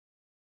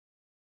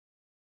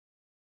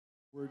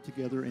Word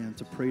together and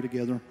to pray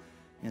together,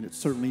 and it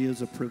certainly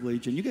is a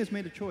privilege. And you guys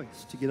made a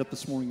choice to get up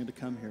this morning and to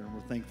come here, and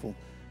we're thankful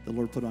the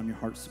Lord put on your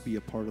hearts to be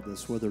a part of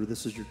this. Whether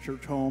this is your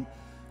church home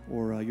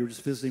or you're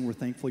just visiting, we're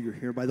thankful you're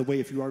here. By the way,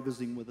 if you are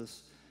visiting with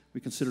us,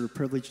 we consider it a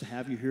privilege to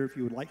have you here. If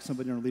you would like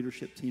somebody on our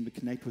leadership team to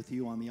connect with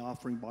you, on the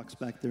offering box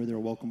back there are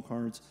welcome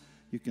cards.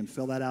 You can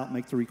fill that out,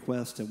 make the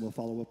request, and we'll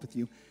follow up with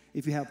you.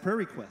 If you have prayer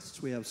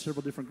requests, we have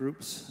several different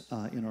groups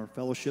in our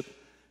fellowship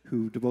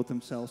who devote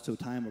themselves to a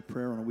time of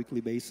prayer on a weekly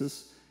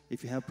basis.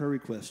 If you have prayer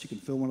requests, you can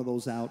fill one of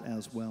those out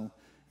as well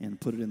and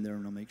put it in there,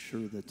 and I'll make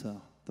sure that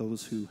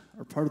those who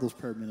are part of those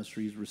prayer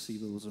ministries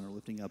receive those and are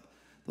lifting up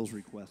those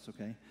requests,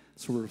 okay?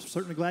 So we're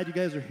certainly glad you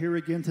guys are here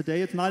again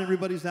today. It's not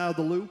everybody's out of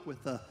the loop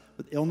with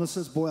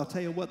illnesses. Boy, I'll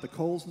tell you what, the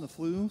colds and the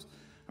flus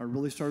are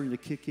really starting to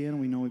kick in.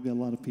 We know we've got a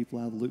lot of people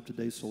out of the loop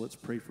today, so let's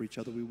pray for each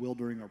other. We will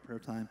during our prayer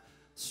time,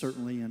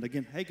 certainly. And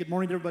again, hey, good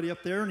morning to everybody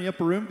up there in the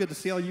upper room. Good to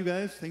see all you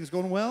guys. Things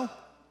going well?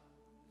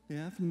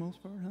 Yeah, for the most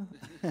part,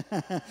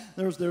 huh?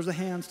 there's a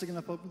hand sticking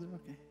up over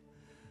there.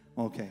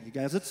 Okay, you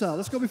guys,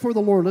 let's go before the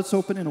Lord. Let's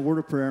open in a word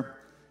of prayer,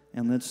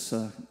 and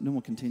then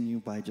we'll continue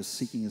by just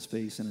seeking His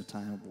face in a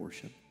time of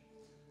worship.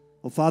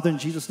 Well, Father, in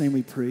Jesus' name,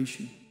 we praise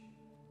You.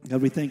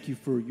 God, we thank You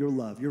for Your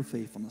love, Your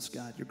faithfulness,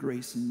 God, Your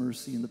grace and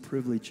mercy, and the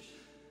privilege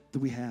that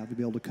we have to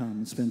be able to come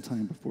and spend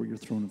time before Your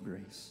throne of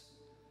grace,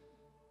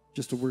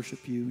 just to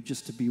worship You,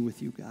 just to be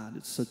with You, God.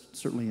 It's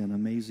certainly an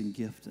amazing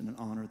gift and an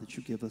honor that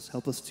You give us.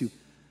 Help us to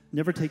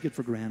never take it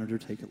for granted or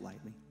take it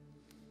lightly.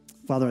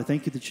 Father, I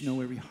thank You that You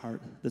know every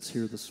heart that's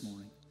here this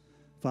morning.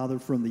 Father,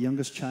 from the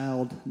youngest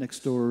child next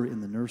door in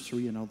the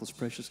nursery and all those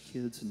precious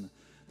kids in the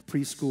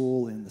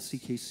preschool and the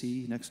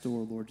CKC next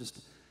door, Lord,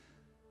 just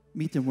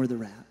meet them where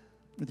they're at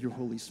with Your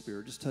Holy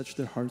Spirit. Just touch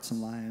their hearts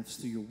and lives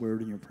through Your word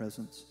and Your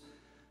presence.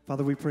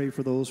 Father, we pray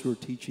for those who are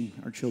teaching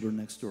our children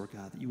next door,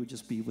 God, that You would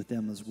just be with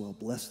them as well.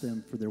 Bless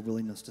them for their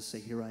willingness to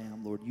say, here I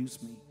am, Lord,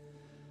 use me.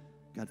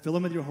 God, fill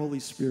them with Your Holy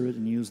Spirit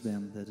and use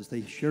them, that as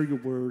they share Your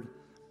word,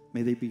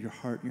 may they be Your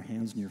heart, Your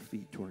hands, and Your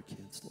feet to our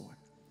kids, Lord.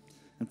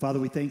 And Father,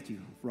 we thank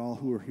You for all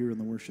who are here in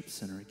the worship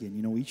center. Again,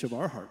 You know each of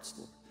our hearts,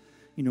 Lord.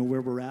 You know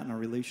where we're at in our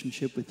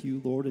relationship with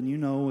You, Lord, and You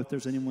know if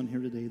there's anyone here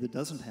today that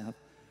doesn't have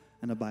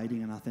an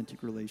abiding and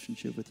authentic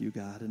relationship with You,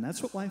 God. And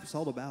that's what life is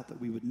all about,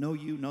 that we would know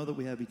You, know that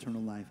we have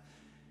eternal life,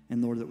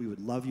 and Lord, that we would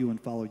love You and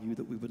follow You,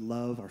 that we would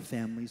love our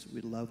families, that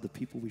we'd love the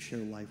people we share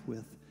life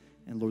with,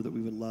 and Lord, that we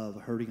would love a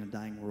hurting and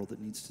dying world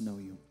that needs to know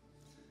You.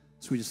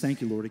 So we just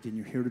thank You, Lord. Again,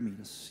 You're here to meet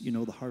us. You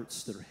know the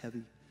hearts that are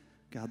heavy.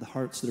 God, the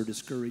hearts that are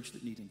discouraged,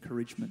 that need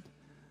encouragement.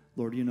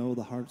 Lord, You know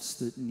the hearts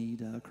that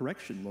need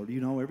correction. Lord, You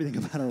know everything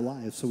about our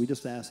lives. So we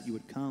just ask that You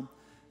would come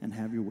and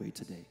have Your way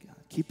today, God.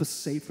 Keep us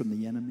safe from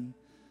the enemy.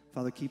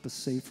 Father, keep us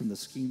safe from the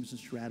schemes and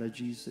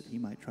strategies that he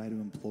might try to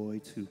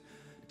employ to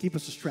keep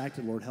us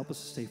distracted, Lord. Help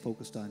us to stay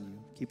focused on You.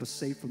 Keep us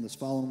safe from this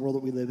fallen world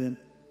that we live in.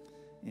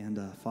 And,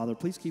 Father,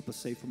 please keep us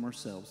safe from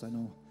ourselves. I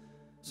know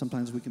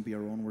sometimes we can be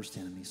our own worst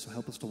enemies, so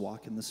help us to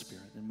walk in the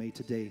Spirit. And may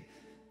today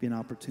be an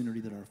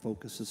opportunity that our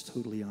focus is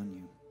totally on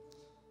You.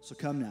 So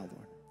come now,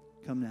 Lord.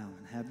 Come now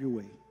and have Your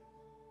way.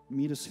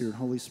 Meet us here.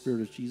 Holy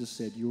Spirit, as Jesus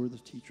said, You are the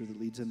teacher that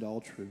leads into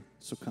all truth.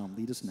 So come,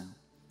 lead us now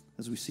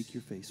as we seek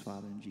Your face,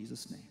 Father, in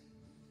Jesus' name.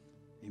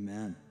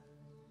 Amen.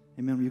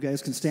 Amen. You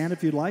guys can stand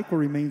if you'd like or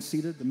remain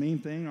seated. The main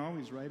thing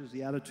always, right, is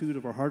the attitude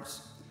of our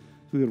hearts.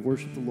 We would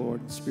worship the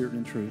Lord in spirit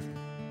and in truth.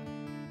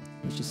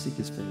 Let's just seek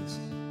His face.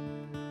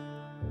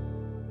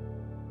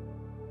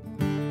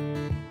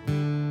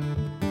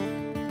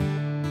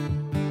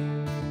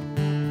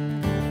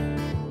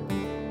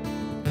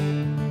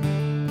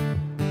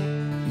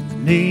 In the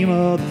name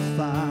of the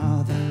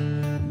Father,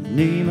 in the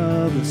name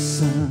of the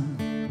Son,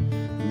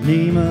 in the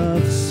name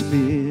of the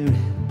Spirit,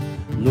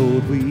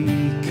 Lord, we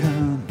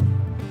come.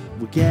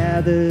 We're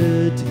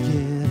gathered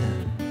together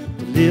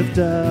to lift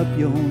up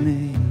Your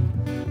name,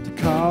 to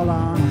call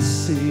on a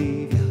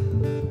Savior,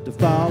 to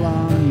fall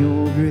on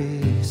Your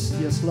grace.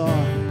 Yes, Lord.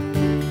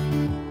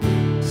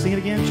 Sing it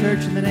again,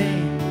 church, in the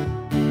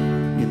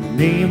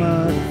name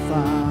of the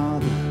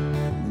Father,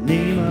 in the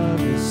name of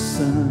the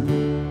Son,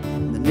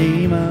 in the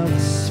name of the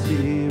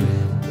Spirit,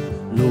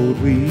 Lord,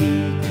 we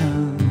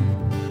come.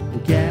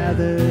 We're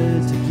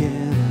gathered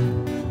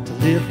together to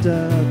lift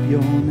up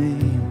Your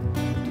name,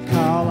 to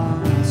call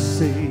on a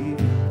Savior,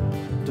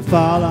 to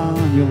fall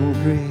on Your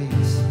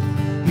grace.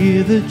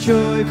 Hear the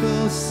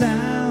joyful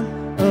sound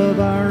of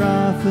our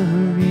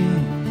offering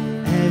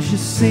as Your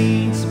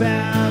saints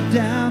bow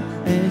down,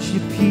 as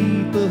Your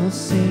people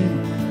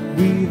sing.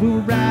 We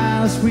will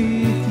rise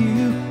with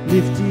You,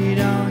 lifted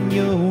on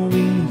Your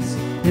wings,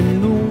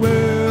 and the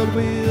world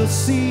will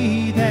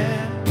see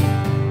that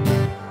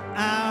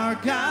our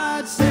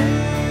God saves,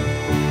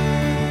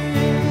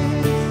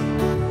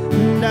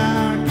 and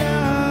our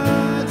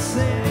God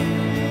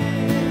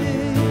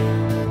saves.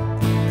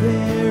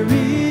 There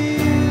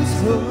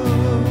is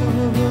hope,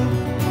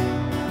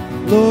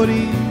 Lord,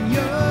 in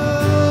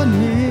Your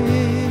name.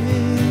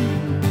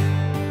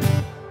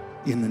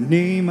 In the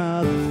name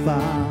of the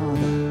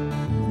Father,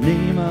 in the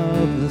name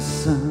of the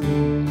Son,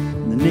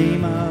 in the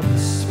name of the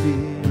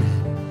Spirit,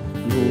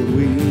 Lord,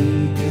 we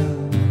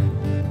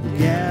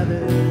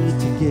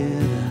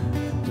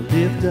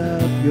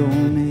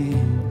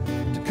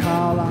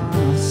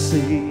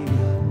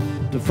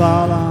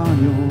fall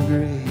on your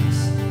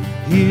grace.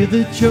 Hear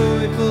the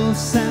joyful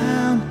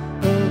sound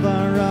of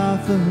our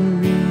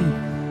offering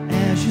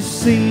as your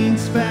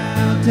saints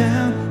bow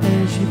down,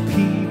 as your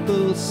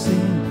people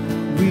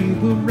sing. We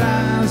will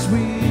rise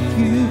with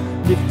you,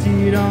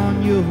 lifted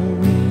on your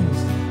wings,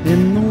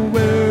 and the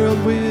world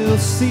will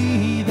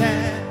see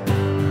that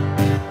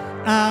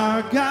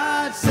our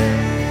God saves,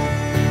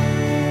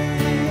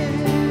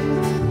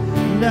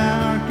 and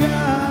our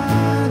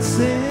God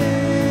saves.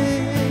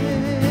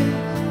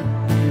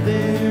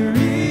 There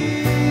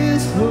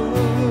is hope,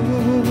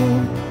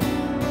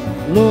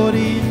 Lord,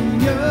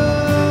 in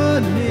your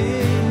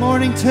name.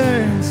 Morning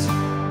turns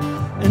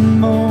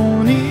and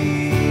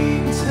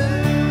morning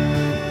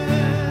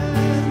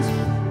turns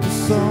to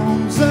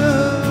songs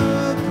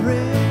of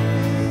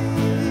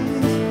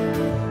praise,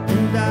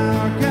 and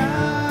our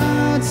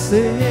God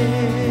saves.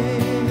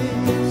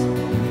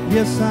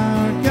 Yes,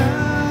 our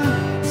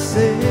God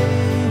saves.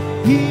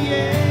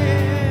 Yeah.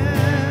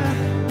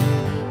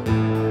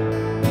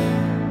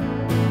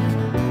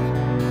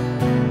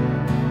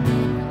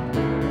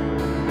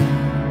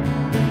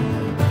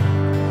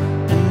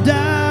 And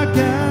our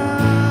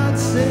God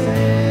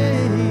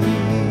saves.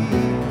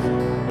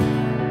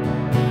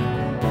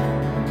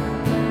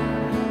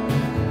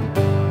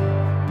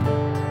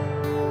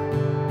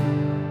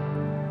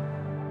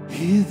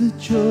 Hear the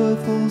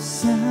joyful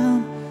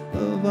sound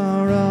of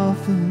our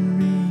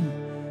offering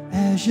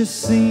as your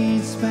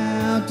saints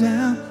bow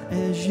down,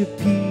 as your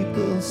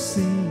people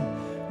sing.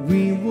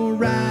 We will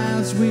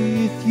rise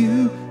with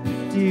you,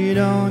 lifted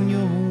on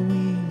your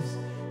wings,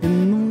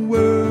 and the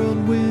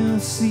world will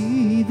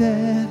see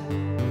that.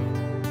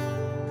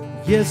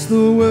 Yes,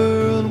 the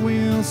world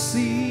will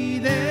see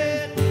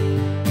that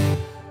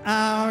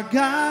our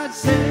God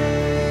saves.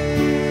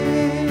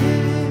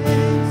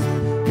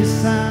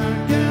 Yes,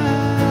 our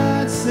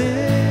God saves.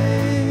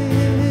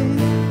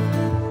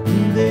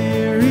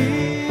 There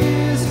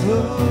is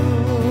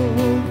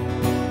hope,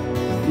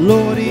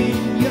 Lord,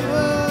 in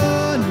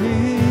your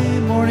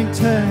name. Morning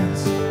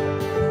turns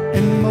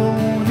and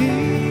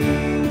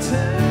morning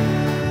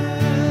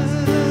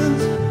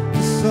turns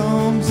to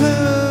songs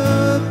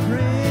of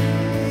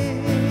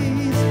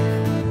praise,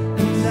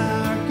 and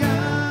our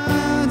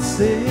God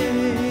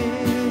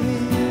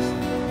saves.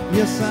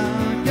 Yes,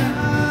 our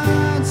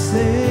God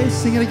saves.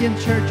 Sing it again,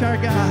 church. Our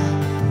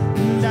God,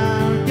 and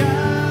our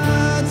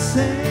God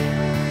saves,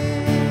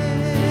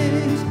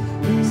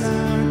 and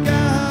our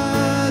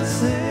God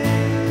saves.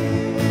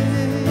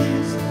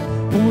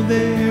 Oh,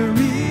 there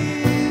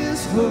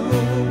is hope,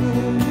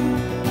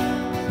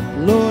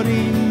 Lord,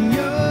 in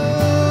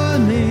your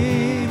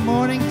name.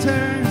 Morning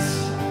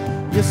turns,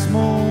 yes,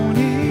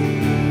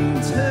 morning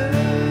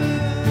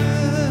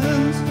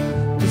turns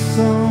to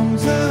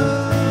songs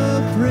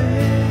of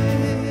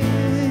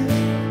praise,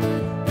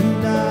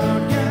 and our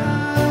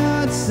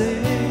God saves.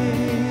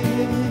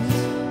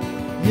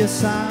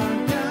 Yes, our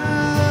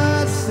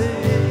God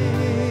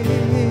saves,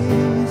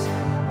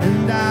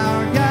 and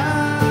our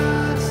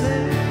God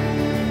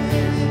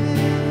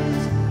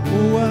saves.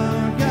 Oh,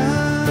 our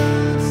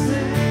God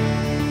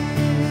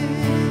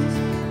saves.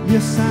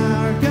 Yes,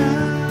 our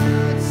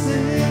God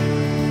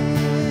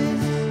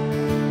saves.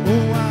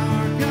 Oh,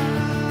 our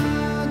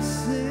God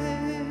saves.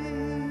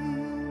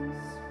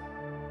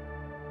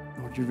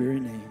 Lord, your very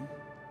name,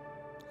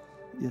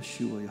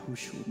 Yeshua,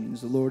 Yahushua,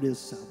 means the Lord is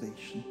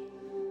salvation.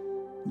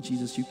 And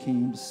Jesus, you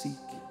came to seek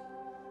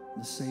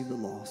and to save the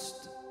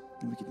lost.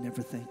 And we could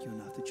never thank you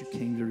enough that you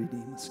came to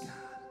redeem us, God.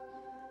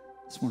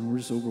 This morning we're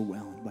just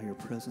overwhelmed by your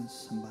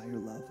presence and by your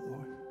love,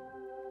 Lord.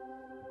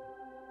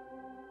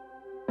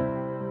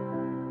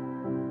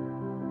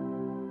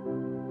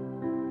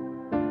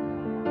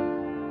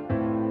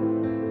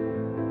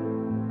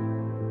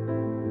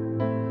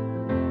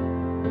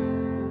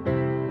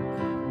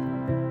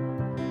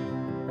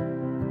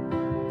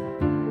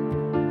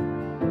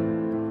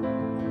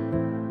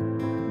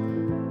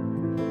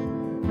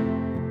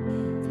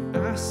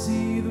 I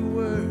see the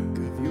work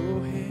of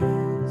your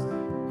hands,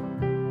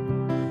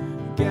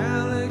 a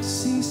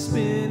galaxy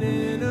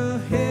spinning, a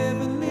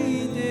heaven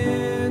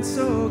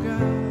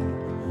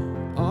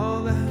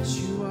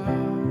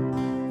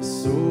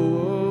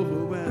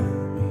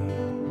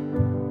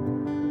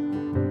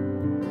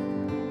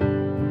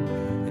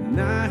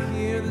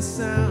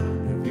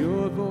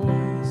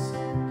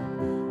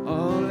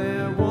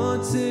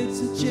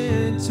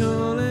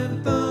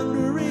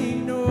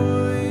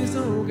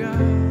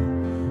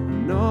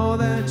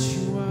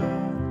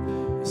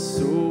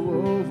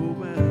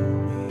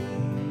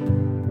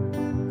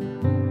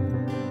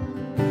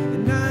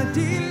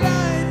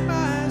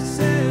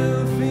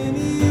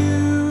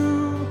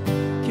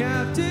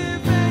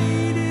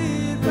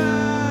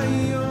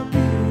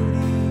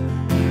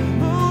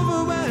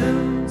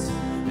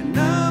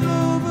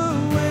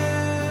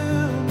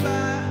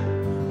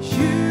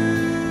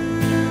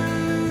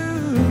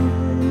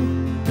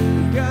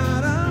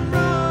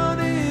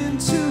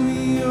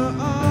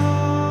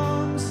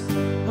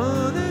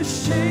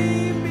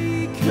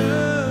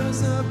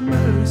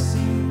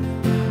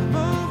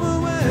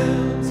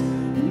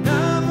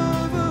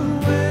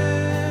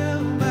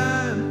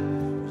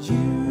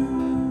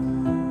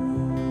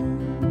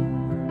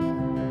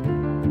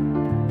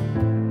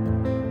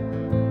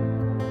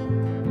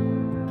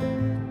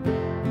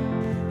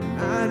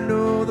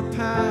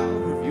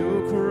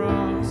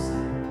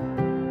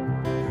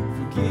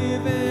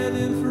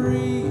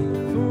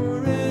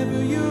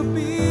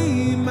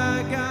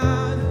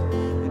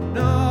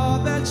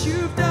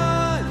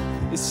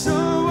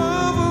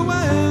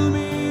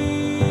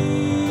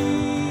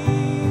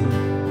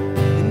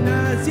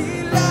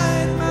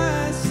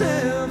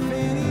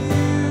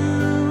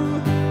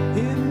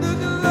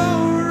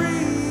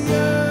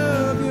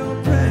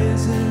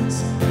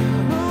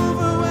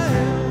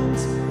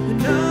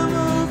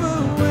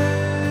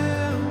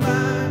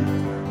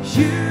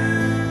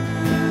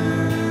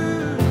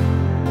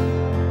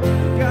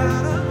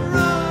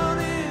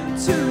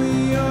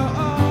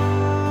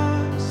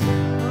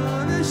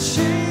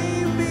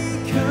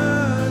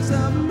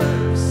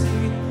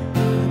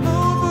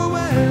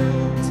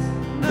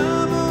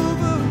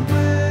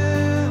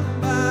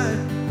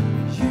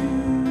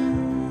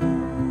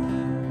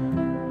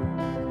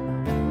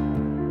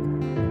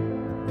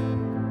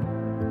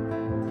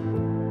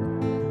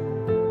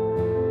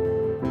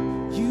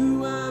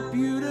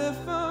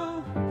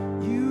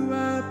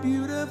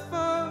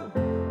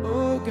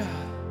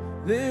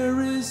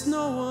There is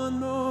no one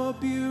more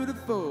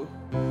beautiful.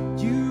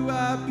 You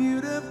are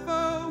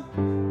beautiful.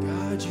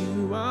 God,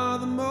 you are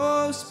the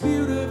most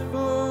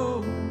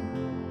beautiful.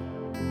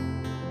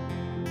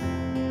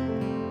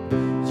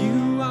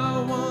 You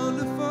are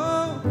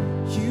wonderful.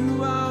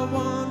 You are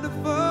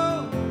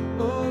wonderful.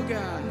 Oh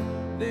God,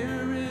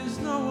 there is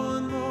no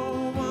one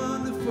more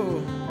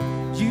wonderful.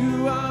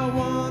 You are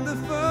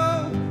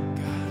wonderful.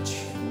 God,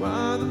 you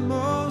are the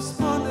most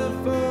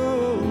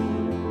wonderful.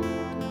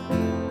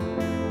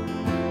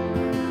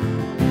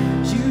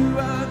 You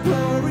are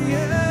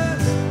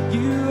glorious.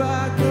 You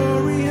are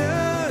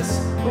glorious.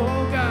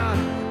 Oh God,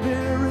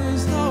 there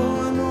is no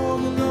one more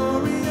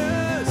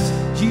glorious.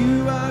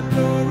 You are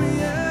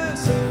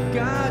glorious.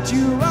 God,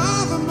 you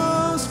are the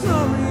most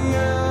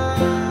glorious.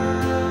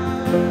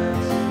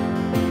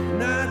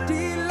 And I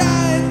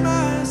delight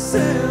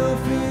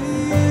myself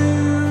in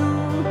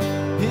you,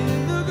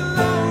 in the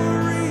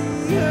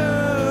glory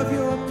of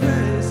your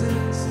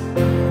presence.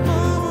 I'm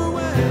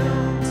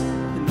overwhelmed,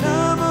 and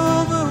I'm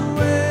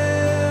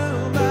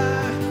overwhelmed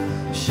by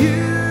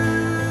you.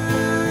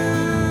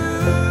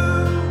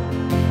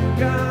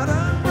 God,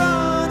 I'm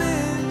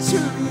running to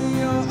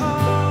your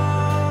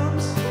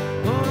arms,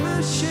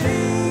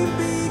 unashamed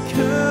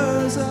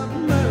because of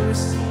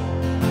mercy.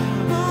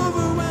 I'm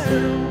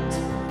overwhelmed,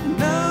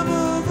 and I'm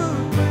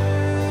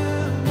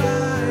overwhelmed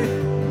by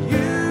you.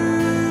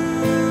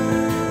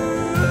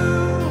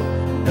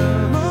 And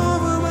I'm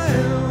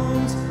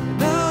overwhelmed,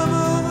 and I'm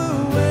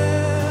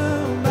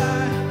overwhelmed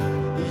by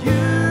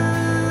you.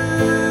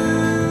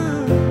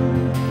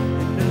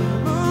 And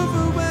I'm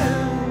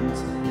overwhelmed,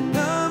 and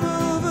I'm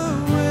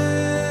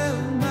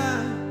overwhelmed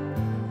by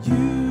you.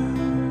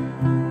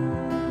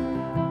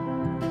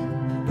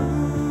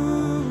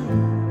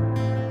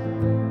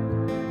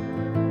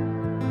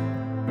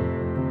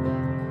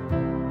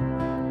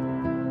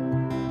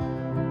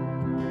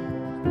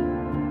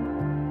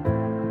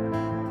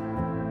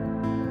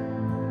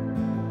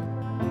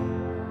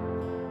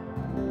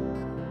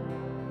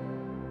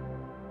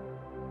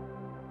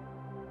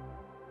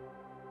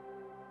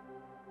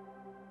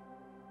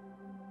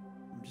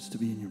 Just to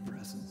be in your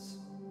presence.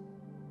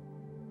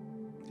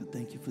 God,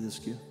 thank you for this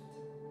gift.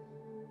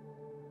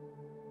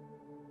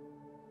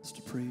 Just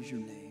to praise your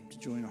name, to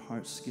join our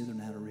hearts together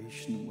in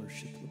adoration and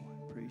worship,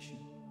 Lord. Praise you.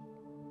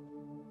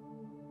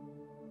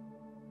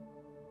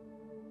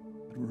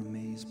 God, we're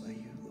amazed by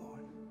you,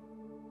 Lord.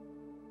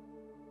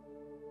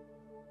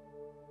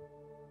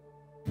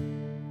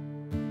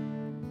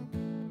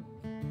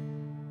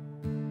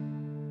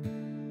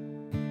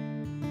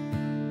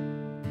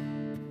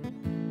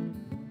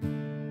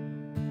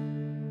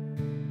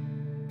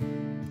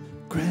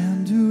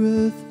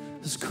 Grandeur earth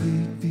has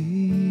quaked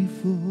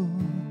before,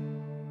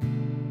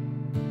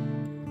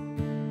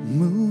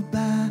 moved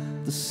by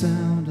the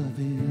sound of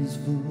his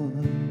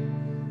voice.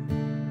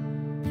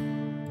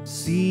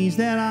 Seas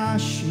that are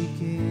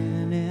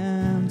shaken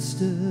and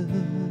stirred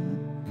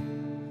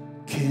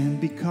can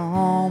be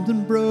calmed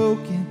and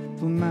broken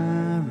for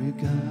my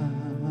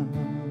regard.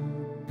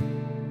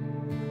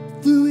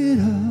 Through it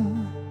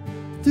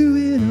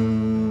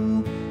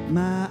all,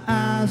 my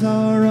eyes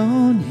are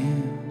on you.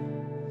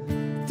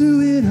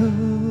 Through it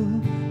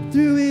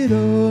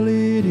all,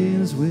 it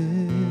is well.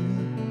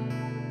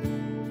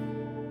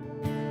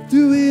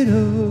 Through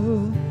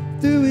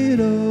it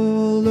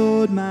all,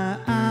 Lord, my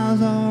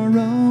eyes are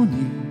on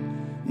you,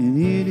 and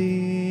it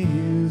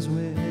is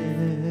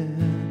well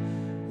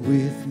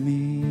with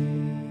me.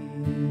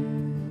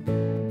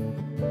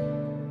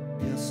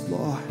 Yes,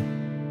 Lord.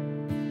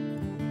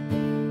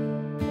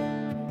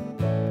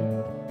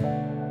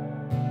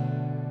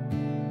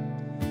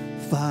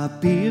 Far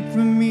be it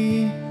from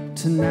me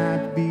to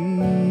not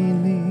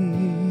believe,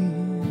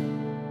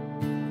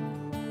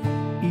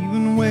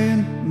 even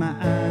when my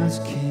eyes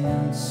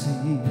can't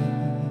see,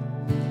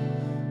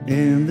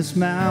 and this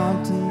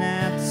mountain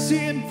that's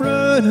in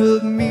front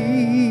of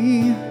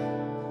me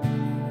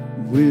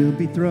will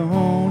be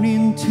thrown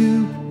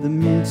into the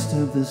midst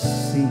of the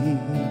sea.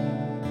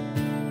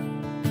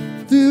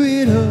 Through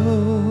it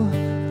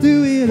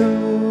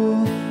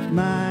all,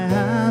 my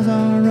eyes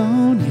are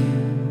on you.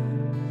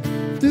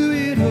 Through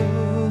it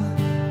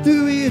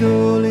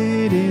all,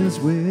 it is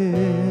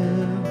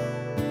well.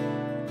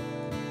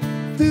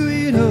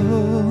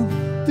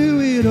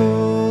 Through it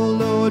all,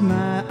 Lord,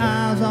 my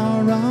eyes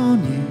are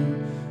on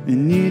you,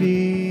 and it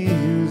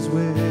is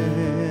well.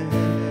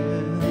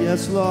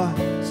 Yes, Lord.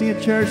 Sing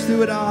it, church.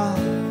 Through it all,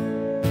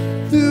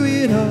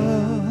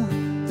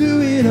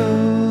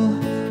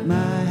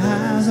 my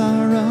eyes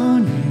are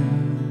on you.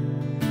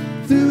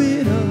 Through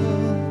it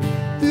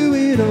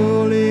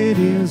all, it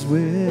is well.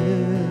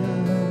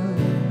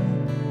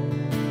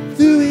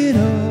 Through it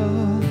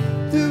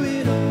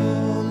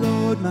all,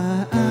 Lord,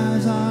 my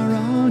eyes are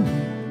on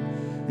you,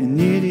 and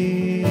it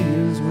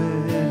is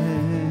well.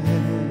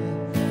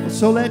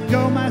 So let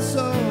go, my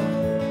soul.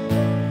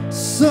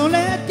 So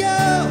let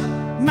go,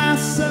 my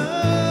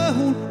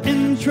soul,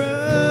 and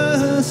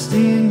trust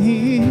in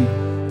Him.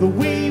 The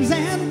waves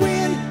and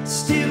wind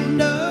still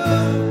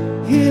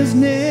know His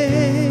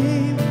name.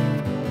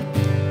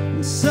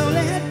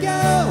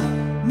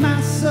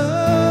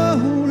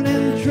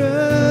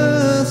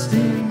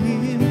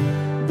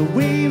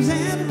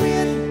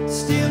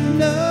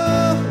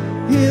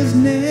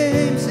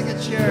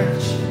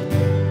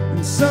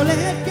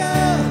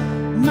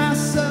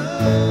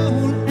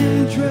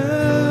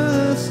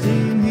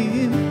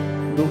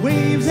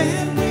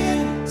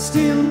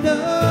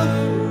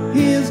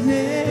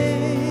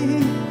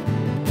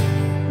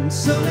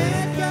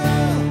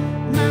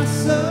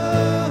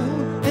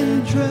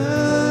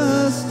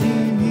 trust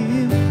in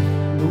Him.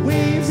 The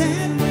waves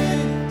and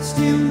wind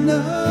still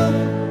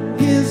know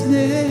His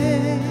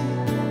name.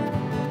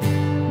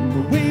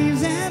 The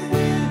waves and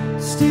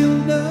wind still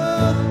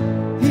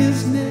know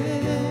His name.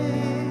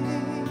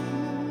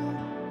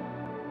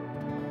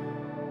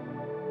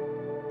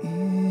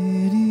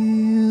 It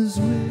is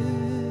well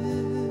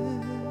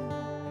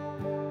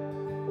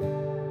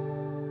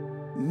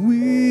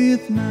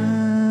with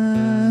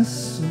my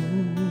soul.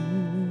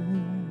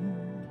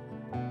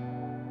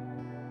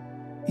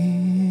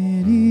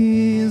 It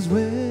is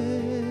well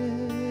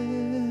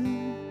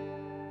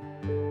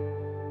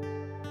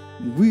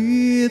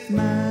with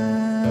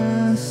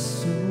my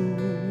soul.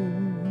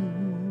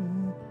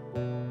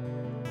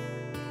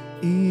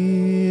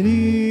 It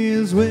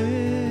is well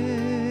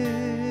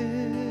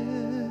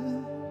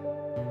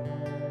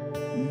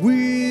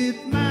with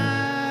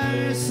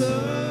my soul,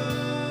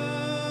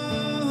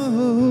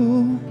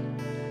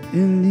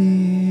 and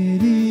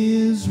it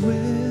is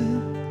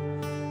well.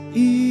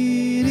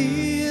 It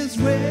is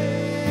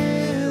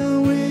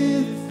well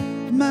with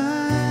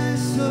my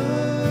soul.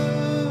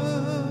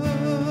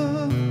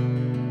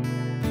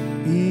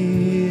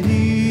 It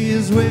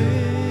is well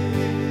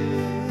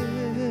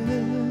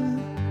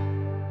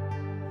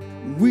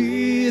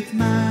with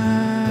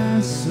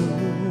my soul.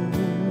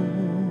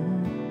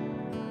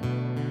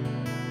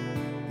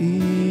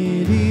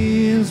 It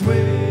is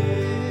well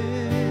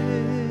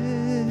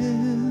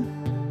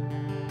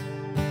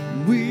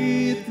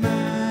with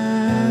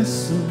my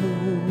soul.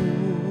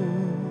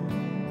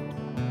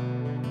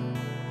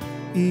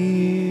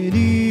 It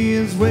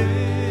is well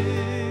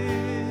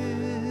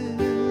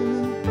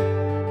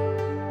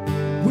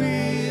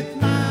with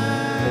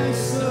my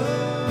soul.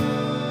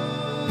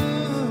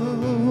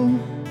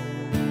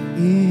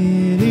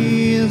 It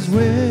is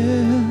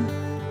well.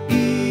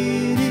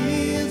 It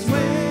is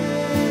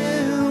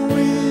well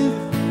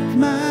with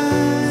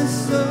my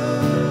soul.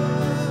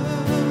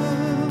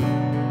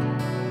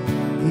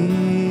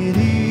 It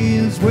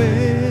is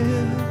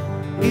well.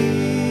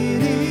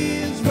 It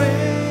is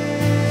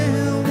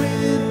well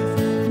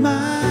with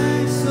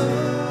my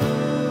soul.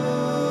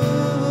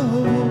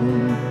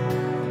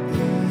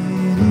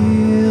 It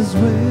is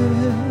well.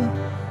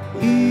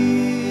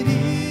 It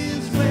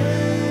is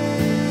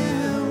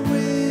well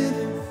with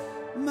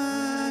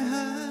my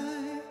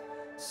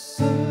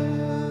soul.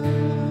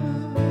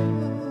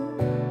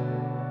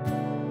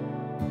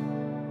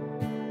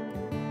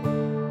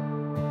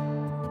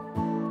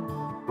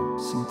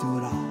 Sing through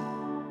it all.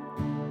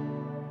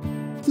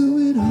 Through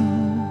it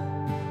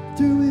all,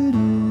 through it all,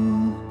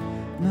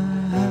 my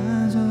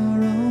eyes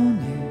are on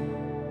you.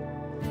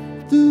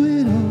 Through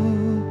it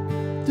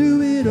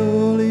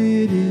all,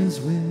 it is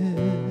well.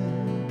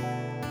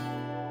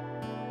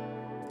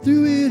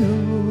 Through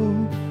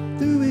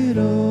it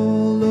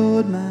all,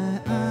 Lord, my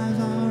eyes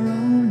are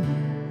on you,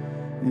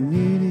 and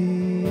it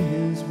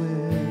is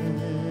well.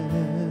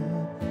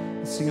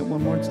 Let's sing it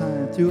one more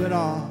time. Through it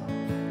all.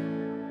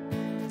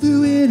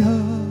 Through it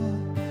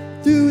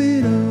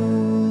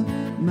all,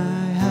 my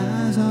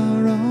eyes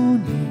are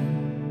on you.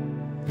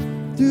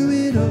 Through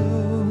it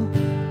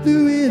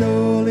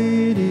all,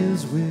 it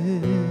is well.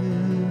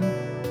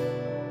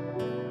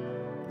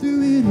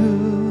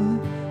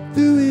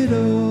 Through it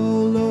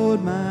all,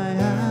 Lord, my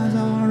eyes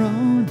are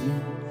on you,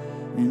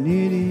 and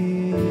it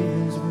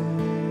is well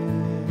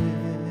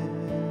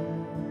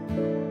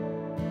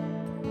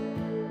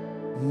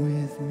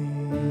with me.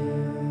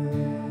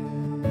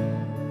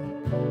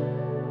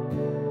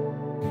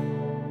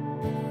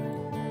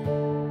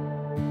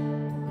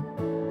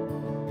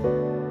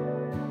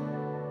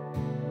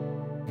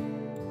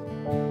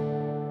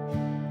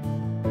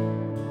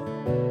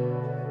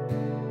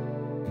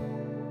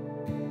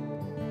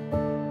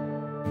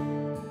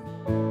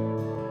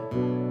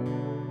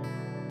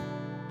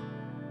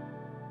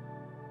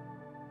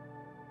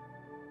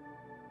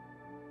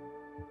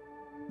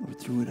 Lord,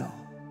 through it all,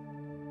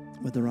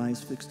 with our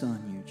eyes fixed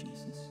on you,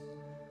 Jesus.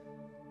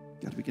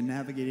 God, we can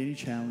navigate any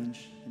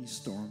challenge, any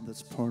storm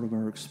that's part of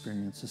our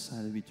experience this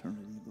side of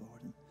eternity,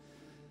 Lord. And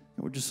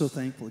we're just so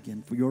thankful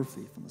again for your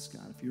faithfulness,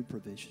 God, for your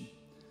provision.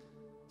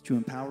 That you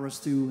empower us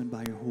through and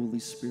by your Holy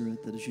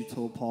Spirit, that as you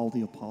told Paul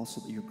the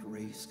Apostle, that your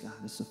grace,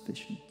 God, is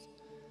sufficient.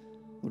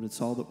 Lord,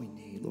 it's all that we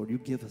need. Lord, you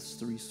give us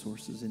the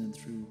resources in and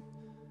through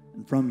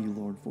and from you,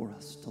 Lord, for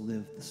us to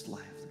live this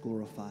life, to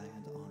glorify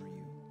and to honor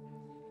you.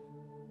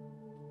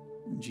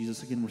 And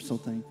Jesus, again, we're so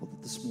thankful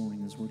that this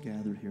morning as we're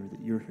gathered here, that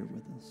you're here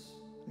with us.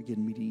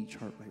 Again, meeting each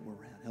heart right where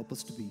we're at. Help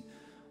us to be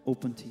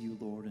open to you,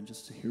 Lord, and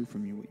just to hear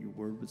from you what your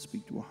word would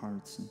speak to our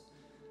hearts. And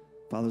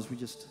Father, as we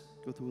just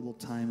go through a little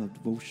time of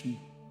devotion,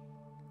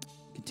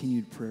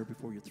 continued prayer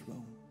before your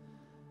throne,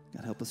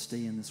 God, help us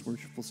stay in this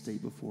worshipful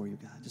state before you,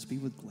 God. Just be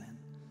with Glenn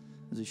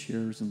as he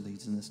shares and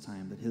leads in this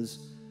time, that his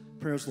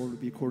prayers, Lord,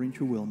 would be according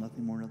to your will,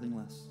 nothing more, nothing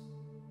less.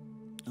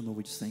 And Lord,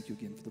 we just thank you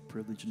again for the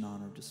privilege and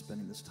honor of just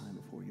spending this time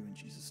before you in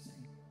Jesus'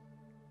 name.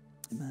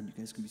 Amen.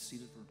 You guys can be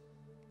seated for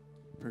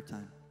prayer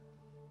time.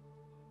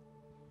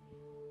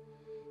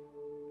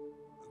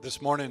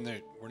 This morning,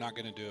 we're not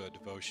going to do a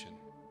devotion.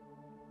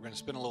 we're going to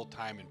spend a little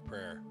time in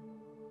prayer.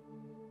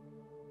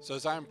 So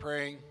as I'm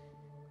praying,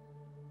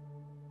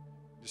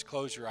 just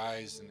close your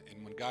eyes,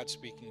 and when God's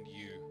speaking to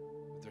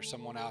you, if there's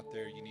someone out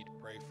there you need to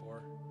pray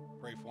for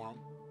them.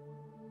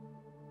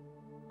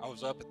 I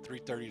was up at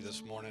 3:30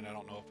 this morning. I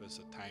don't know if it's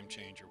a time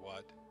change or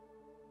what,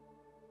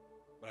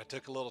 but I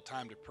took a little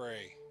time to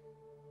pray,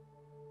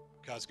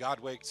 because God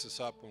wakes us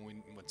up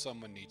when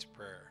someone needs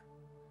prayer.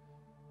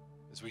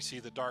 As we see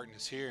the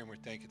darkness here and we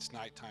think it's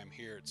nighttime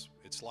here,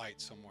 it's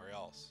light somewhere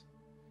else.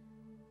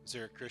 Is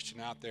there a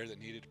Christian out there that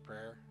needed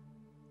prayer?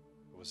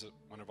 Was it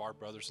one of our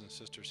brothers and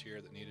sisters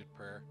here that needed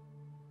prayer?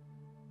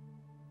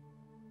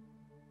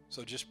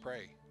 So just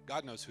pray.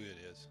 God knows who it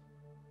is.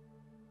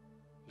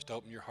 Just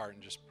open your heart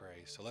and just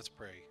pray. So let's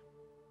pray.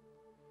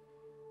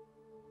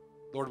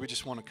 Lord, we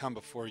just want to come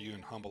before you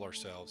and humble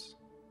ourselves.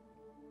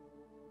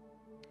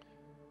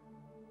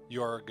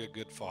 You are a good,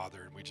 good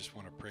Father, and we just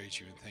want to praise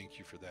you and thank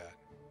you for that.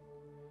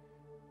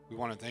 We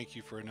want to thank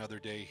you for another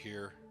day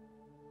here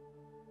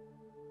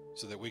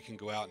so that we can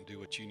go out and do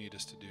what you need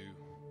us to do.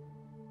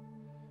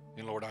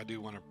 And Lord, I do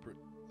want to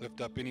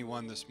lift up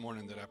anyone this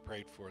morning that I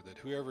prayed for, that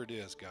whoever it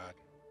is, God,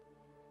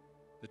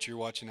 that you're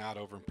watching out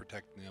over and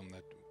protecting them.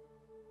 That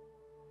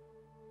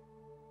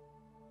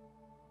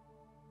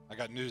I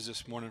got news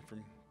this morning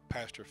from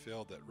Pastor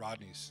Phil that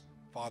Rodney's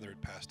father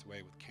had passed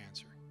away with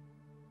cancer.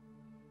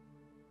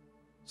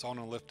 So I want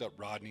to lift up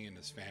Rodney and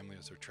his family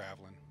as they're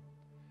traveling,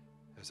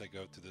 as they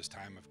go through this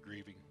time of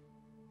grieving.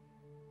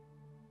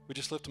 We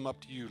just lift them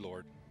up to you,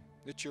 Lord.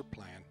 It's your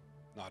plan,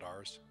 not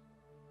ours.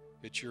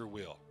 It's your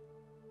will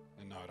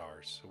and not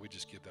ours. So we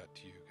just give that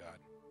to you, God.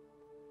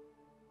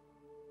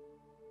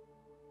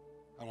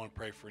 I want to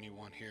pray for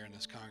anyone here in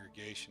this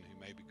congregation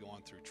who may be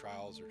going through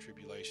trials or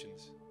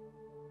tribulations.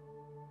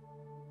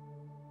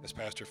 As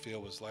Pastor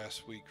Phil was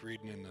last week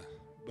reading in the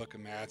book of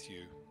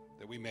Matthew,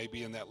 that we may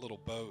be in that little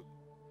boat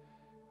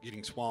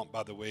getting swamped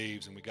by the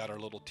waves, and we got our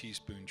little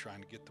teaspoon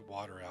trying to get the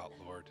water out,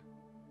 Lord.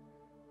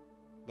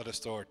 Let us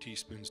throw our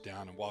teaspoons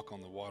down and walk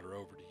on the water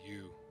over to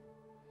you.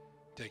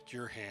 Take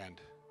your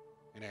hand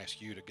and ask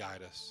you to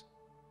guide us.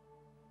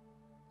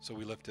 So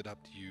we lift it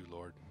up to you,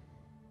 Lord.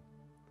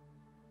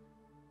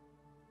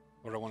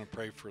 Lord, I want to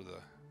pray for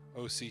the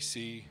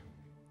OCC,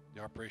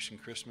 the Operation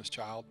Christmas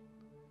Child.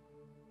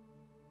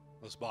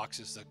 Those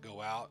boxes that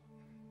go out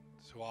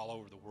to all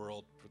over the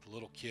world for the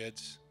little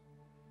kids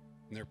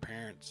and their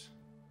parents.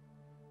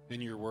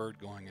 In your word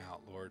going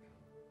out, Lord.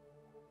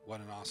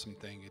 What an awesome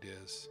thing it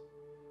is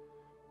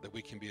that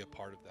we can be a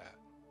part of that.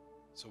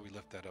 So we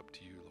lift that up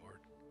to you, Lord.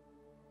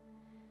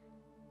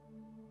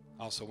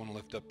 I also want to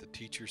lift up the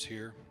teachers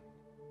here,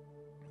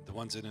 the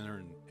ones that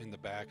are in the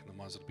back and the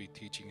ones that will be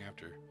teaching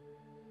after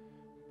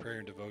prayer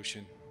and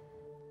devotion.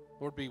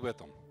 Lord, be with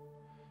them.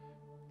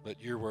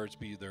 Let your words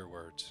be their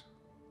words.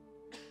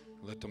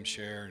 Let them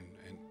share,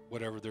 and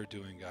whatever they're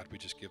doing, God, we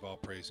just give all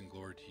praise and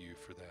glory to you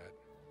for that.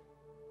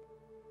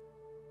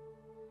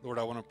 Lord,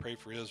 I want to pray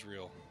for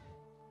Israel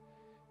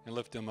and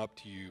lift them up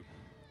to you.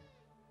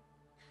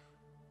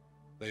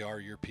 They are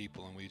your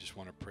people, and we just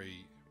want to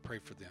pray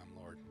for them,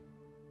 Lord.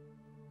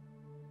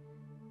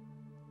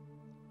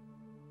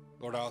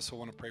 Lord, I also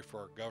want to pray for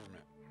our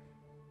government.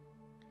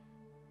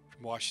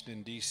 From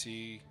Washington,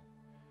 D.C.,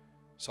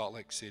 Salt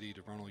Lake City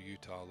to Vernal,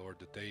 Utah, Lord,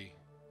 that they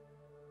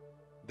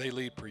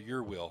lead per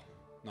your will,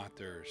 not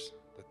theirs.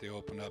 That they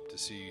open up to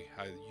see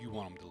how you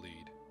want them to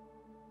lead.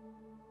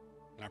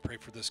 And I pray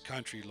for this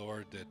country,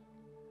 Lord, that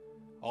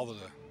all of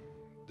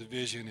the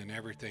division and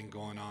everything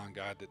going on,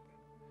 God, that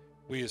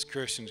we as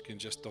Christians can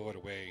just throw it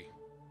away,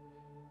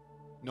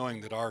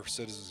 knowing that our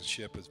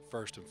citizenship is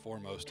first and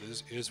foremost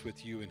is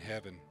with you in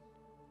heaven,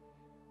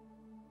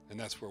 and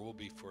that's where we'll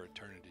be for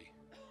eternity.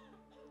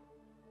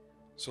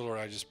 So, Lord,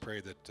 I just pray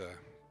that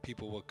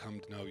people will come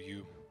to know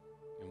you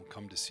and will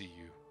come to see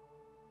you.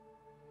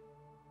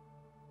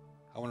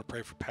 I want to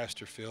pray for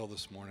Pastor Phil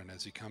this morning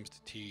as he comes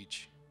to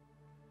teach.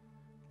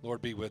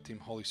 Lord, be with him.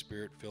 Holy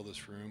Spirit, fill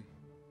this room.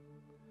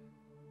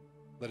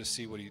 Let us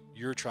see what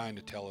you're trying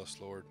to tell us,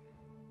 Lord.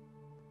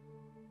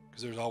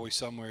 Because there's always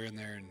somewhere in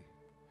there, and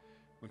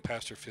when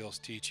Pastor Phil's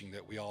teaching,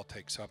 that we all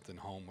take something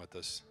home with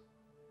us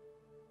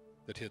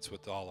that hits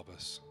with all of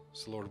us.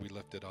 So, Lord, we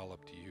lift it all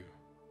up to you.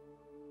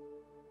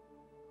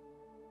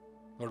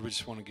 Lord, we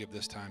just want to give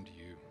this time to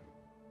you.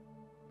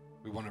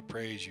 We want to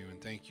praise you and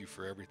thank you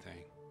for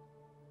everything.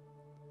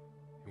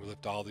 And we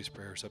lift all these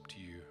prayers up to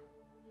you.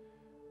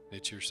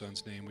 It's your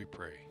Son's name we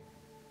pray.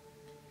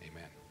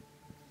 Amen.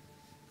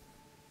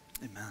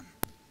 Amen.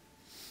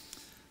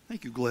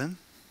 Thank you, Glenn.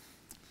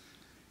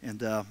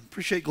 And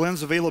appreciate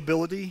Glenn's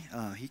availability.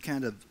 He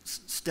kind of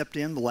stepped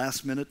in the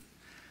last minute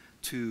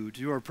to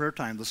do our prayer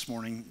time this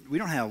morning. We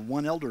don't have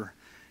one elder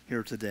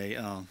here today.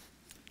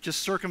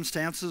 Just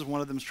circumstances.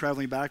 One of them's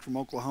traveling back from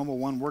Oklahoma.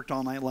 One worked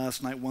all night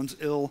last night. One's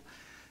ill.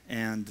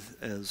 And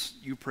as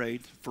you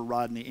prayed for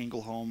Rodney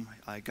Engelholm,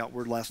 I got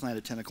word last night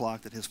at 10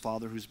 o'clock that his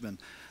father, who's been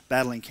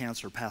battling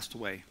cancer, passed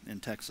away in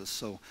Texas.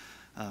 So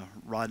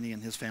Rodney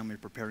and his family are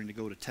preparing to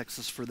go to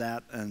Texas for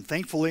that. And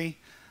thankfully,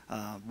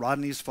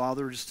 Rodney's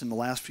father, just in the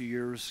last few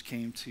years,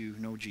 came to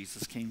know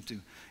Jesus, came to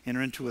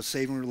enter into a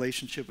saving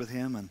relationship with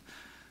him. And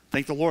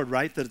thank the Lord,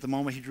 right, that at the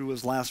moment he drew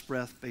his last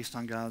breath, based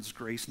on God's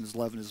grace and his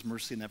love and his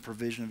mercy and that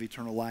provision of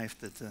eternal life,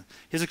 that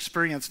his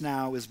experience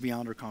now is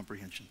beyond our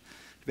comprehension.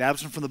 To be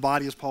absent from the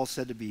body, as Paul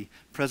said, to be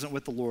present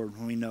with the Lord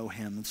when we know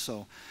him. And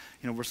so,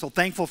 we're so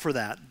thankful for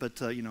that.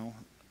 But,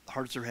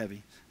 hearts are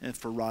heavy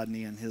for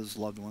Rodney and his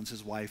loved ones,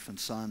 his wife and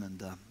son,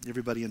 and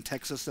everybody in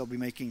Texas. They'll be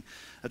making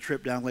a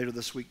trip down later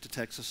this week to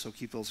Texas, so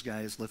keep those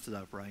guys lifted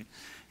up, right?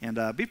 And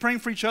be praying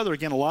for each other.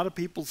 Again, a lot of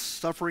people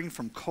suffering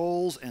from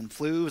colds and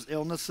flus,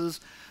 illnesses.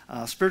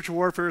 Spiritual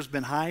warfare has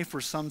been high for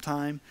some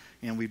time,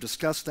 and we've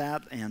discussed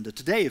that. And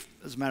today,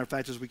 as a matter of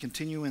fact, as we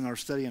continue in our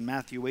study in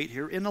Matthew 8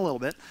 here in a little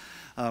bit,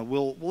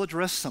 we'll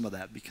address some of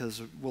that,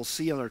 because we'll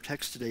see in our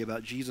text today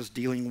about Jesus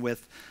dealing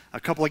with a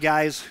couple of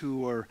guys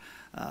who are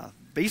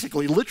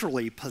basically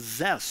literally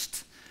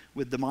possessed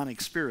with demonic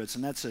spirits.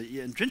 And that's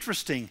an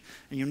interesting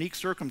and unique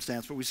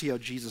circumstance, but we see how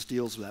Jesus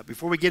deals with that.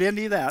 Before we get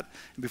into that,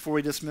 and before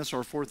we dismiss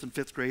our 4th and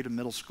 5th grade and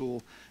middle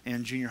school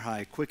and junior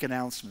high, quick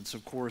announcements,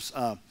 of course.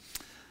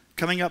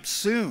 Coming up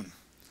soon,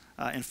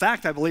 in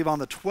fact, I believe on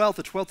the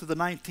 12th to the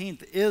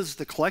 19th is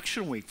the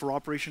collection week for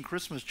Operation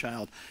Christmas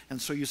Child.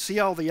 And so you see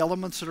all the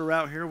elements that are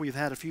out here. We've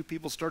had a few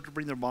people start to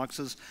bring their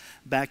boxes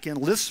back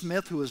in. Liz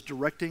Smith, who is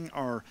directing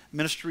our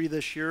ministry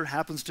this year,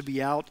 happens to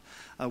be out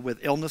with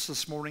illness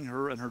this morning,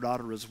 her and her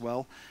daughter as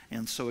well.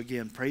 And so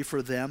again, pray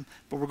for them.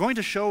 But we're going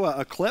to show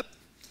a clip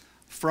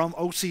from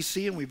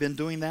OCC, and we've been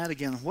doing that.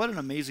 Again, what an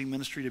amazing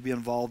ministry to be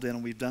involved in,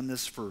 and we've done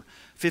this for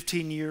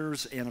 15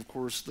 years, and of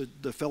course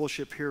the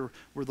fellowship here,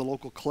 we're the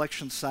local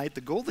collection site.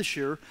 The goal this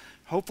year,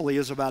 hopefully,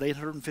 is about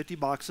 850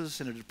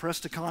 boxes. In a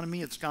depressed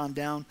economy, it's gone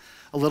down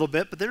a little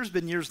bit, but there's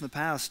been years in the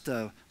past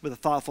with a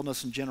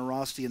thoughtfulness and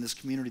generosity in this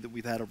community that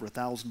we've had over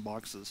 1,000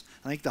 boxes.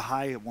 I think the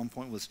high at one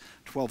point was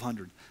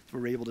 1,200 that we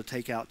were able to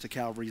take out to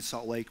Calvary,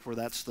 Salt Lake, where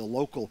that's the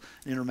local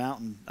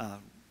Intermountain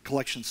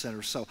collection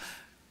center. So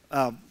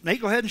Nate,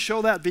 go ahead and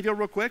show that video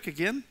real quick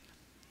again.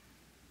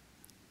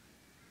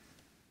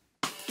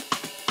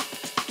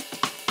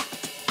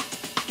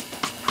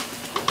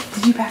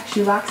 Did you pack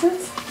shoe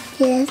boxes?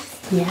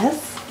 Yes.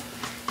 Yes.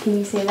 Can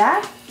you say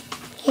that?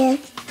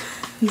 Yes.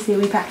 You say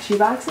we pack shoe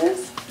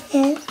boxes?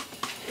 Yes.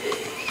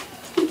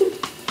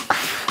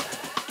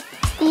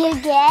 You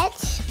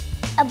get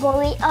a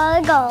boy or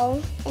a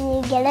girl, and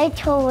you get their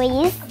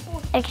toys,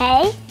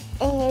 okay?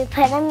 And you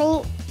put them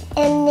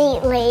in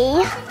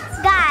neatly.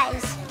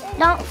 Guys,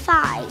 don't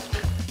fight.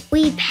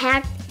 We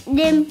packed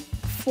them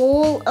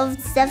full of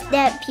stuff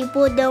that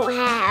people don't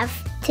have.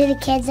 To the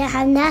kids that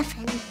have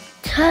nothing.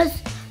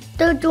 Because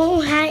they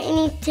don't have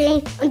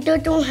anything, they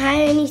don't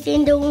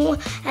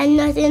have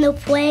nothing to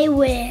play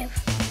with.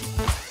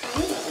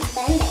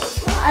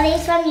 Are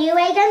these from you,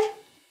 Reagan?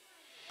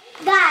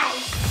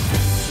 Guys.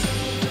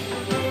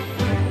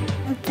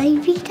 A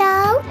baby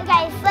doll?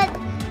 Okay,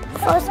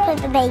 first put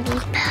the baby.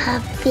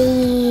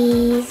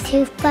 Puppies,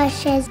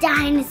 toothbrushes,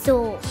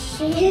 dinosaurs,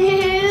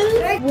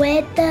 shoes,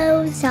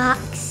 windows,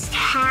 socks,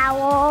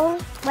 towel.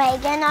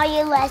 Reagan, are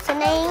you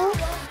listening?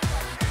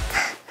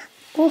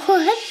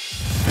 What?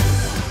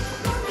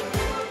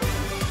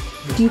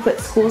 Do you put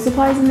school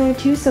supplies in there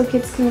too so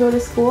kids can go to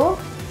school?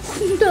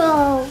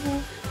 No.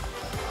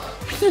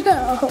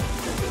 No.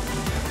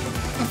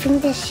 I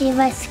think the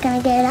Shiva's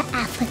gonna go to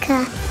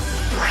Africa.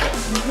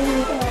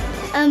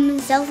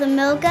 South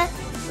America,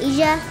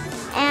 Asia,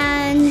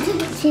 and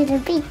to the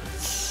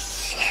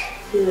beach.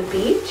 To the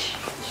beach?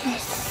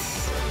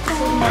 Yes.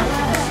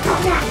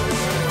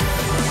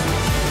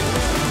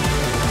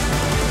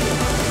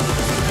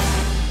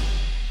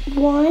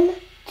 1,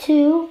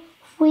 2,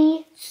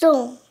 3,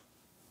 so.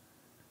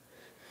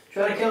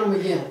 Try to count them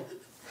again.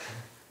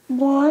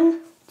 1,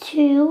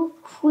 2,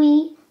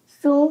 3,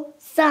 4,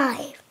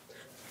 5.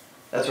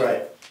 That's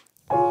right.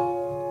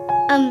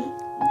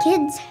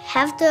 Kids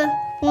have to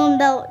learn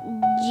about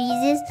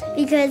Jesus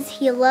because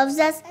he loves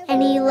us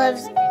and he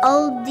loves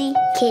all the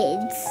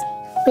kids.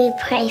 We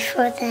pray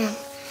for them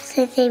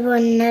so they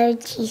will know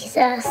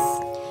Jesus.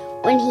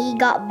 When he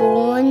got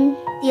born,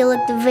 he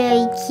looked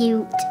very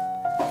cute.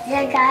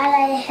 Dear God,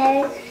 I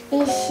hope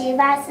these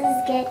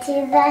shoeboxes get to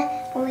the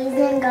boys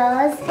and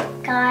girls.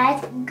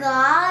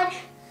 God,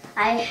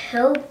 I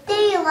hope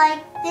they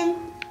like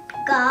them.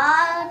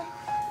 God,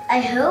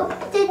 I hope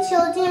the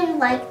children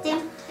like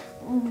them.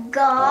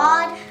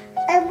 God.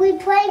 And we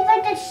pray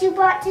for the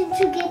shoeboxes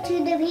to get to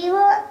the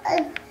people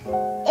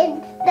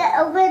and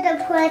over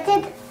the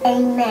present.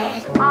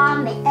 Amen.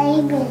 Amen.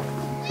 Amen.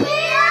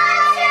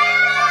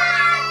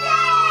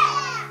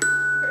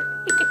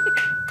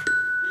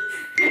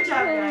 Good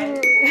job, guys.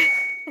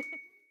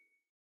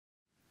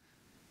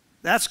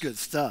 That's good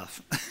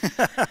stuff.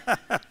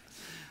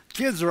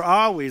 Kids are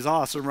always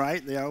awesome,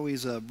 right? They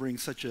always bring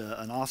such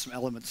an awesome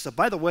element to stuff.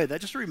 By the way, that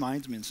just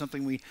reminds me of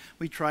something we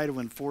try to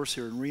enforce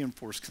here and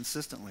reinforce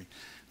consistently.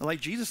 Like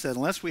Jesus said,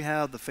 unless we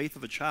have the faith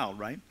of a child,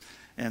 right?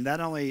 And that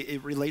only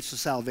it relates to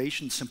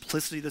salvation,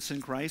 simplicity that's in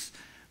Christ,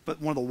 But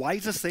one of the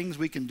wisest things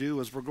we can do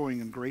as we're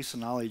growing in grace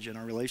and knowledge in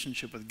our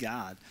relationship with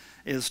God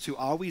is to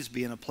always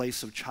be in a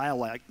place of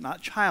childlike,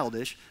 not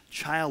childish,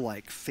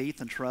 childlike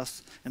faith and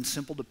trust and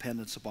simple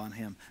dependence upon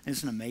him. And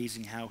it's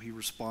amazing how he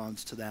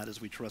responds to that as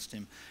we trust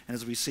him and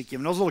as we seek him.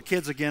 And those little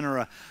kids, again,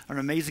 are an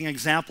amazing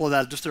example of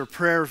that, just their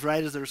prayers,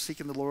 right, as they're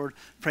seeking the Lord,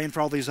 praying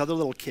for all these other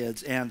little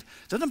kids. And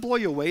doesn't it blow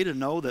you away to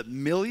know that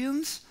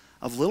millions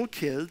of little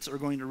kids are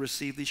going to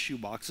receive these shoe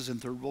boxes in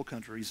third world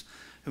countries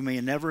who may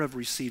never have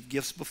received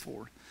gifts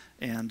before?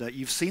 And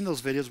you've seen those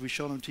videos. We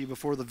showed them to you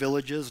before, the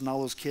villages, and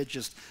all those kids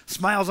just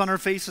smiles on their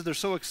faces. They're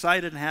so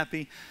excited and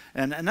happy.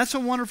 And that's a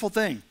wonderful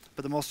thing.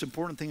 But the most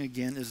important thing,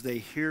 again, is they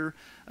hear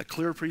a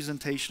clear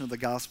presentation of the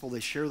gospel. They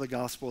share the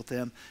gospel with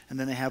them, and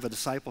then they have a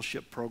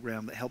discipleship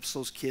program that helps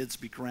those kids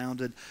be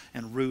grounded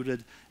and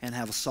rooted and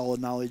have a solid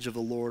knowledge of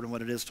the Lord and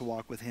what it is to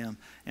walk with him.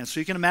 And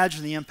so you can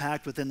imagine the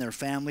impact within their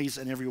families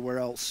and everywhere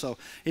else. So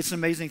it's an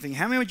amazing thing.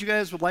 How many of you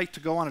guys would like to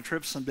go on a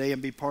trip someday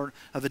and be part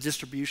of a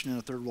distribution in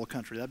a third world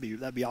country?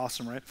 That'd be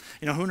awesome, right?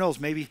 You know, who knows?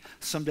 Maybe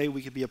someday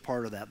we could be a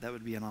part of that. That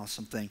would be an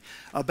awesome thing.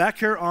 Back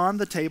here on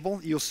the table,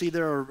 you'll see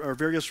there are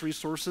various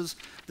resources.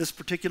 This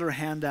particular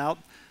handout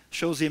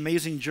shows the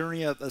amazing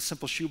journey of a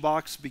simple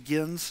shoebox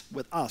begins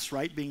with us,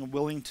 right? Being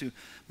willing to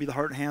be the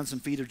heart, hands,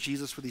 and feet of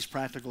Jesus with these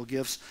practical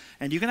gifts.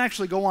 And you can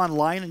actually go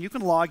online and you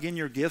can log in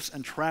your gifts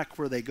and track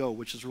where they go,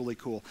 which is really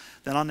cool.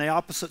 Then on the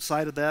opposite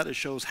side of that, it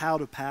shows how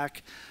to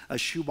pack a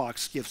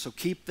shoebox gift. So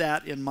keep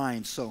that in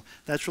mind. So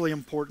that's really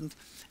important.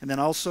 And then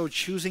also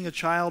choosing a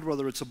child,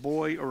 whether it's a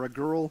boy or a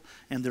girl,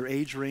 and their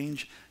age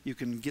range. You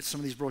can get some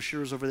of these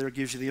brochures over there. It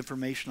gives you the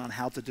information on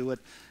how to do it.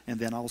 And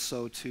then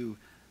also to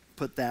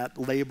put that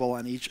label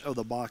on each of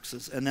the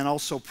boxes. And then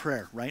also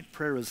prayer, right?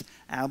 Prayer is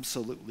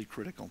absolutely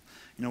critical.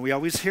 You know, we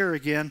always hear,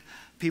 again,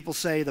 people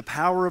say the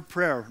power of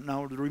prayer.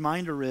 Now, the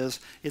reminder is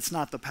it's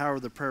not the power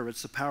of the prayer.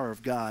 It's the power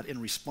of God in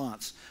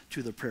response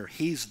to the prayer.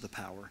 He's the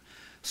power.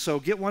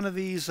 So get one of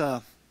these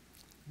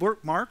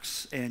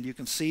bookmarks, and you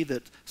can see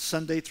that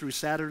Sunday through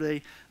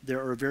Saturday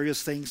there are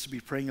various things to be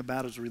praying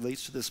about as it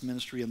relates to this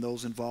ministry and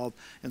those involved,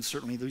 and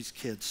certainly these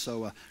kids.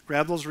 So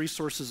grab those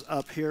resources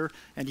up here,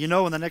 and you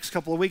know, in the next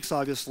couple of weeks,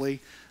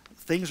 obviously,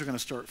 things are going to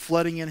start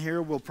flooding in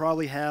here. We'll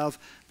probably have,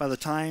 by the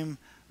time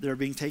they're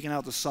being taken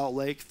out to Salt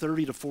Lake,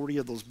 30 to 40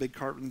 of those big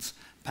cartons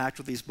packed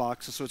with these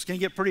boxes. So it's going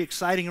to get pretty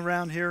exciting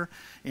around here,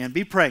 and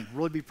be praying,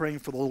 really be praying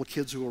for the little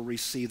kids who will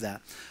receive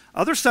that.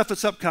 Other stuff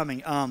that's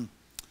upcoming,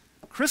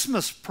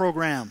 Christmas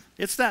program.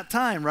 It's that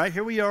time, right?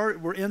 Here we are.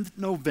 We're in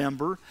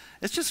November.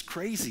 It's just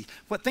crazy.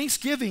 What,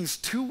 Thanksgiving's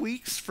 2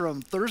 weeks from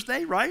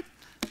Thursday, right?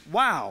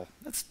 Wow.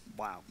 That's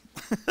wow.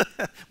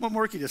 What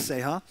more can you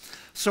say, huh?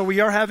 So we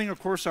are having, of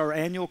course, our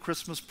annual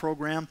Christmas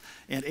program,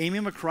 and Amy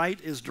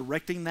McCrite is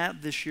directing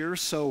that this year,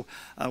 so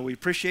we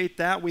appreciate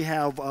that. We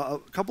have a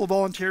couple of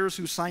volunteers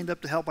who signed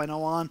up to help. I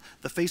know on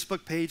the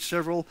Facebook page,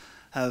 several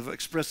have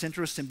expressed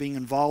interest in being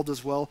involved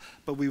as well,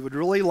 but we would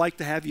really like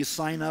to have you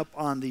sign up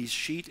on the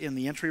sheet in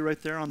the entry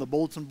right there on the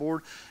bulletin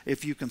board.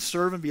 If you can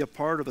serve and be a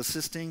part of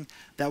assisting,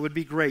 that would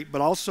be great.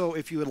 But also,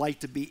 if you would like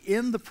to be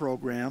in the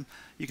program,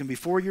 you can be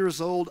 4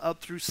 years old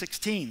up through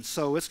 16.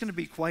 So it's going to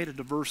be quite a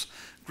diverse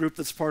group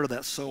that's part of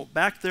that. So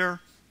back there,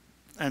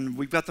 and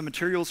we've got the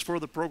materials for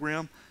the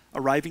program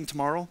arriving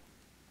tomorrow.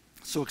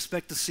 So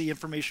expect to see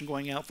information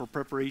going out for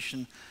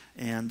preparation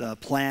and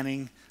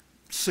planning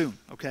soon,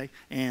 okay,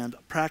 and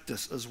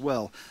practice as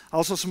well.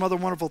 Also, some other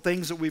wonderful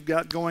things that we've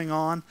got going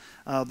on.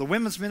 The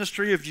women's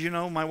ministry, as you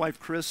know, my wife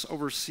Chris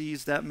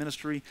oversees that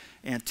ministry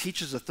and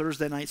teaches a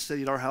Thursday night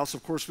study at our house.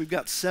 Of course, we've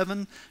got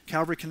 7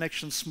 Calvary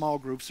Connection small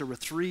groups. There were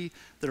 3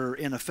 that are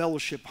in a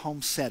fellowship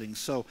home setting.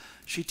 So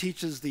she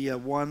teaches the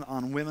one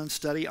on women's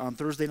study on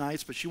Thursday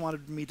nights, but she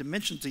wanted me to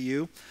mention to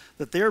you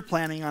that they're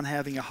planning on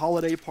having a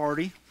holiday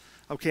party,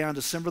 okay, on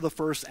December the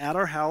 1st at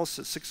our house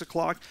at 6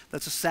 o'clock.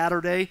 That's a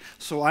Saturday,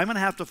 so I'm going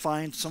to have to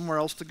find somewhere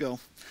else to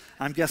go.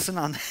 I'm guessing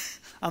on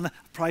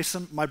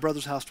probably my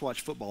brother's house to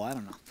watch football. I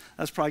don't know.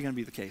 That's probably going to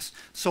be the case.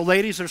 So,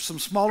 ladies, there's some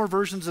smaller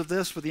versions of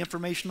this with the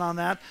information on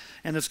that,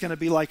 and it's going to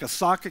be like a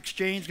sock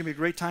exchange. It's going to be a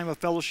great time of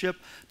fellowship.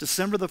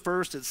 December the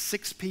 1st at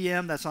 6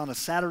 p.m. That's on a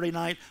Saturday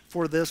night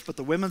for this, but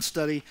the women's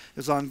study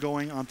is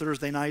ongoing on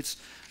Thursday nights.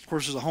 Of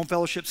course, there's a home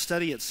fellowship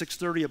study at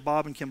 6:30 at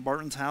Bob and Kim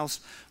Barton's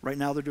house. Right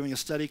now they're doing a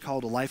study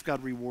called A Life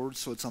God Rewards,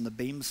 so it's on the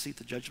Bema seat,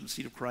 the judgment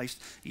seat of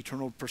Christ,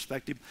 eternal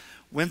perspective.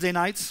 Wednesday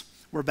nights,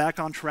 we're back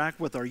on track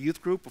with our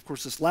youth group. Of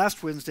course, this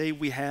last Wednesday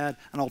we had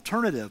an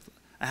alternative,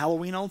 a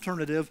Halloween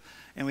alternative,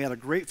 and we had a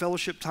great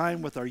fellowship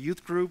time with our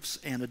youth groups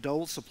and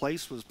adults. The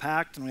place was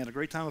packed, and we had a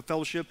great time of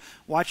fellowship.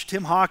 Watched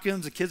Tim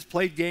Hawkins. The kids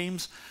played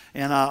games,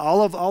 and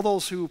all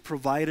those who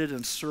provided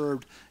and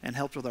served and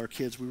helped with our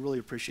kids, we really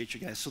appreciate you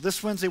guys. So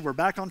this Wednesday, we're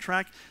back on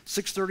track.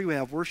 6:30, we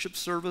have worship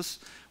service.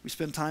 We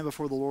spend time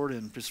before the Lord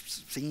and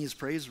just singing His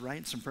praise, right?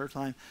 And some prayer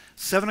time.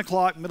 7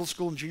 o'clock, middle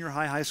school and junior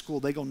high school,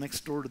 they go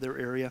next door to their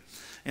area.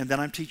 And then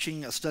I'm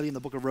teaching a study in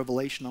the book of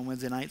Revelation on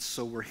Wednesday nights,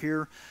 so we're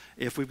here.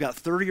 If we've got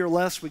 30 or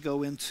less, we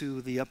go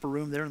into the upper room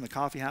room there in the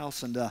coffee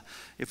house. And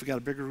if we got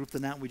a bigger group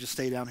than that, we just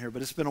stay down here.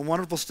 But it's been a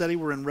wonderful study.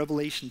 We're in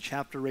Revelation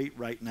chapter 8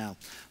 right now.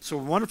 So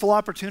wonderful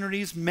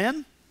opportunities.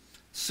 Men,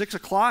 6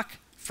 o'clock,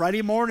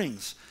 Friday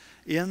mornings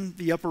in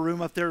the upper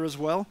room up there as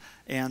well.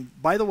 And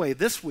by the way,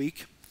 this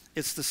week,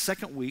 it's the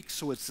second week,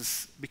 so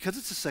because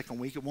it's the second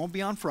week, it won't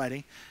be on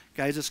Friday.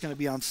 Guys, it's going to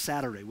be on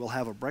Saturday. We'll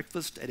have a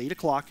breakfast at 8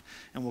 o'clock,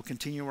 and we'll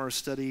continue our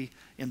study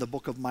in the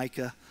book of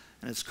Micah,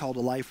 and it's called A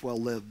Life Well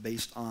Lived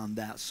based on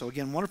that. So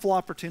again, wonderful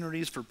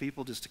opportunities for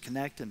people just to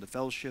connect and to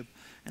fellowship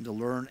and to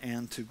learn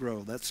and to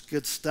grow. That's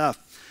good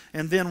stuff.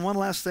 And then one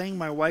last thing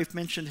my wife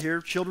mentioned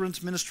here,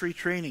 children's ministry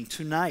training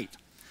tonight.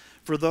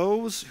 For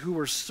those who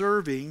are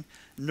serving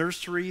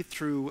nursery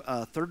through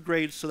third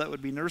grade, so that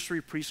would be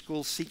nursery,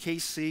 preschool,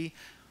 CKC.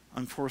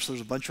 Of course,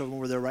 there's a bunch of them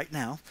over there right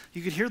now.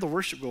 You could hear the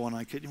worship going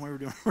on, couldn't you, when we were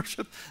doing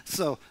worship?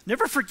 So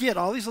never forget,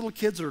 all these little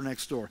kids are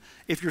next door.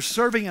 If you're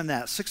serving in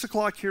that, 6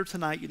 o'clock here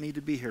tonight, you need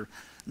to be here.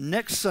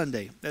 Next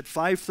Sunday at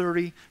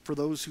 5:30 for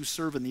those who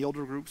serve in the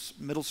older groups,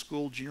 middle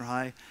school, junior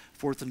high,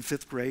 4th and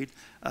 5th grade.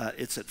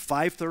 It's at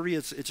 5:30.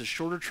 It's a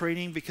shorter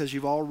training because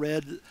you've all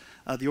read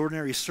the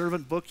Ordinary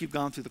Servant book. You've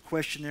gone through the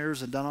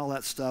questionnaires and done all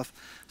that stuff.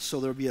 So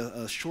there'll be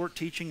a short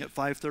teaching at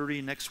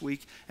 5:30 next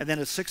week. And then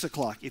at 6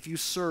 o'clock, if you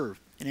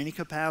serve in any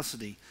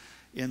capacity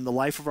in the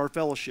life of our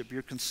fellowship,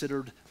 you're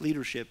considered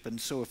leadership. And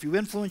so if you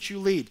influence, you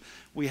lead.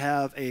 We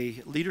have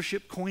a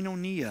leadership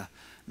koinonia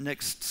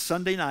next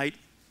Sunday night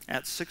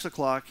at 6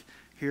 o'clock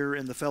here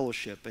in the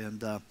fellowship.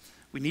 And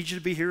we need you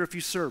to be here if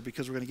you serve,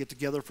 because we're going to get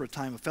together for a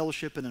time of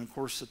fellowship and then, of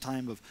course, a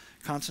time of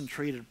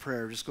concentrated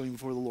prayer, just going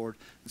before the Lord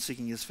and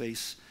seeking his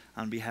face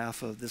on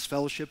behalf of this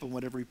fellowship and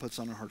whatever he puts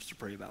on our hearts to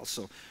pray about.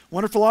 So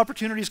wonderful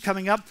opportunities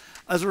coming up.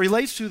 As it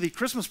relates to the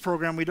Christmas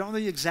program, we don't know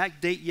the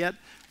exact date yet.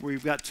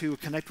 We've got to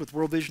connect with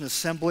World Vision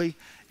Assembly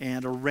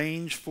and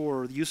arrange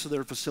for the use of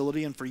their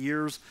facility. And for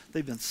years,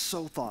 they've been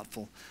so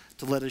thoughtful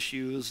to let us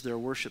use their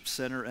worship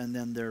center and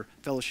then their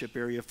fellowship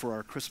area for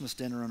our Christmas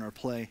dinner and our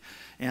play.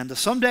 And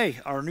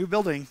someday, our new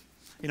building,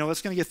 you know,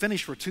 it's going to get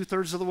finished. We're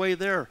 2/3 of the way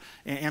there.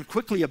 And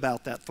quickly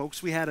about that,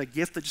 folks, we had a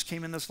gift that just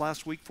came in this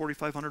last week,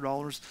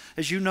 $4,500.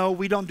 As you know,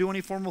 we don't do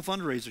any formal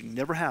fundraising.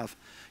 Never have.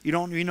 You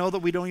know that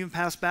we don't even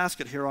pass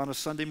basket here on a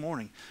Sunday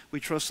morning. We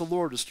trust the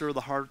Lord to stir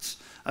the hearts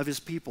of his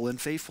people in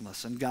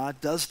faithfulness, and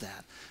God does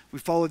that. We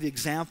follow the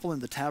example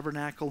in the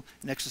tabernacle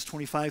in Exodus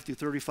 25 through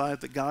 35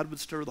 that God would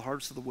stir the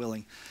hearts of the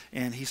willing,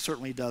 and he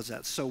certainly does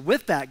that. So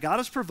with that, God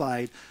has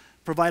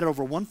provided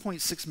over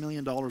 $1.6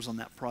 million on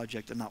that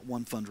project and not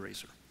one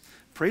fundraiser.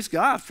 Praise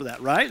God for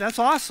that, right? That's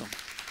awesome.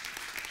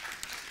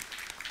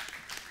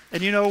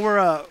 And you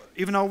know,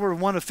 even though we're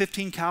one of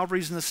 15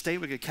 Calvaries in the state,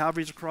 we get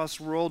Calvaries across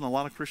the world and a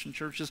lot of Christian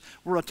churches,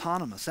 we're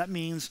autonomous. That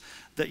means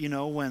that, you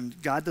know, when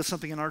God does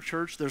something in our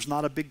church, there's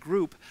not a big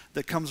group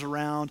that comes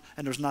around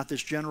and there's not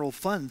this general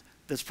fund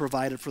that's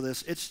provided for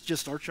this. It's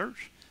just our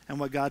church and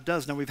what God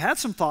does. Now, we've had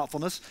some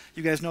thoughtfulness.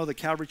 You guys know that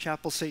Calvary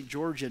Chapel St.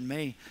 George in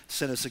May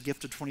sent us a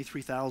gift of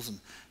 $23,000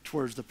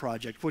 towards the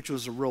project, which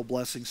was a real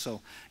blessing.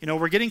 So, you know,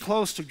 we're getting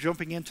close to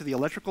jumping into the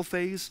electrical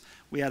phase.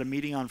 We had a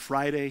meeting on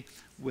Friday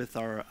with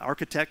our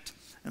architect,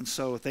 and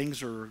so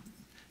things are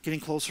getting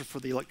closer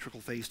for the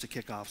electrical phase to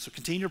kick off. So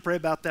continue to pray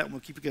about that, and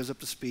we'll keep you guys up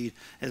to speed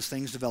as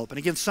things develop. And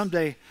again,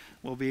 someday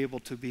we'll be able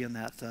to be in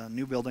that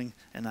new building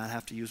and not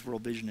have to use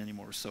World Vision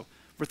anymore. So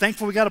we're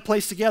thankful we got a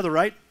place together,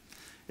 right?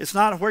 It's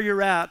not where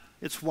you're at,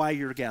 it's why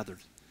you're gathered.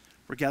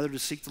 We're gathered to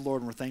seek the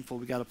Lord, and we're thankful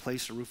we got a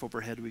place, a roof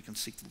overhead, we can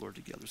seek the Lord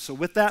together. So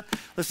with that,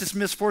 let's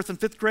dismiss 4th and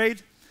 5th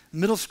grade,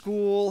 middle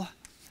school,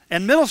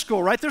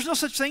 right? There's no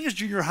such thing as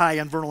junior high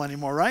in Vernal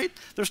anymore, right?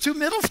 There's 2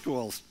 middle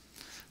schools.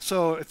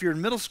 So if you're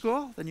in middle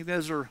school, then you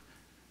guys are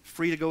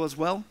free to go as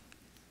well.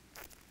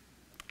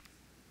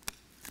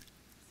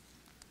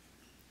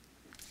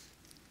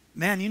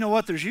 Man, you know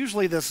what? There's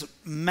usually this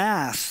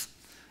mass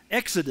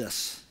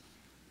exodus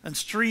and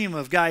stream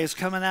of guys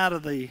coming out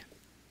of the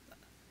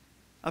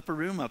upper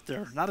room up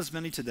there. Not as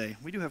many today.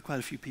 We do have quite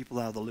a few people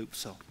out of the loop,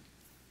 so.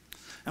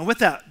 And with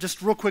that,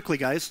 just real quickly,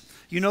 guys,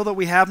 you know that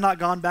we have not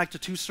gone back to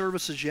 2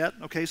 services yet.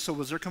 Okay, so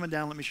as they're coming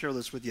down, let me share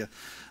this with you.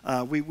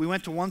 We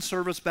went to 1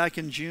 service back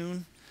in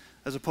June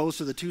as opposed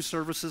to the 2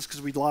 services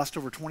because we'd lost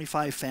over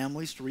 25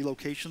 families to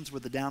relocations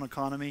with the down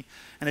economy,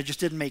 and it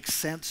just didn't make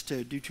sense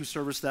to do 2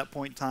 services at that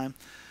point in time.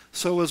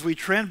 So as we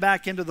trend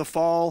back into the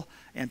fall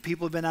and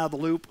people have been out of the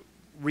loop,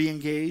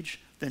 re-engage,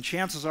 then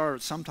chances are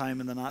at some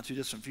time in the not too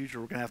distant future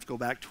we're going to have to go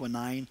back to a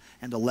 9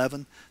 and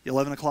 11. The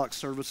 11 o'clock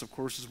service, of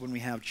course, is when we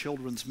have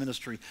children's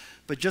ministry.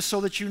 But just so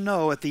that you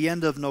know, at the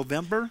end of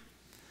November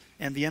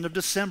and the end of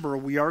December,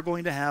 we are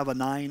going to have a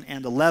 9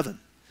 and 11.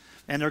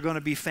 And they're going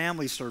to be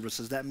family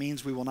services. That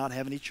means we will not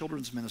have any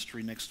children's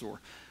ministry next door.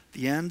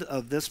 The end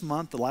of this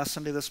month, the last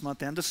Sunday of this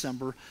month and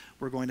December,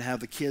 we're going to have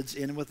the kids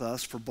in with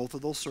us for both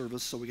of those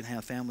services so we can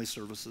have family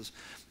services.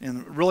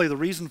 And really the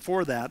reason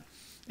for that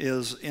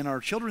is in our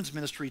children's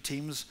ministry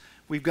teams,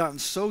 we've gotten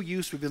so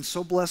used, we've been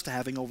so blessed to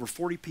having over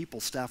 40 people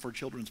staff our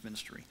children's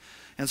ministry.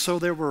 And so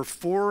there were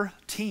 4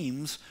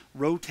 teams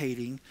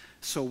rotating,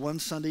 so 1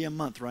 Sunday a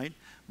month, right?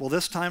 Well,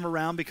 this time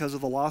around, because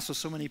of the loss of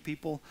so many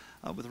people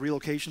with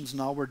relocations and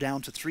all, we're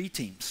down to 3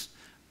 teams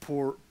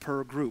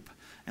per group.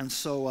 And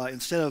so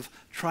instead of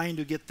trying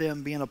to get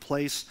them be in a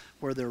place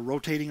where they're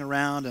rotating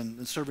around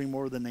and serving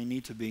more than they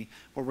need to be,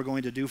 what we're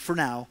going to do for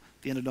now,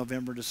 the end of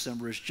November,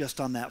 December, is just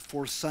on that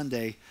 4th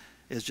Sunday,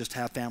 is just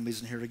have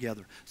families in here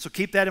together. So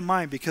keep that in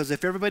mind, because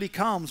if everybody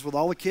comes with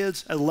all the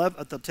kids at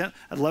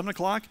 11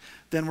 o'clock,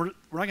 then we're not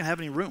going to have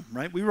any room,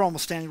 right? We were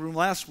almost standing room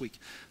last week.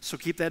 So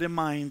keep that in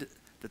mind,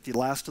 that the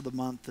last of the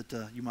month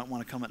that you might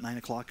want to come at 9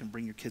 o'clock and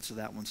bring your kids to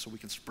that one so we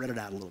can spread it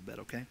out a little bit,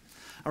 okay?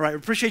 All right, we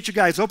appreciate you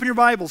guys. Open your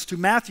Bibles to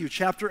Matthew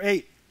chapter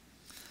 8.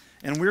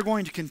 And we're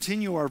going to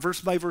continue our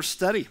verse-by-verse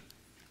study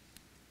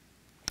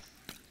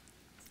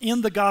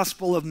in the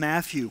Gospel of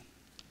Matthew.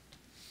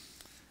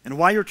 And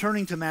while you're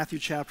turning to Matthew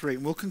chapter 8,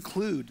 and we'll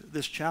conclude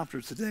this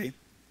chapter today,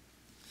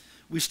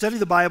 we study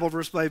the Bible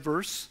verse by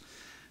verse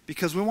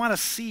because we want to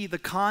see the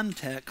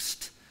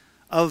context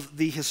of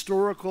the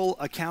historical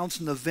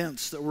accounts and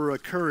events that were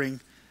occurring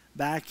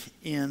back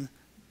in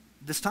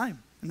this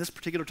time, in this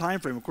particular time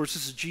frame. Of course,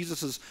 this is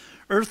Jesus'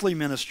 earthly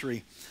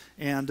ministry.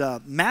 And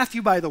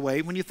Matthew, by the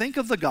way, when you think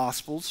of the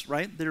Gospels,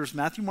 right, there's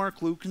Matthew,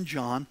 Mark, Luke, and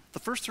John. The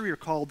first 3 are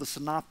called the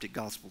Synoptic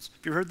Gospels.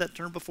 Have you heard that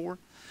term before?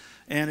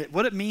 And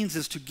what it means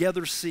is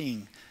together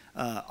seeing.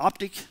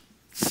 Optic,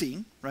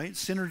 seeing, right?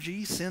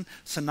 Synergy,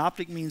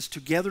 synoptic means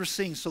together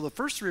seeing. So the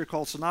first 3 are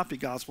called Synoptic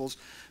Gospels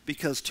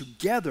because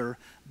together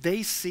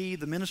they see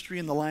the ministry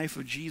and the life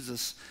of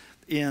Jesus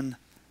in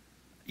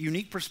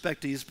unique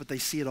perspectives, but they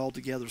see it all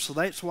together. So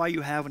that's why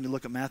you have, when you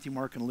look at Matthew,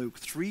 Mark, and Luke,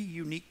 3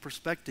 unique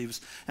perspectives.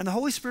 And the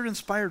Holy Spirit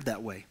inspired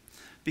that way,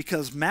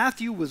 because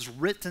Matthew was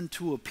written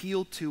to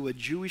appeal to a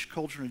Jewish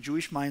culture and a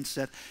Jewish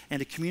mindset and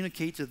to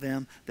communicate to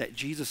them that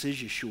Jesus is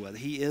Yeshua.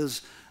 He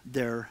is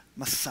their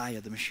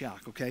Messiah, the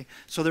Mashiach, okay?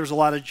 So there's a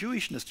lot of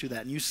Jewishness to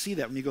that, and you see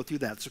that when you go through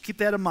that. So keep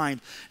that in mind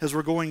as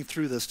we're going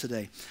through this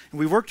today. And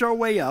we worked our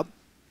way up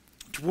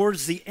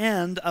towards the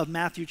end of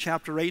Matthew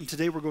chapter 8, and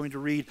today we're going to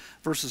read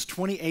verses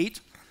 28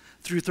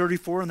 through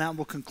 34, and that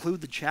will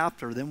conclude the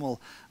chapter. Then we'll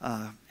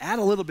add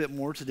a little bit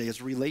more today as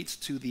it relates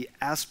to the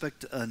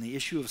aspect and the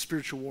issue of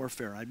spiritual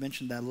warfare. I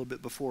mentioned that a little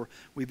bit before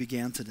we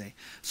began today.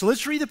 So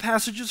let's read the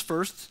passages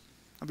first.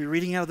 I'll be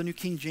reading out of the New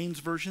King James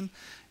Version,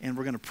 and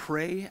we're going to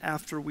pray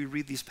after we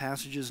read these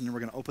passages, and then we're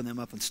going to open them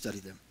up and study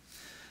them.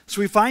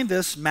 So we find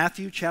this,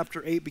 Matthew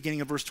chapter 8,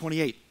 beginning of verse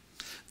 28,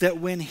 that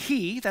when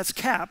he, that's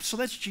Cap, so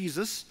that's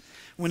Jesus,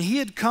 when he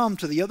had come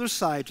to the other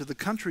side, to the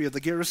country of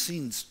the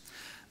Gerasenes,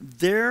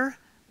 there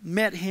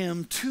met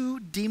him 2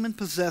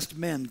 demon-possessed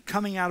men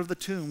coming out of the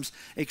tombs,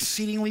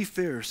 exceedingly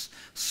fierce,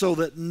 so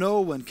that no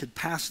one could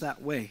pass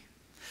that way.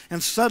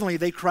 And suddenly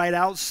they cried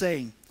out,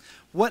 saying,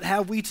 "What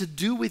have we to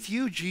do with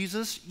you,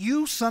 Jesus,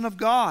 you Son of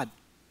God?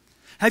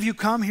 Have you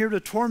come here to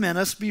torment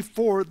us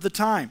before the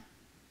time?"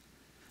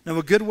 Now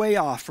a good way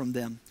off from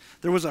them,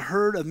 there was a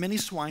herd of many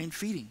swine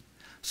feeding.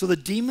 So the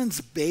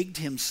demons begged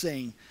him,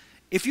 saying,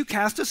 "If you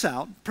cast us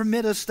out,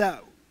 permit us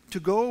that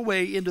to go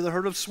away into the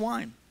herd of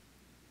swine."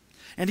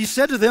 And he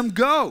said to them,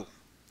 "Go."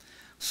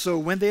 So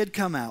when they had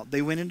come out,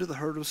 they went into the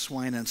herd of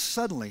swine, and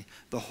suddenly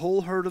the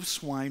whole herd of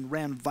swine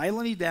ran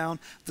violently down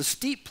the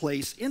steep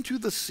place into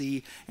the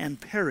sea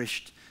and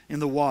perished in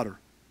the water.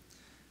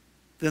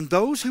 Then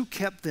those who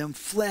kept them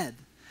fled,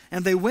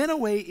 and they went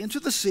away into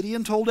the city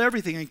and told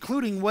everything,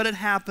 including what had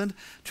happened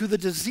to the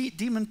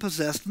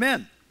demon-possessed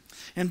men.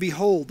 And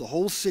behold, the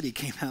whole city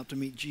came out to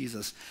meet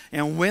Jesus.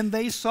 And when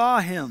they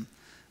saw him,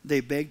 they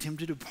begged him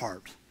to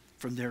depart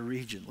from their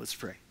region. Let's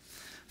pray.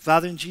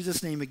 Father, in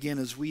Jesus' name again,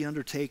 as we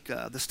undertake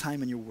this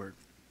time in your word,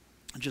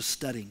 just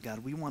studying, God,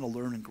 we want to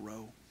learn and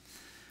grow.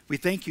 We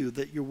thank you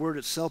that your word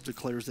itself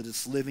declares that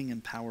it's living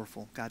and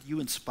powerful. God, you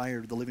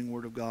inspired the living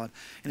word of God,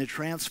 and it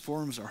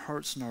transforms our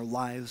hearts and our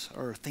lives,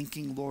 our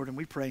thinking, Lord, and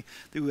we pray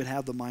that we would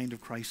have the mind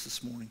of Christ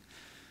this morning.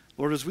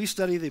 Lord, as we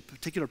study the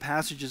particular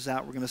passages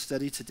that we're going to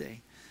study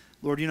today,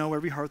 Lord, you know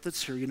every heart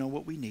that's here, you know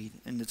what we need,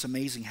 and it's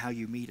amazing how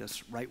you meet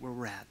us right where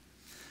we're at.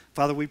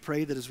 Father, we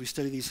pray that as we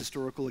study these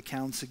historical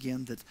accounts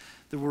again, that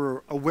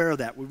we're aware of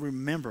that. We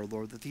remember,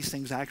 Lord, that these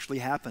things actually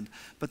happened.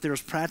 But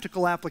there's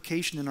practical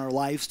application in our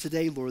lives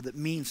today, Lord, that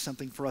means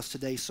something for us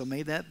today. So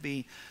may that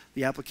be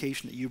the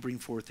application that you bring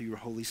forth through your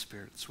Holy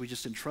Spirit. So we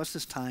just entrust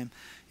this time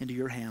into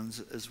your hands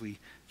as we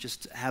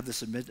just have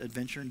this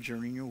adventure and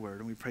journey in your word.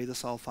 And we pray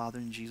this all, Father,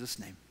 in Jesus'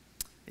 name.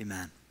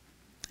 Amen.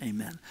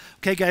 Amen.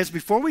 Okay, guys,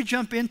 before we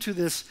jump into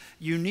this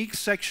unique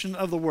section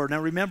of the word,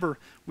 now remember,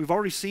 we've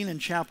already seen in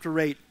chapter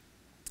 8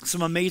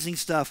 some amazing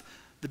stuff.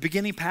 The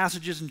beginning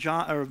passages in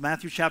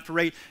Matthew chapter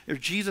 8 are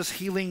Jesus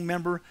healing,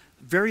 remember,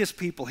 various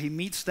people. He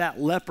meets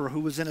that leper who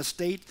was in a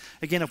state,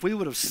 again, if we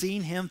would have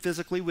seen him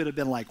physically, we would have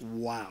been like,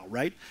 wow,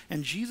 right?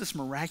 And Jesus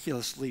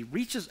miraculously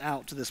reaches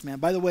out to this man.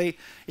 By the way,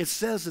 it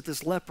says that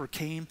this leper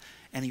came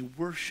and he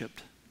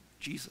worshiped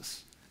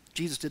Jesus.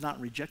 Jesus did not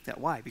reject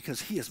that. Why?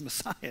 Because he is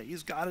Messiah.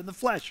 He's God in the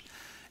flesh.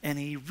 And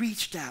he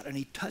reached out and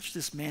he touched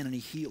this man and he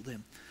healed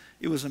him.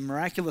 It was a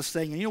miraculous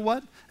thing. And you know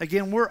what?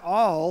 Again, we're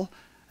all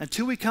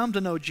Until we come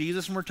to know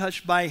Jesus and we're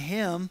touched by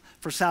him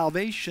for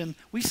salvation,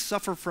 we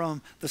suffer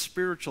from the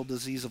spiritual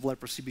disease of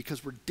leprosy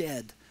because we're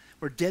dead.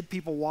 We're dead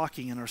people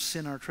walking in our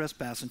sin, our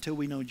trespass, until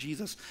we know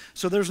Jesus.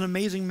 So there's an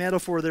amazing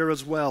metaphor there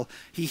as well.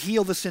 He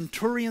healed the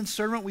centurion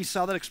servant. We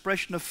saw that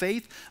expression of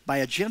faith by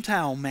a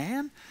Gentile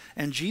man,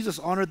 and Jesus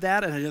honored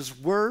that, and in his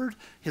word,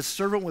 his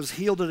servant was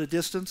healed at a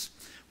distance.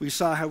 We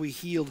saw how he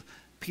healed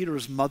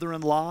Peter's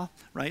mother-in-law,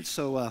 right?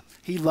 So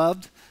he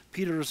loved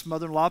Peter's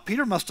mother-in-law.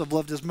 Peter must have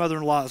loved his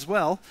mother-in-law as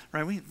well,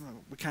 right? We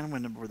kind of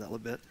went over that a little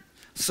bit.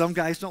 Some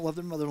guys don't love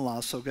their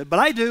mother-in-law so good, but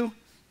I do.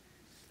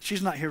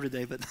 She's not here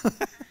today, but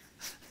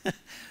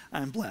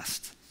I'm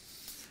blessed.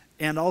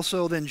 And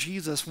also then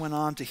Jesus went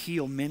on to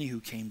heal many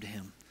who came to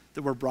him,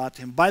 that were brought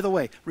to him. By the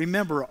way,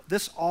 remember,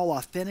 this all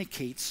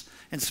authenticates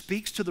and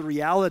speaks to the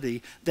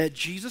reality that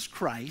Jesus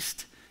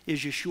Christ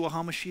is Yeshua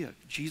HaMashiach,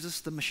 Jesus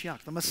the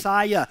Mashiach, the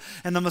Messiah.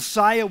 And the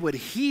Messiah would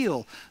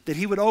heal, that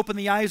he would open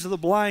the eyes of the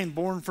blind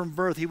born from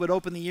birth. He would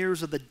open the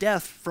ears of the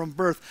deaf from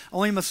birth.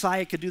 Only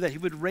Messiah could do that. He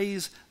would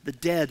raise the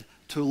dead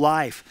to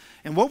life.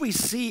 And what we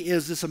see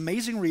is this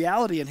amazing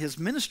reality in his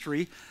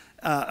ministry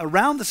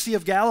around the Sea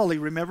of Galilee.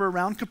 Remember,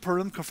 around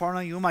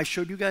Capernaum, I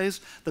showed you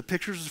guys the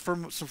pictures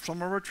from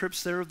some of our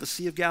trips there of the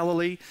Sea of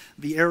Galilee,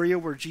 the area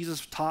where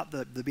Jesus taught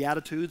the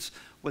Beatitudes,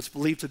 what's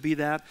believed to be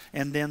that,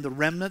 and then the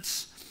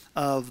remnants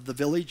of the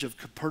village of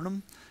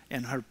Capernaum,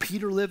 and how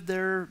Peter lived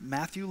there,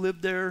 Matthew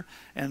lived there,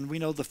 and we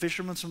know the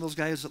fishermen, some of those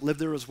guys that lived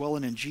there as well,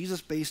 and then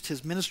Jesus based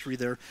his ministry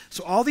there.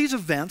 So all these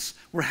events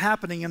were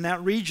happening in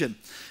that region.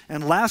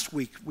 And last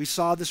week, we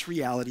saw this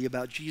reality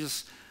about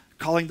Jesus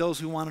calling those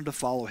who wanted to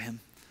follow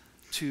him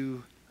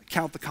to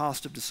count the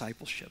cost of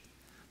discipleship,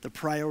 the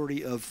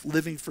priority of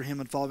living for him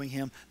and following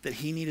him, that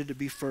he needed to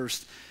be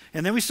first.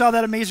 And then we saw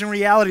that amazing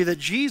reality that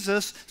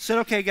Jesus said,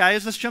 okay,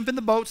 guys, let's jump in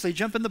the boat. So they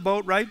jump in the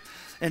boat, right?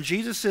 And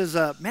Jesus says,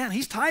 man,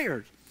 he's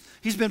tired.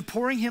 He's been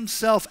pouring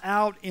himself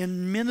out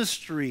in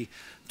ministry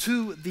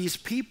to these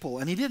people,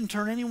 and he didn't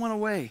turn anyone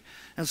away.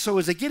 And so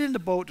as they get in the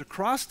boat to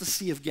cross the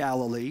Sea of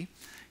Galilee,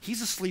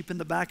 he's asleep in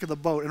the back of the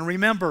boat. And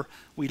remember,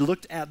 we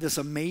looked at this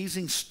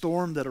amazing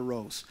storm that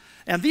arose.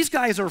 And these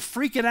guys are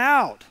freaking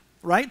out,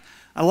 right?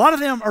 A lot of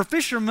them are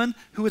fishermen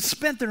who had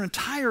spent their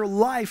entire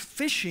life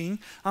fishing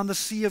on the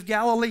Sea of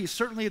Galilee.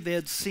 Certainly they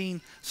had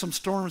seen some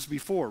storms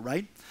before,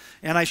 right?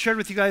 And I shared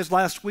with you guys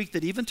last week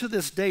that even to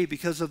this day,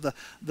 because of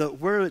the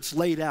where it's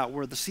laid out,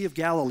 where the Sea of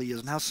Galilee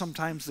is, and how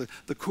sometimes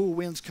the cool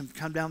winds can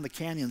come down the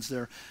canyons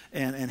there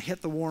and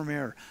hit the warm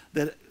air,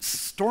 that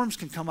storms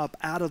can come up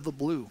out of the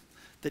blue.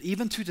 That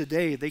even to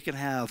today, they can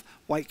have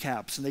white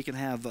caps and they can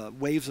have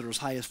waves that are as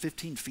high as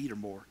 15 feet or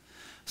more.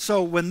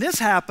 So when this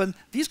happened,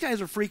 these guys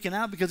are freaking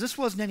out because this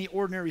wasn't any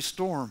ordinary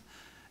storm.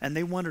 And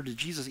they wondered, did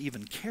Jesus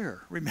even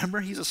care?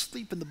 Remember, he's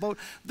asleep in the boat.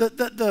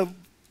 The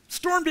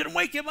storm didn't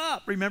wake him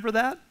up. Remember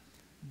that?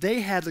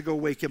 They had to go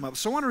wake him up.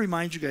 So I want to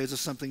remind you guys of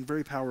something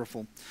very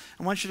powerful.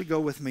 I want you to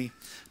go with me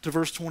to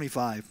verse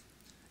 25.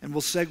 And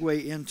we'll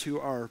segue into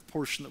our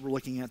portion that we're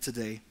looking at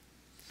today.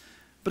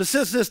 But it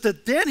says this,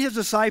 that then his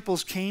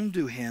disciples came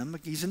to him,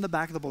 he's in the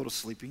back of the boat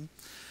sleeping,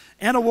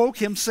 and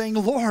awoke him saying,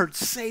 Lord,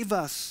 save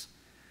us,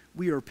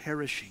 we are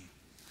perishing.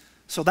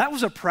 So that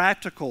was a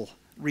practical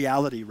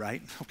reality,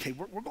 right? Okay,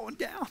 we're going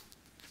down.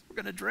 We're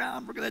going to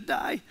drown. We're going to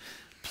die.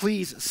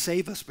 Please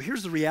save us. But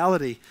here's the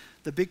reality.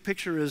 The big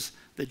picture is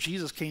that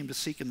Jesus came to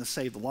seek and to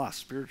save the lost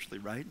spiritually,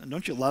 right? And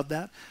don't you love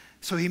that?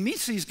 So he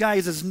meets these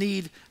guys'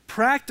 need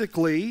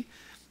practically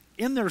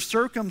in their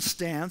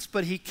circumstance,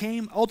 but he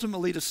came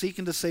ultimately to seek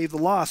and to save the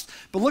lost.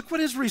 But look what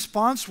his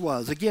response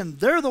was. Again,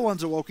 they're the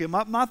ones that woke him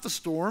up, not the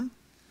storm.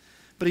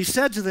 But he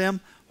said to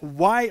them,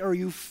 why are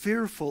you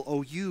fearful,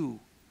 O you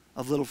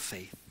of little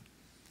faith?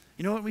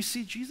 You know what? We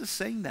see Jesus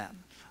saying that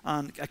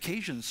on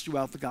occasions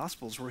throughout the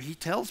Gospels where he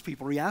tells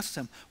people, he asks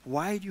them,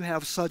 why do you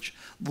have such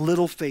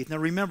little faith? Now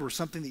remember,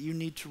 something that you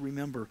need to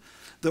remember,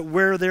 that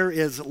where there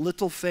is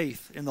little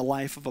faith in the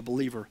life of a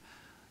believer,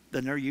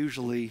 then they're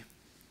usually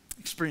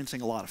experiencing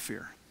a lot of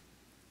fear.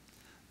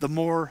 The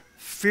more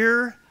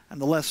fear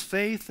and the less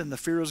faith, and the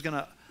fear is going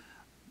to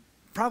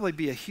probably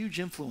be a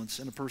huge influence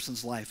in a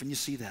person's life, and you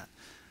see that.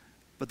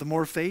 But the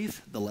more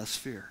faith, the less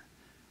fear.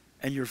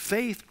 And your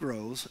faith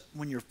grows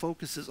when your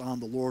focus is on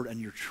the Lord and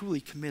you're truly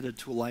committed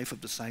to a life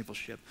of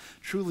discipleship,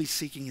 truly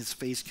seeking his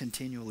face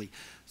continually,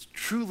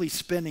 truly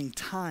spending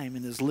time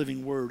in his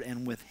living word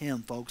and with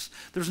him, folks.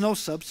 There's no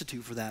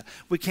substitute for that.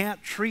 We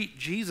can't treat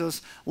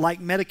Jesus like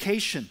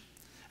medication.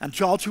 And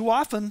all too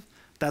often,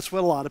 that's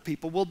what a lot of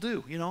people will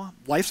do. You know,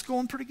 life's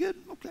going pretty good.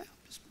 Okay,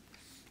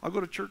 I'll go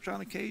to church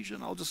on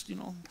occasion.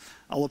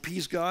 I'll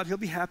appease God. He'll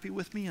be happy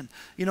with me. And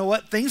you know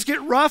what? Things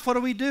get rough.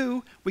 What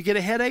do? We get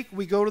a headache.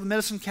 We go to the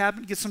medicine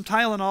cabinet, get some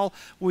Tylenol.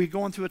 We're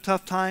going through a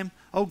tough time.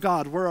 Oh,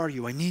 God, where are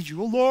you? I need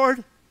you. Oh,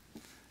 Lord.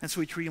 And so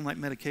we treat him like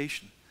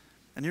medication.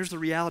 And here's the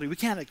reality. We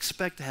can't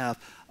expect to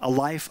have a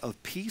life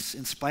of peace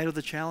in spite of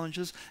the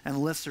challenges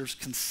unless there's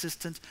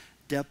consistent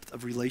depth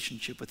of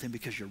relationship with him,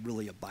 because you're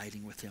really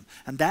abiding with him.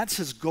 And that's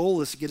his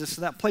goal, is to get us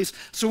to that place.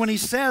 So when he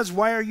says,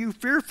 why are you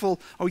fearful,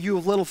 oh you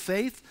of little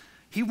faith?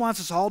 He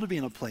wants us all to be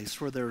in a place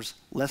where there's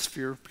less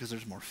fear because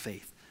there's more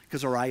faith,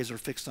 because our eyes are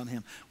fixed on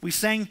him. We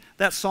sang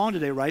that song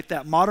today, right?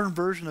 That modern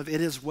version of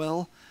It Is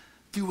Well.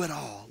 Do it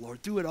all,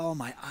 Lord. Do it all.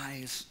 My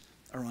eyes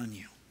are on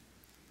you.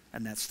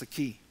 And that's the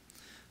key.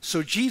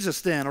 So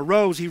Jesus then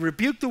arose. He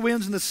rebuked the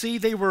winds and the sea.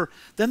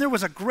 Then there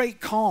was a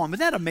great calm. Isn't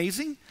that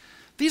amazing?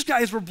 These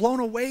guys were blown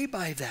away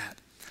by that.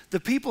 The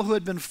people who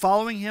had been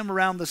following him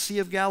around the Sea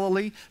of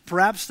Galilee,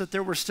 perhaps that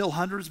there were still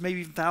hundreds,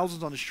 maybe even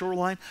thousands on the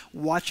shoreline,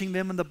 watching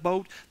them in the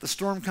boat. The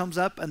storm comes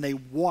up, and they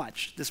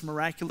watched this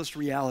miraculous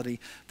reality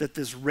that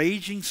this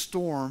raging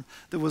storm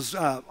that was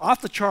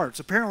off the charts,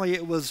 apparently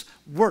it was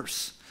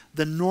worse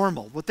than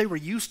normal, what they were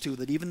used to,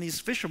 that even these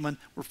fishermen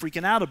were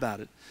freaking out about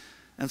it.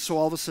 And so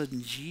all of a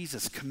sudden,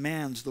 Jesus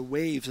commands the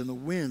waves and the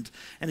wind,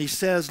 and he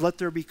says, let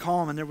there be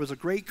calm, and there was a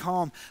great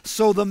calm.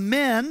 So the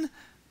men,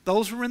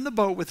 those who were in the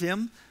boat with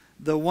him,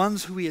 the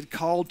ones who he had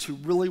called to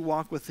really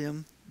walk with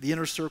him, the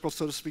inner circle,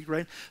 so to speak,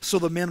 right? So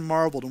the men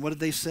marveled. And what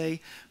did they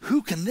say?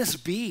 Who can this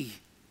be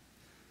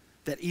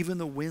that even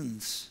the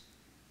winds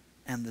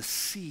and the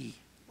sea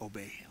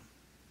obey him?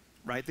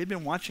 Right? They'd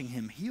been watching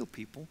him heal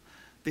people.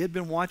 They had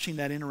been watching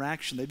that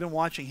interaction. They'd been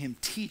watching him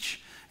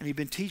teach. And he'd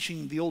been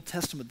teaching the Old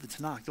Testament, the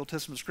Tanakh, the Old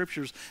Testament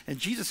scriptures. And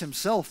Jesus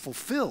himself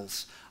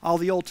fulfills all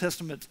the Old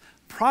Testament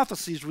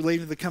prophecies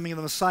relating to the coming of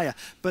the Messiah.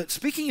 But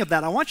speaking of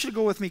that, I want you to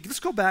go with me.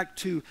 Let's go back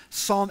to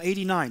Psalm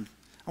 89.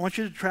 I want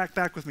you to track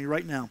back with me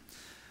right now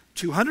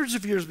to hundreds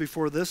of years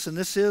before this. And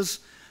this is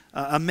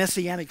a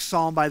messianic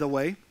psalm, by the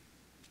way.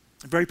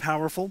 Very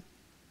powerful.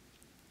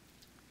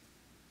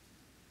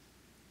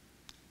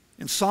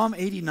 In Psalm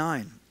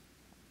 89,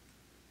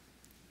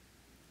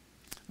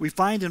 we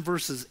find in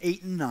verses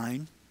 8 and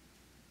 9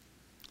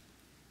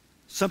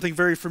 something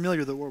very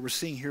familiar to what we're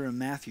seeing here in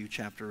Matthew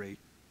chapter 8.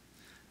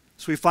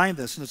 So we find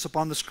this, and it's up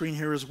on the screen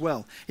here as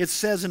well. It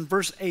says in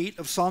verse 8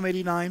 of Psalm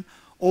 89,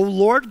 O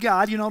Lord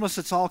God, you notice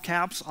it's all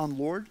caps on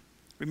Lord.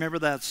 Remember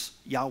that's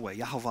Yahweh,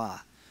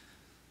 Yahovah.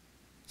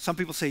 Some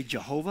people say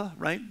Jehovah,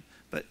 right?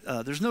 But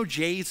there's no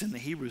J's in the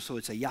Hebrew, so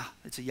it's a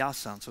Yah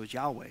sound, so it's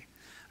Yahweh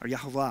or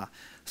Yahovah.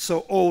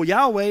 So, O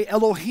Yahweh,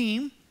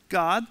 Elohim,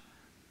 God,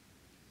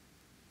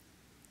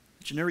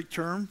 generic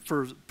term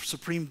for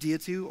supreme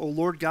deity. O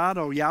Lord God,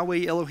 O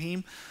Yahweh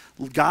Elohim,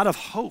 God of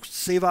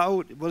hosts,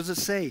 Sevaot. What does it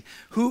say?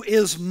 Who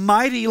is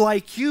mighty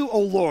like you, O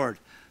Lord?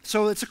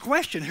 So it's a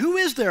question. Who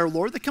is there,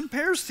 Lord, that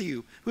compares to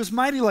you? Who is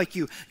mighty like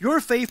you?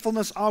 Your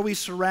faithfulness always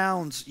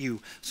surrounds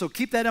you. So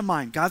keep that in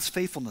mind, God's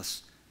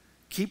faithfulness.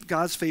 Keep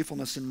God's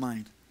faithfulness in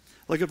mind.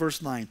 Look at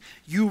verse 9.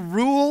 You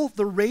rule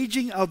the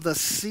raging of the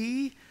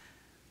sea.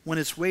 When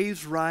its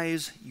waves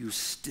rise, you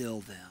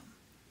still them.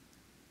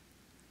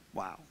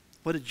 Wow.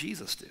 What did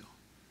Jesus do?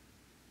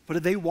 What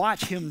did they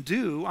watch him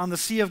do on the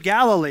Sea of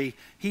Galilee?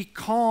 He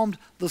calmed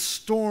the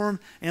storm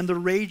and the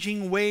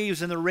raging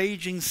waves and the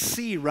raging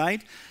sea,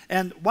 right?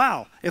 And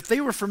wow, if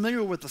they were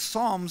familiar with the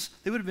Psalms,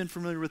 they would have been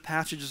familiar with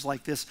passages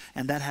like this,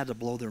 and that had to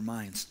blow their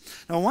minds.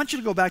 Now, I want you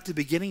to go back to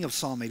the beginning of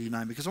Psalm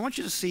 89 because I want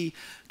you to see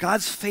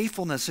God's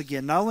faithfulness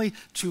again, not only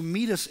to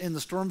meet us in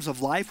the storms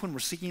of life when we're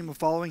seeking him and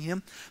following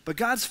him, but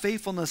God's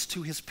faithfulness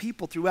to his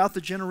people throughout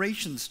the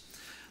generations.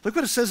 Look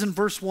what it says in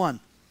verse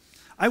 1.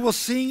 I will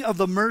sing of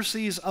the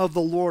mercies of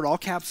the Lord, all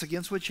caps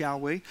against which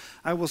Yahweh.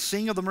 I will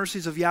sing of the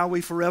mercies of Yahweh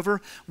forever.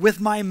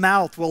 With my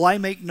mouth will I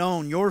make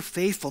known your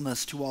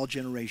faithfulness to all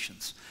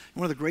generations.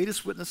 And one of the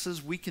greatest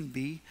witnesses we can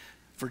be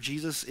for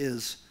Jesus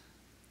is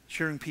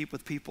sharing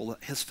with people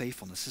his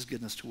faithfulness, his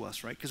goodness to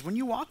us, right? Because when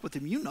you walk with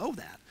him, you know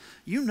that.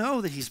 You know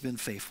that he's been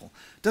faithful.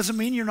 Doesn't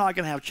mean you're not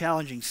going to have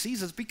challenging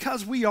seasons,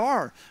 because we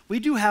are. We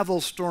do have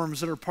those storms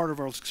that are part of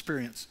our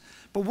experience.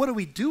 But what do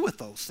we do with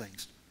those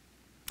things?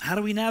 How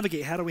do we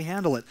navigate? How do we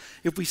handle it?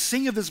 If we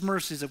sing of his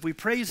mercies, if we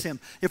praise him,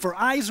 if our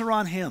eyes are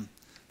on him,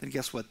 then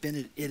guess what? Then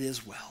it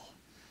is well.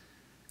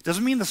 It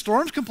doesn't mean the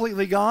storm's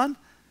completely gone,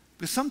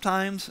 because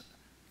sometimes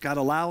God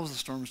allows the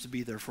storms to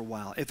be there for a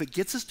while. If it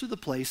gets us to the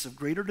place of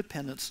greater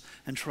dependence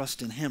and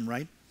trust in him,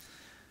 right?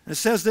 And it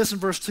says this in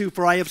verse 2,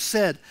 for I have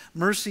said,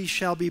 mercy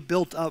shall be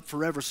built up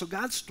forever. So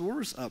God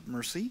stores up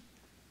mercy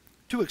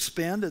to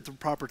expend at the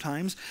proper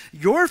times.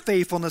 Your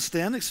faithfulness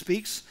then, it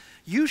speaks,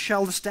 you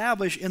shall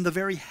establish in the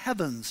very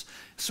heavens.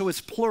 So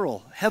it's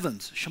plural,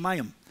 heavens,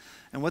 shemayim.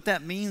 And what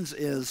that means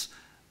is,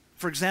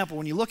 for example,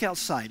 when you look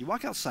outside, you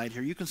walk outside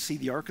here, you can see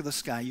the arc of the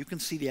sky, you can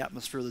see the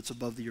atmosphere that's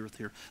above the earth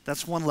here.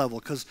 That's one level,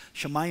 because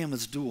shemayim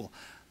is dual.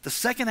 The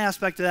second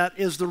aspect of that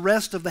is the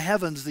rest of the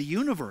heavens, the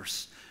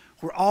universe,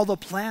 where all the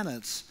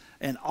planets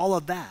and all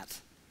of that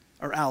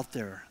are out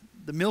there.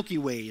 The Milky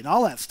Way and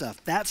all that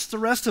stuff. That's the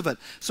rest of it.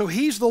 So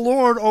he's the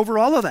Lord over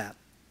all of that.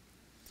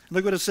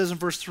 Look what it says in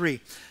verse 3.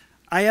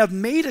 I have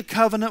made a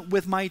covenant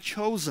with my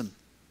chosen,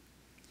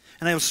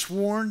 and I have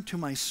sworn to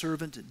my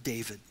servant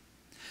David.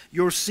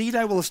 Your seed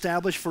I will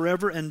establish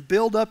forever and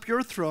build up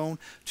your throne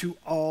to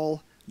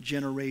all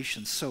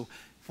generations. So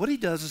what he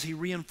does is he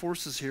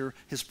reinforces here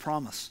his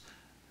promise.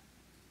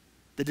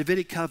 The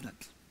Davidic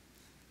covenant.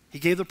 He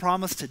gave the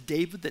promise to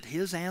David that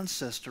his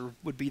ancestor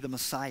would be the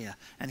Messiah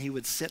and he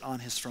would sit on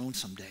his throne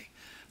someday.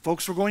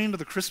 Folks, we're going into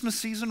the Christmas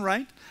season,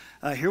 right?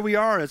 Here we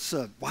are. It's,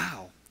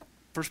 wow.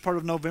 First part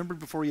of November,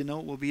 before you know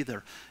it, we'll be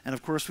there. And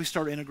of course, we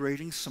start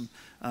integrating some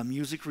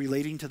music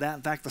relating to that.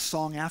 In fact, the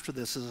song after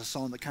this is a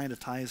song that kind of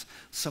ties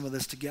some of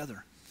this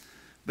together.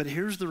 But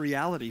here's the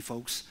reality,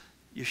 folks.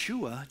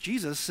 Yeshua,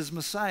 Jesus, is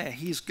Messiah.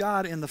 He's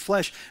God in the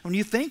flesh. When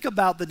you think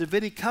about the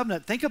Davidic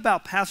covenant, think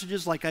about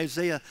passages like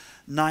Isaiah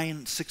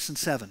 9, 6, and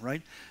 7,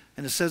 right?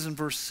 And it says in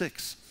verse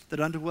 6 that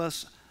unto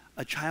us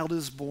a child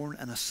is born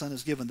and a son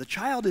is given. The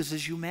child is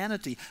his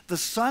humanity. The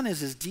son is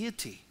his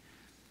deity.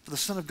 For the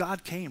Son of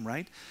God came,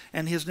 right?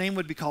 And his name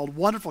would be called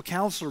Wonderful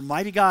Counselor,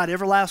 Mighty God,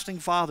 Everlasting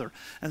Father.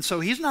 And so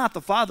he's not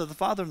the Father. The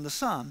Father and the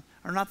Son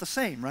are not the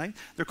same, right?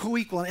 They're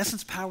co-equal in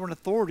essence, power, and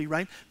authority,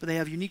 right? But they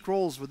have unique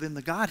roles within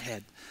the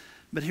Godhead.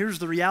 But here's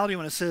the reality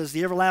when it says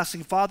the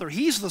Everlasting Father.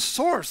 He's the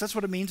source. That's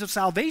what it means of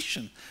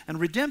salvation and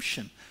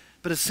redemption.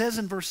 But it says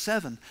in verse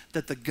 7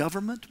 that the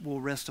government will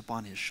rest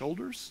upon his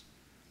shoulders,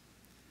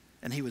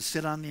 and he would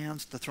sit on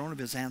the throne of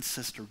his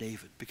ancestor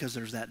David, because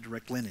there's that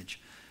direct lineage.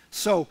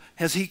 So,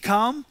 has he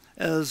come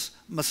as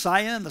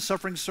Messiah and the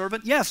suffering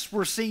servant? Yes,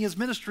 we're seeing his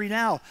ministry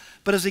now.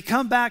 But has he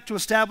come back to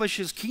establish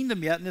his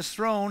kingdom yet and his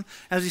throne?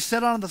 Has he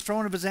sat on the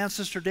throne of his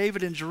ancestor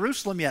David in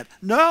Jerusalem yet?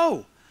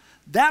 No!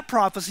 That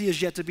prophecy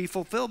is yet to be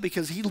fulfilled,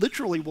 because he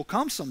literally will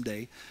come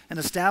someday and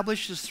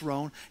establish his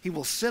throne. He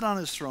will sit on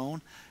his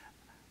throne,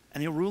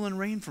 and he'll rule and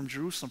reign from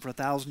Jerusalem for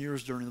 1,000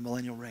 years during the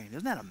millennial reign.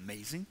 Isn't that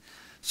amazing?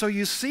 So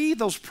you see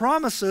those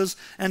promises,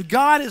 and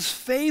God is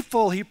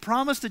faithful. He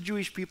promised the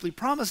Jewish people, he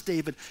promised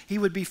David he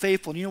would be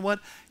faithful. And you know what?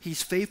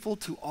 He's faithful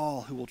to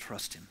all who will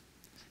trust him.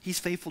 He's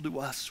faithful to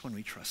us when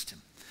we trust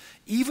him.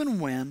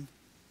 Even when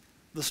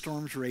the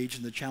storms rage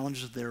and the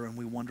challenges are there and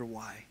we wonder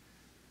why.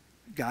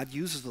 God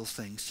uses those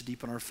things to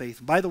deepen our faith.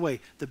 And by the way,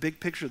 the big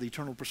picture, the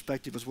eternal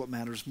perspective, is what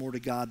matters more to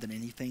God than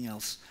anything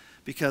else.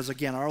 Because,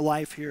 again, our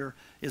life here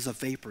is a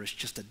vapor. It's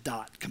just a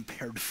dot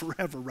compared to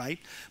forever, right?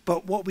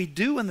 But what we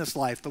do in this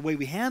life, the way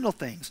we handle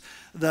things,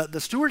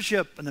 the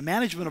stewardship and the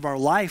management of our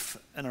life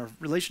and our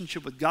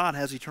relationship with God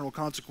has eternal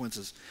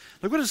consequences.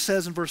 Look what it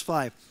says in verse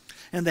 5.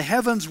 And the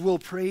heavens will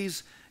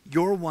praise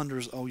your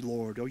wonders, O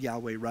Lord, O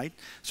Yahweh, right?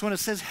 So when it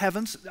says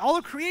heavens, all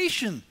of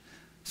creation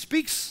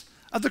speaks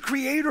of the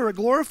Creator. It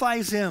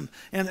glorifies him.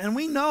 And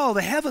we know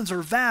the heavens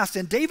are vast.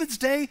 In David's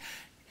day,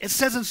 it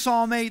says in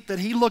Psalm 8 that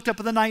he looked up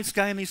at the night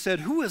sky and he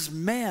said, who is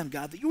man,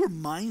 God, that you were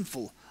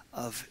mindful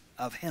of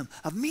him,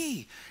 of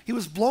me? He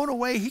was blown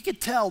away. He could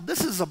tell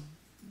this is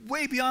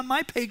way beyond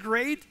my pay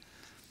grade.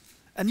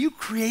 And you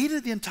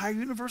created the entire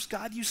universe,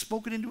 God. You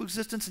spoke it into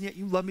existence, and yet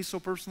you love me so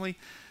personally.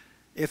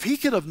 If he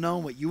could have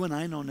known what you and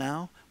I know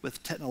now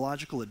with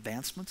technological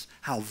advancements,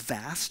 how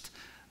vast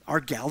our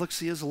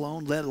galaxy is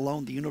alone, let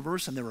alone the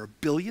universe, and there are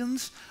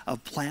billions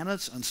of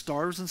planets and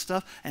stars and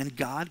stuff, and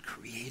God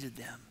created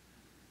them.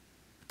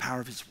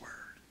 Power of his word.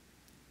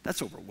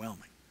 That's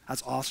overwhelming.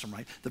 That's awesome,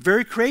 right? The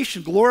very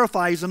creation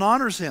glorifies and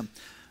honors him.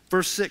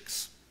 Verse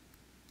 6.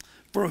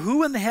 For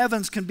who in the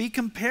heavens can be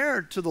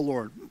compared to the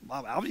Lord?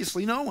 Well,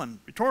 obviously no one.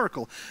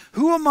 Rhetorical.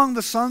 Who among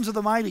the sons of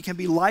the mighty can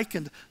be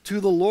likened to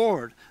the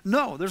Lord?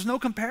 No, there's no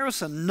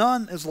comparison.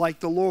 None is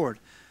like the Lord.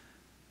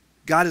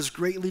 God is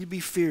greatly to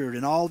be feared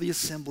in all the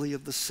assembly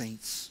of the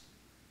saints.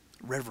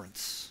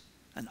 Reverence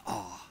and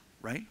awe,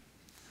 right?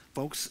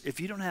 Folks, if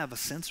you don't have a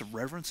sense of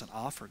reverence and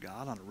awe for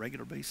God on a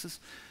regular basis,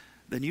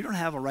 then you don't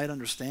have a right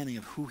understanding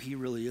of who he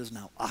really is and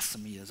how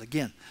awesome he is.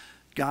 Again,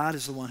 God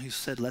is the one who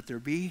said, let there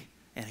be,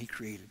 and he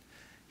created.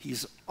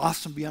 He's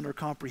awesome beyond our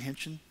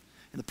comprehension.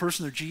 In the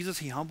person of Jesus,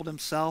 he humbled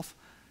himself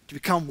to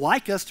become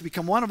like us, to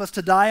become one of us,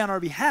 to die on our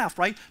behalf,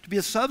 right? To be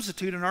a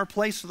substitute in our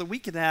place so that we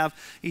can have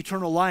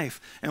eternal life.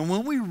 And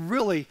when we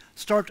really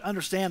start to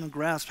understand and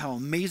grasp how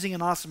amazing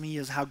and awesome he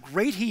is, how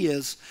great he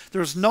is,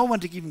 there's no one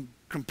to even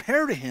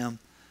compare to him.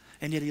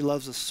 And yet he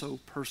loves us so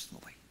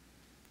personally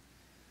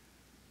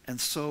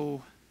and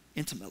so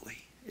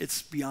intimately.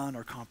 It's beyond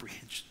our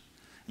comprehension.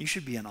 You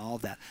should be in awe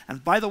of that.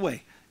 And by the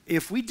way,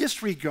 if we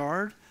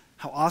disregard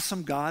how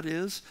awesome God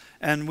is,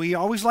 and we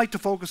always like to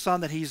focus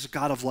on that he's a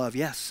God of love.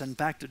 Yes, in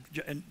fact,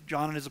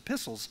 John in his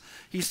epistles,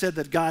 he said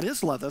that God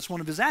is love. That's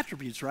one of his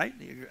attributes, right?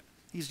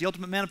 He's the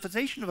ultimate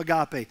manifestation of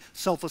agape,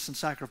 selfless and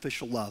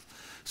sacrificial love.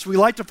 So we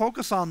like to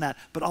focus on that,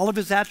 but all of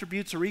his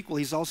attributes are equal.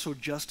 He's also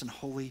just and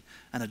holy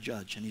and a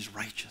judge, and he's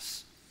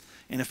righteous.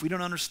 And if we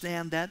don't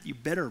understand that, you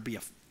better be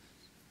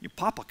your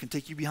papa can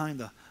take you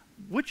behind the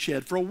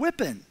woodshed for a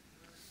whipping.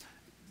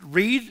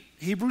 Read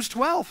Hebrews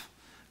 12.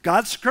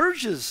 God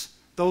scourges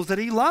those that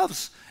he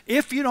loves.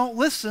 If you don't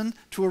listen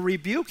to a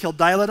rebuke, he'll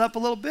dial it up a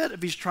little bit.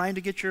 If he's trying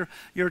to get your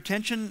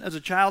attention as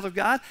a child of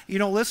God, you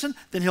don't listen,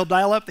 then he'll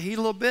dial up the heat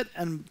a little bit.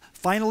 And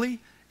finally,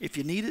 if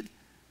you need it,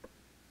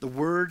 the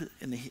word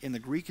in the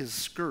Greek is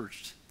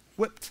scourged,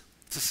 whipped.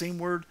 It's the same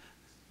word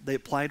they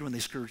applied when they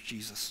scourged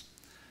Jesus.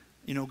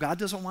 You know, God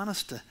doesn't want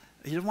us to,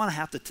 he doesn't want to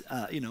have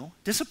to,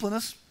 discipline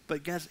us,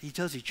 but God, he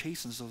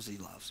chastens those he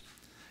loves.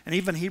 And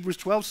even Hebrews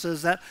 12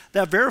 says that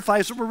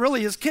verifies that we're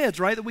really his kids,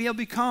 right? That we have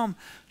become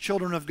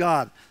children of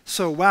God.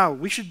 So, wow,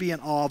 we should be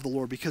in awe of the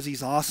Lord because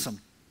he's awesome.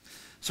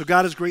 So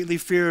God is greatly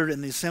feared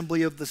in the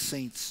assembly of the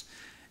saints,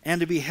 and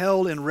to be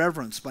held in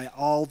reverence by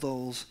all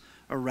those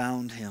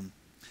around him.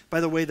 By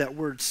the way, that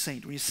word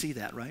saint, when you see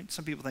that, right?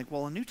 Some people think,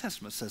 well, the New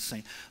Testament says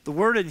saint. The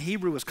word in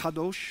Hebrew is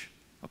kadosh,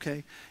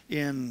 okay?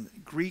 In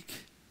Greek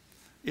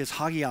is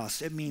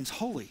hagios. It means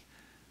holy,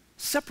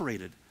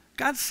 separated.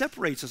 God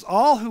separates us.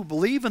 All who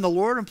believe in the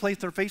Lord and place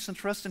their faith and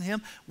trust in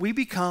him, we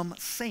become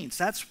saints.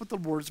 That's what the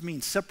words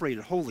mean,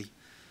 separated, holy.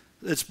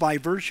 It's by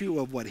virtue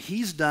of what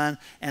he's done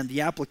and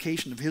the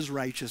application of his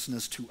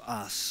righteousness to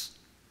us.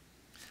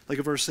 Look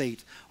at verse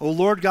 8. O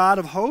Lord God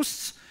of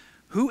hosts,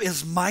 who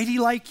is mighty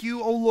like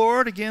you, O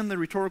Lord? Again, the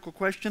rhetorical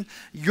question.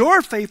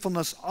 Your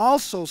faithfulness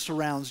also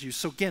surrounds you.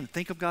 So again,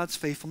 think of God's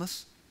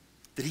faithfulness,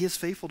 that he is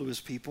faithful to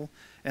his people.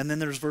 And then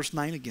there's verse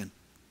 9 again.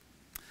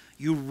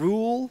 You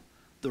rule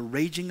the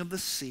raging of the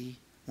sea.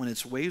 When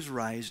its waves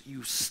rise,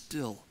 you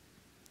still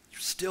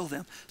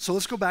them. So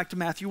let's go back to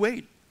Matthew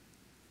 8.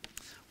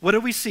 What do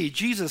we see?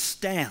 Jesus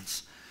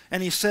stands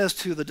and he says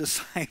to the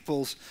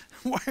disciples,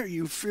 why are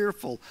you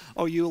fearful,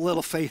 oh you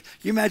little faith?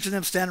 You imagine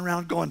them standing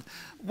around going,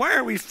 why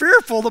are we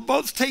fearful? The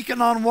boat's taking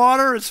on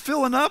water, it's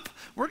filling up,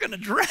 we're going to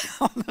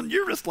drown. And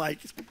you're just like,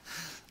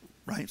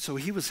 right? So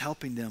he was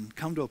helping them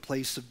come to a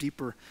place of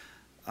deeper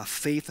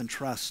faith and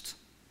trust.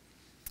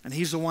 And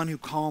he's the one who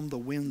calmed the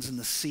winds and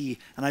the sea.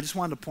 And I just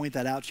wanted to point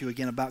that out to you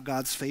again about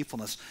God's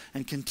faithfulness.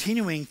 And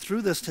continuing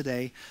through this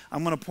today,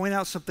 I'm going to point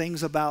out some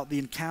things about the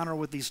encounter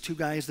with these two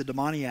guys, the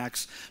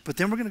demoniacs. But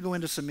then we're going to go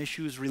into some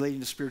issues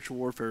relating to spiritual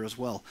warfare as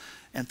well.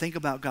 And think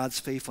about God's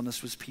faithfulness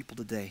to his people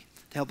today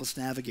to help us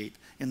navigate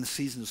in the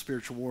season of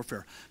spiritual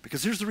warfare.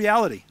 Because here's the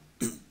reality.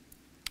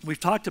 We've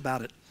talked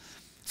about it.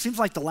 It seems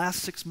like the last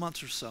 6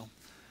 months or so,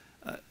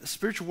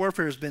 spiritual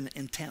warfare has been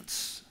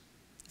intense.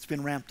 It's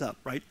been ramped up,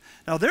 right?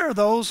 Now, there are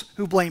those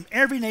who blame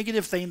every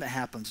negative thing that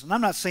happens. And I'm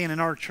not saying in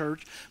our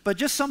church, but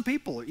just some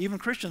people, even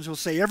Christians, will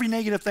say every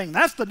negative thing,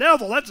 that's the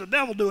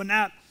devil doing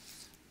that.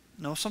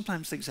 No,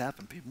 sometimes things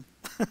happen, people.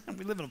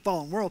 We live in a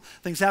fallen world.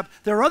 Things happen.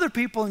 There are other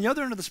people on the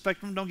other end of the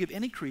spectrum who don't give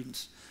any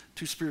credence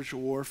to spiritual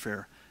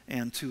warfare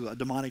and to a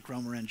demonic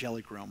realm or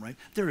angelic realm, right?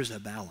 There is a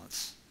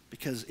balance,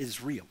 because it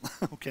is real,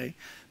 okay?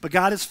 But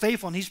God is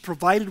faithful, and he's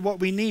provided what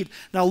we need.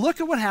 Now look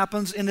at what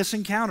happens in this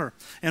encounter.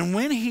 And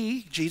when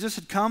Jesus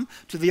had come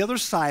to the other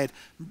side,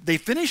 they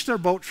finished their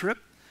boat trip.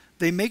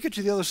 They make it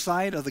to the other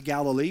side of the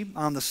Galilee,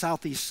 on the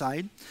southeast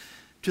side,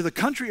 to the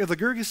country of the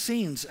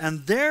Gergesenes.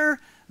 And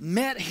there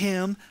met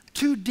him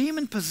 2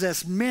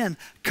 demon-possessed men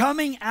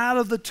coming out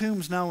of the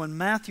tombs. Now in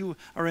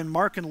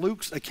Mark and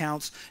Luke's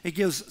accounts, it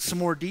gives some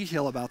more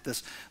detail about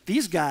this.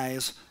 These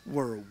guys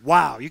were,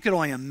 wow, you could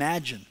only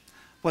imagine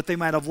what they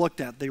might have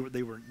looked at. They were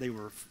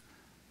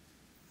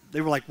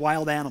like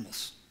wild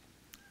animals.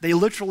 They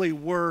literally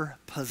were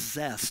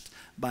possessed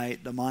by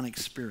demonic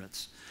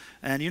spirits.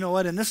 And you know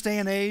what? In this day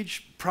and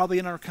age, probably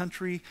in our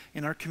country,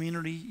 in our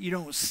community, you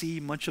don't see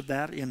much of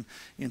that. In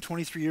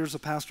 23 years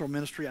of pastoral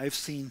ministry, I've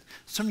seen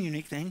some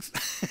unique things.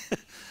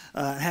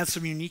 Had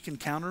some unique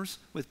encounters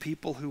with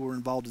people who were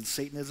involved in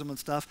Satanism and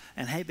stuff.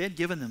 And hey, they'd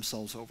given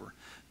themselves over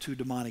to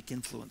demonic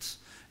influence.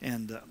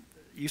 And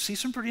you see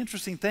some pretty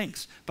interesting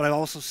things, but I've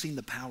also seen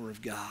the power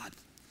of God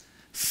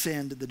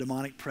send the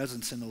demonic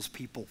presence in those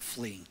people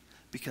fleeing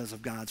because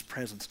of God's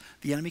presence.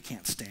 The enemy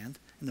can't stand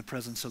in the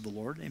presence of the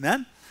Lord.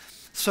 Amen?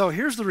 So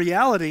here's the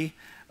reality.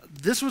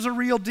 This was a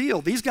real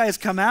deal. These guys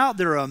come out,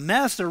 they're a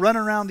mess, they're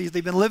running around,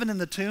 they've been living in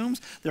the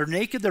tombs, they're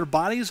naked, their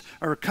bodies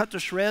are cut to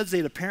shreds, they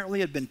apparently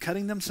had been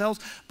cutting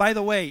themselves. By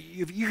the way,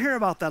 you hear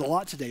about that a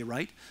lot today,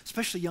 right?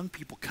 Especially young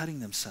people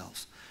cutting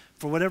themselves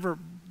for whatever,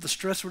 the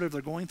stress, whatever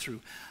they're going through.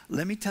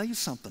 Let me tell you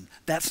something.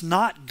 That's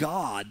not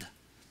God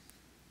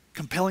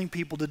compelling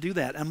people to do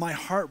that. And my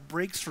heart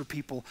breaks for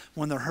people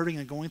when they're hurting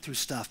and going through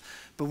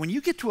stuff. But when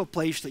you get to a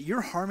place that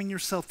you're harming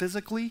yourself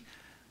physically,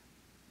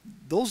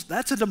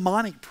 that's a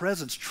demonic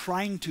presence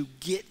trying to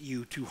get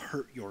you to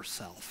hurt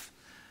yourself.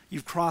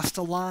 You've crossed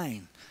a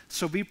line.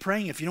 So be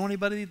praying. If you know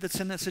anybody that's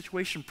in that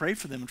situation, pray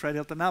for them and try to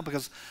help them out,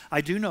 because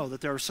I do know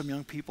that there are some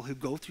young people who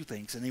go through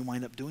things and they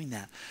wind up doing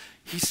that.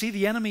 You see,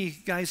 the enemy,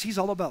 guys, he's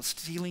all about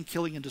stealing,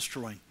 killing, and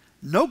destroying.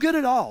 No good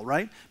at all,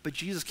 right? But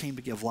Jesus came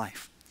to give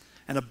life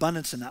and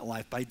abundance in that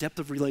life by depth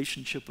of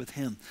relationship with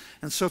him.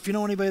 And so if you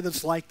know anybody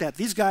that's like that,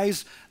 these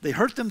guys, they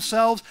hurt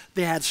themselves.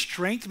 They had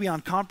strength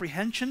beyond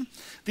comprehension.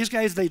 These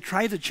guys, they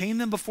tried to chain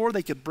them before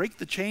they could break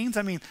the chains.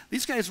 I mean,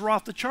 these guys were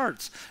off the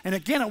charts. And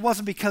again, it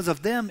wasn't because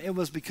of them. It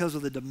was because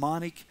of the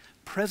demonic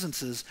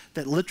presences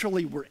that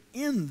literally were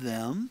in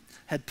them,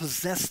 had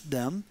possessed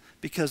them,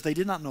 because they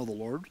did not know the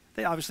Lord.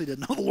 They obviously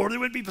didn't know the Lord. They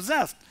wouldn't be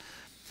possessed.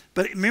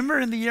 But remember,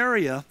 in the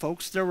area,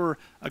 folks, there were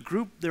a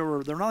group, there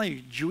were not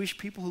only Jewish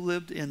people who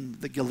lived in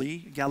the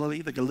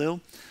Galilee,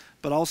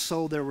 but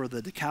also there were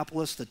the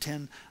Decapolis, the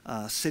 10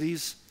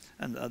 cities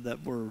and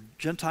that were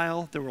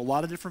Gentile. There were a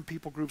lot of different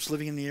people groups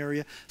living in the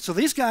area. So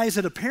these guys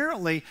had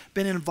apparently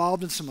been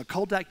involved in some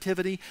occult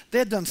activity. They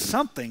had done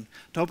something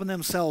to open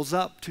themselves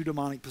up to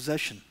demonic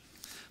possession.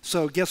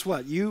 So guess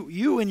what?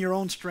 You in your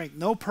own strength,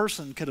 no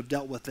person could have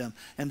dealt with them,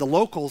 and the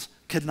locals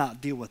could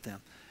not deal with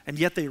them. And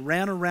yet they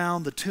ran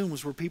around the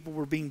tombs where people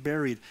were being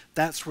buried.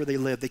 That's where they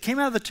lived. They came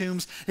out of the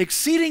tombs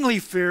exceedingly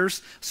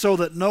fierce so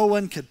that no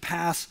one could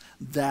pass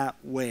that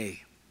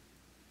way.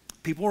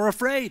 People were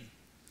afraid.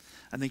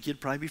 I think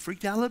you'd probably be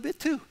freaked out a little bit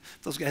too.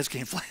 Those guys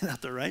came flying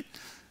out there, right?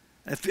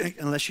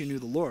 Unless you knew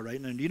the Lord, right?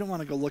 And you don't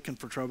want to go looking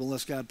for trouble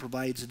unless God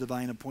provides a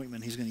divine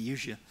appointment. He's going to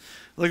use you.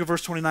 Look at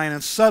verse 29.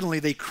 And suddenly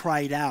they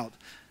cried out,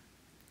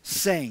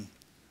 saying,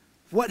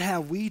 "What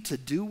have we to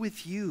do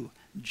with you,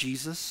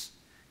 Jesus,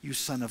 you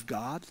Son of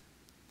God?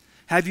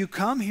 Have you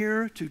come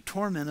here to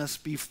torment us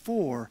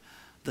before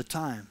the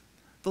time?"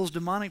 Those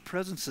demonic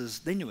presences,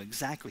 they knew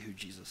exactly who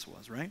Jesus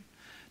was, right?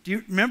 Do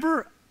you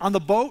remember on the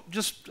boat,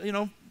 just,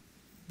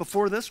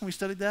 before this when we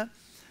studied that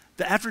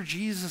after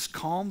Jesus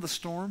calmed the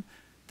storm,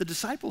 the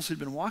disciples who'd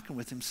been walking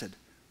with him said,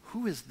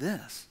 "Who is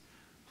this?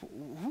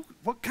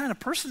 What kind of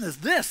person is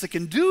this that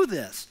can do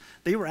this?"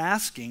 They were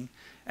asking,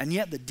 and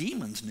yet the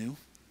demons knew.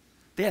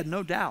 They had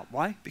no doubt.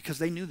 Why? Because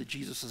they knew that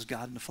Jesus is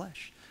God in the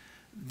flesh.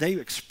 They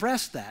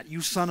expressed that,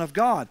 "You Son of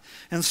God."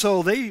 And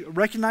so they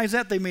recognized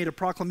that. They made a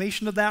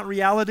proclamation of that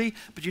reality.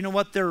 But you know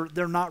what?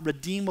 They're not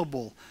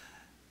redeemable.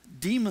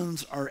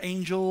 Demons are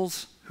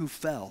angels who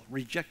fell,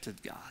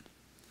 rejected God.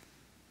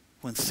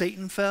 When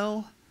Satan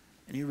fell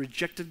and he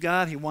rejected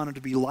God, he wanted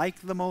to be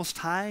like the Most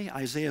High,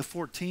 Isaiah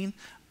 14.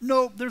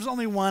 Nope, there's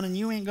only one and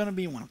you ain't going to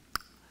be one.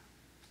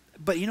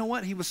 But you know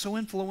what? He was so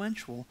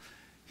influential,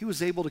 he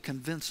was able to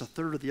convince a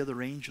third of the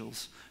other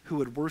angels who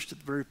had worshipped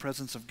the very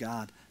presence of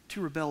God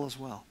to rebel as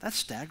well. That's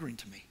staggering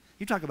to me.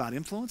 You talk about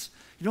influence.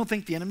 You don't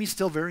think the enemy's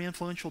still very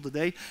influential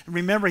today? And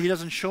remember, he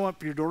doesn't show up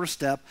at your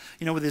doorstep,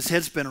 with his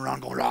head spinning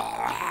around going,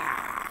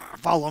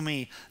 "Follow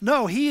me."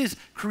 No, he is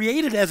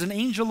created as an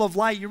angel of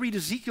light. You read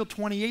Ezekiel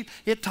 28,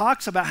 it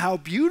talks about how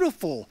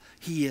beautiful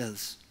he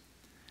is.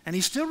 And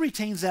he still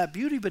retains that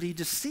beauty, but he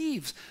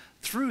deceives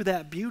through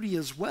that beauty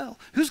as well.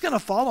 Who's going to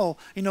follow,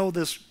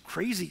 this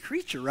crazy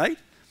creature, right?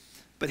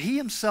 But he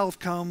himself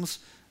comes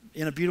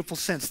in a beautiful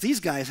sense. These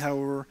guys,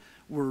 however,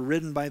 were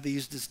ridden by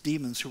these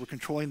demons who were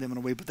controlling them in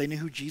a way, but they knew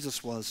who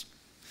Jesus was.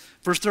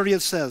 Verse 30, it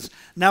says,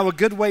 "Now a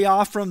good way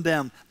off from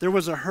them, there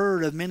was a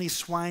herd of many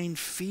swine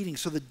feeding.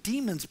 So the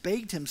demons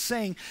begged him,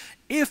 saying,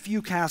 'If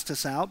you cast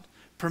us out,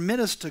 permit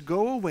us to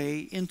go away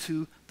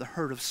into the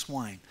herd of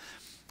swine.'"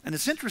 And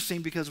it's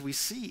interesting because we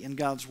see in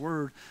God's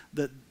word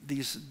that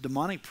these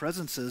demonic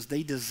presences,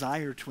 they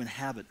desire to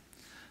inhabit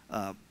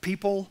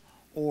people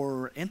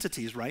or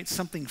entities, right?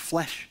 Something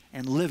flesh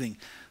and living.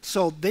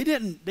 So they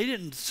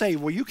didn't say,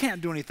 "Well, you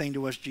can't do anything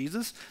to us,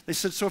 Jesus." They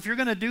said, "So if you're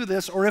going to do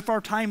this, or if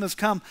our time has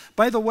come."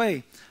 By the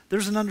way,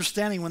 there's an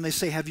understanding when they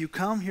say, "Have you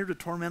come here to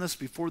torment us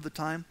before the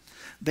time?"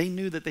 They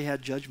knew that they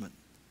had judgment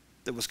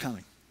that was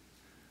coming.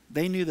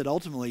 They knew that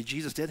ultimately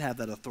Jesus did have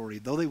that authority.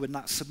 Though they would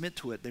not submit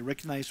to it, they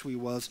recognized who he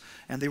was,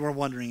 and they were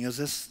wondering, is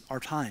this our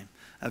time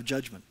of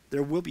judgment?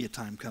 There will be a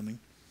time coming.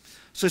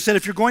 So he said,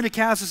 "If you're going to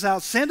cast us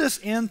out, send us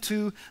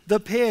into the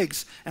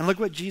pigs." And look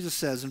what Jesus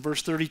says in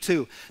verse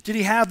 32. Did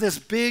he have this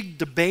big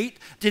debate?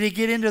 Did he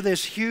get into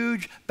this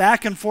huge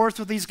back and forth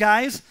with these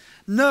guys?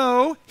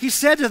 No. He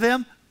said to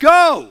them,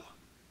 "Go."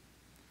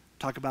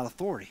 Talk about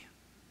authority.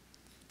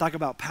 Talk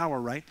about power,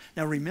 right?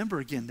 Now remember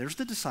again, there's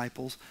the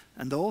disciples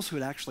and those who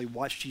had actually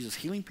watched Jesus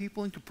healing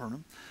people in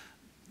Capernaum.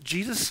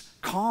 Jesus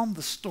calmed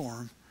the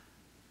storm,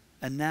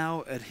 and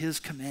now at his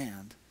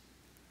command,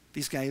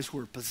 these guys who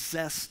are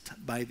possessed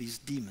by these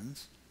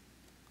demons,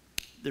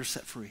 they're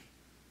set free.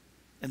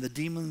 And the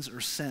demons are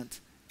sent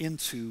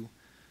into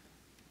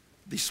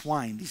these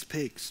swine, these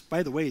pigs.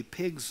 By the way,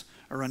 pigs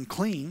are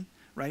unclean,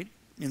 right?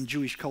 In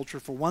Jewish culture,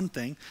 for one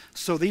thing.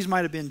 So these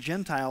might have been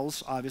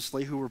Gentiles,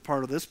 obviously, who were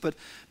part of this, but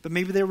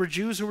maybe they were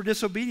Jews who were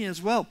disobedient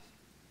as well.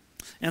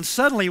 And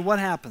suddenly, what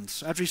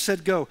happens? After he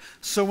said go,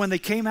 so when they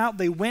came out,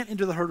 they went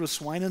into the herd of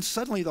swine, and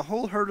suddenly the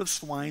whole herd of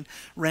swine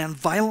ran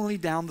violently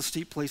down the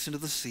steep place into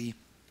the sea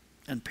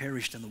and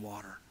perished in the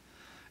water.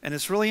 And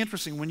it's really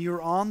interesting. When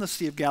you're on the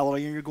Sea of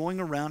Galilee and you're going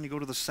around, you go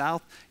to the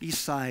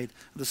southeast side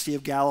of the Sea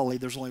of Galilee,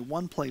 there's only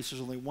one place,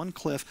 there's only one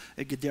cliff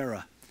at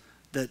Gadara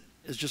that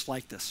is just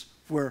like this,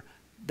 where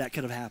that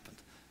could have happened.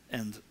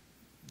 And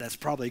that's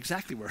probably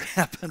exactly where it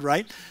happened,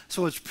 right?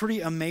 So it's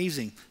pretty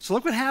amazing. So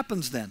look what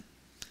happens then.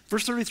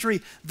 Verse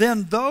 33,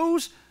 "Then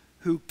those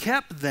who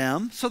kept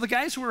them," so the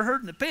guys who were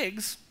herding the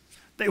pigs,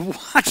 they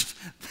watched,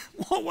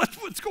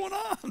 what's going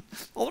on?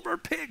 All of our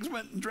pigs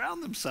went and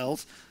drowned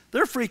themselves.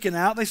 They're freaking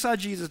out. They saw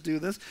Jesus do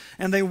this.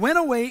 And they went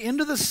away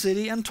into the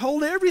city and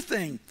told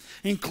everything,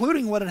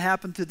 including what had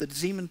happened to the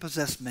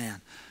demon-possessed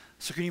man.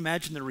 So can you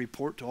imagine the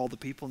report to all the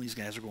people? And these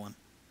guys are going,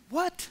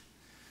 "What?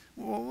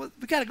 Well,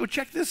 we got to go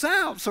check this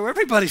out." So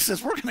everybody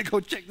says, "We're going to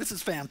go check. This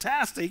is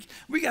fantastic.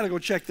 We got to go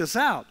check this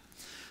out."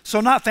 So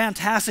not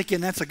fantastic,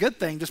 and that's a good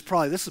thing. Just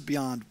probably this is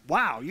beyond,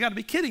 wow, you got to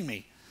be kidding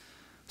me.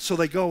 So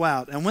they go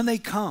out, and when they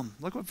come,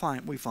 look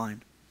what we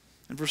find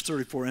in verse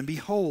 34. "And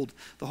behold,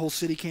 the whole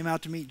city came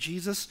out to meet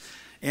Jesus.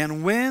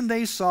 And when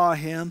they saw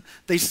him,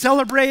 they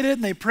celebrated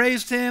and they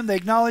praised him. They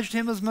acknowledged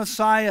him as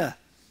Messiah."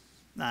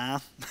 Nah,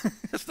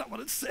 that's not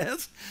what it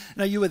says.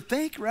 Now you would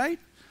think, right,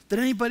 that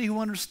anybody who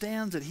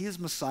understands that he is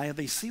Messiah,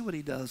 they see what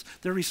he does,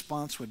 their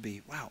response would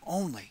be, wow,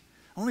 only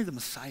the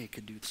Messiah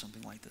could do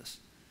something like this.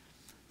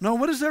 No,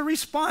 what is their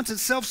response?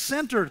 It's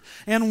self-centered.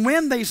 And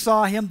when they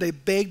saw him, they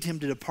begged him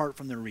to depart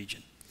from their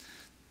region.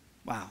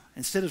 Wow.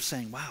 Instead of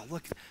saying, wow,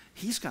 look,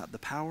 he's got the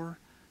power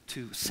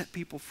to set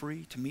people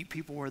free, to meet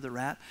people where they're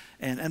at.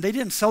 And they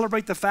didn't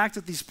celebrate the fact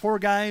that these poor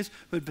guys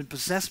who had been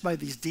possessed by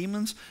these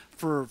demons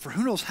for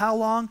who knows how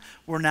long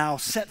were now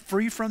set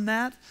free from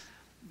that.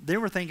 They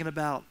were thinking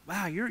about,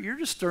 wow, you're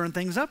just stirring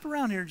things up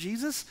around here,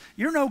 Jesus.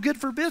 You're no good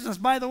for business.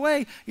 By the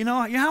way, you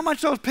know how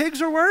much those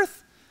pigs are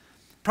worth?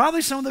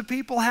 Probably some of the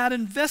people had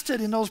invested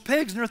in those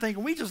pigs, and they're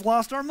thinking, we just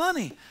lost our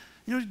money.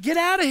 You know, get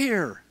out of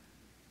here.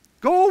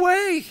 Go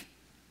away.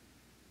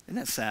 Isn't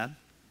that sad?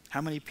 How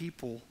many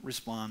people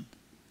respond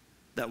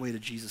that way to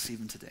Jesus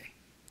even today,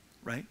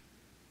 right?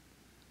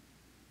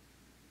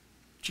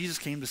 Jesus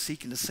came to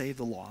seek and to save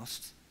the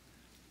lost.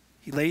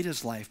 He laid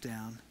his life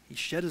down. He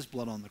shed his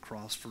blood on the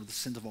cross for the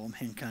sins of all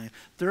mankind.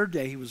 Third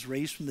day, he was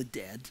raised from the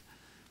dead,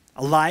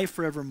 alive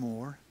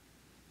forevermore.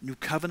 New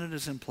covenant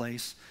is in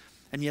place.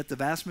 And yet the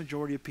vast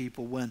majority of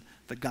people, when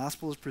the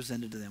gospel is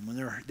presented to them,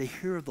 when they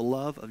hear of the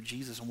love of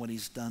Jesus and what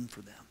he's done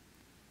for them,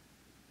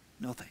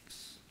 no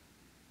thanks.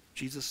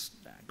 Jesus,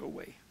 go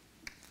away.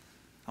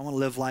 I want to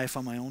live life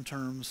on my own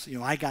terms. You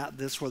know, I got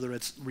this, whether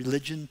it's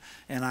religion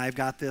and I've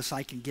got this,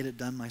 I can get it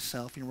done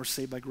myself. You know, we're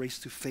saved by grace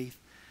through faith,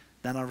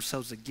 not of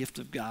ourselves, a gift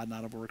of God,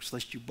 not of works,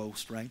 lest you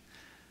boast, right?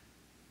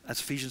 That's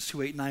Ephesians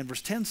 2:8-9,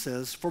 verse 10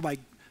 says, For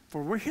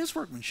we're his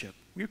workmanship.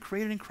 We are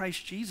created in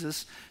Christ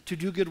Jesus to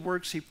do good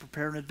works he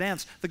prepared in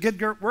advance. The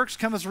good works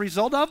come as a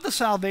result of the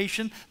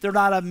salvation. They're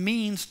not a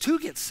means to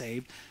get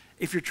saved.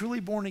 If you're truly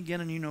born again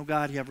and you know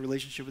God, you have a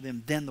relationship with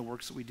him, then the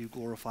works that we do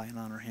glorify and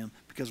honor him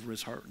because we're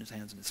his heart and his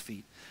hands and his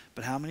feet.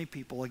 But how many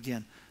people,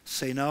 again,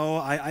 say, no,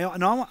 I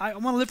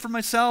want to live for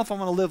myself. I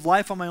want to live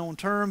life on my own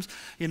terms.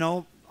 You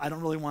know, I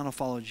don't really want to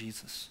follow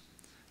Jesus.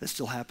 That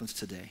still happens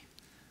today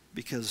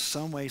because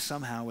some way,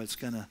 somehow, it's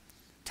going to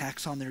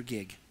tax on their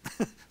gig,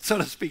 so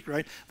to speak,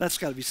 right? That's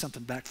got to be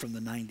something back from the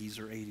 90s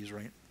or 80s,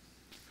 right?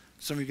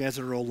 Some of you guys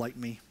are old like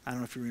me. I don't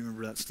know if you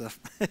remember that stuff.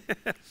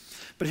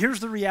 But here's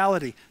the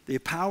reality. The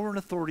power and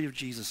authority of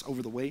Jesus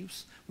over the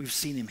waves. We've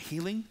seen him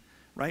healing,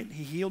 right?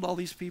 He healed all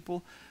these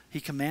people. He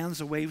commands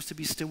the waves to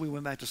be still. We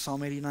went back to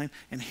Psalm 89.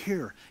 And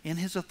here, in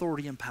his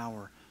authority and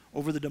power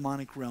over the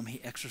demonic realm,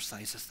 he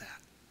exercises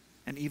that.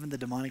 And even the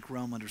demonic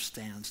realm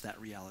understands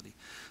that reality.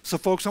 So,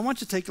 folks, I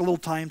want you to take a little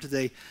time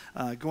today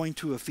going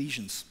to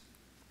Ephesians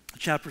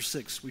chapter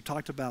 6. We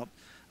talked about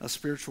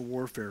spiritual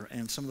warfare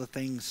and some of the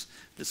things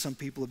that some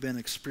people have been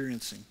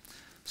experiencing.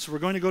 So we're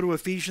going to go to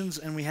Ephesians,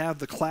 and we have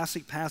the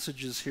classic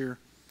passages here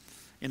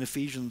in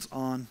Ephesians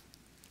on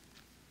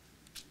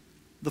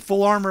the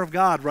full armor of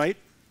God, right?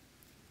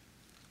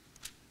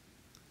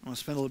 I want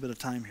to spend a little bit of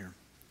time here.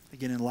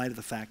 Again, in light of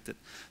the fact that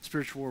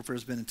spiritual warfare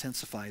has been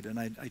intensified. And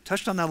I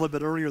touched on that a little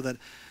bit earlier that,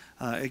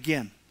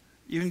 again,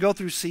 you can go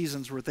through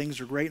seasons where things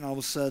are great and all of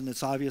a sudden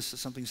it's obvious that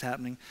something's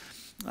happening.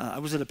 I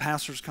was at a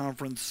pastor's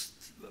conference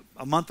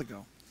a month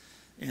ago,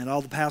 and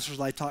all the pastors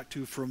I talked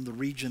to from the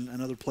region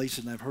and other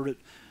places, and I've heard it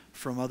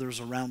from others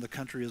around the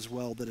country as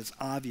well, that it's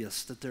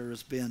obvious that there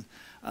has been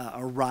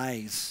a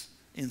rise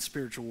in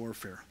spiritual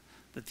warfare,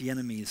 that the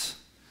enemy's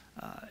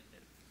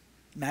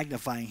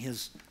magnifying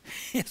his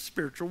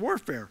spiritual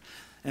warfare.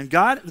 And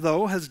God,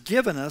 though, has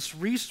given us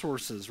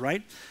resources,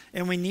 right?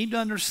 And we need to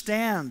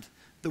understand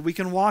that we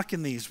can walk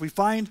in these. We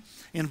find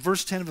in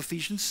verse 10 of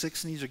Ephesians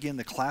 6, and these are, again,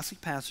 the classic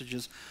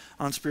passages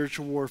on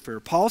spiritual warfare.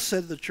 Paul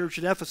said to the church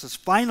at Ephesus,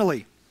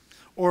 finally,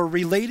 or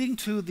relating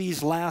to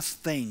these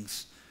last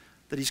things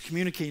that he's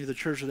communicating to the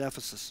church at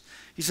Ephesus.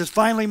 He says,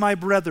 finally, my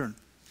brethren,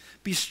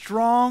 be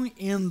strong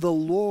in the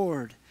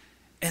Lord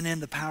and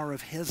in the power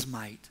of his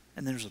might.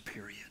 And there's a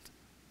period.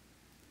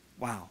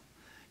 Wow.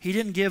 He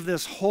didn't give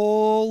this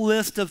whole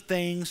list of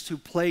things to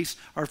place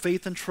our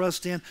faith and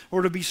trust in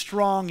or to be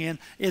strong in.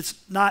 It's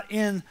not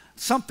in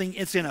something,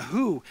 it's in a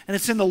who. And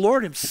it's in the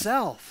Lord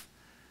himself,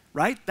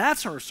 right?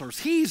 That's our source.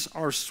 He's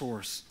our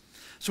source.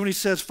 So when he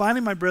says,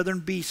 finally, my brethren,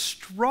 be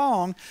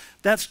strong,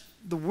 that's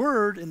the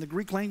word in the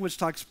Greek language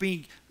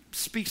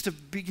speaks to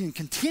being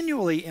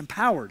continually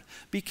empowered.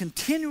 Be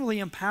continually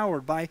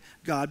empowered by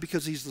God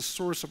because he's the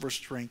source of our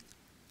strength.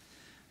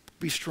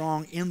 Be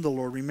strong in the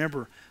Lord.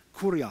 Remember,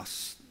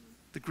 kurios.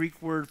 The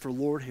Greek word for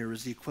Lord here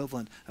is the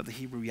equivalent of the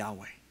Hebrew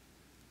Yahweh.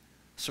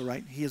 So,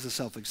 right, he is a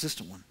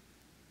self-existent one.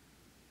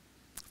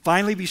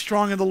 Finally, be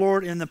strong in the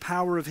Lord and in the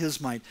power of his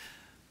might.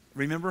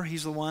 Remember,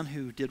 he's the one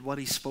who did what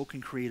he spoke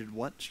and created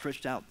what?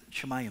 Stretched out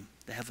Shemayim,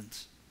 the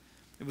heavens.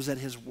 It was at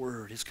his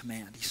word, his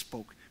command. He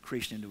spoke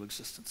creation into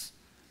existence.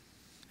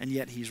 And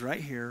yet he's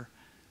right here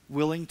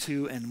willing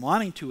to and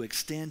wanting to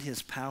extend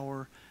his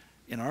power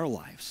in our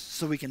lives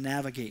so we can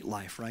navigate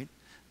life, right?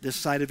 This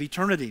side of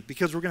eternity,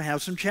 because we're going to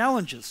have some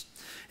challenges.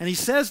 And he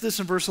says this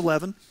in verse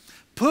 11,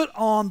 put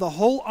on the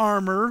whole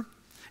armor,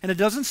 and it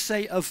doesn't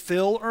say of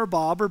Phil or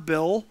Bob or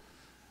Bill,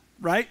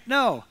 right?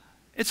 No,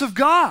 it's of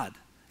God.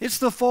 It's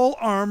the full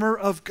armor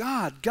of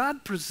God.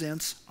 God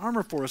presents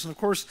armor for us. And of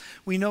course,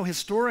 we know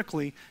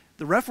historically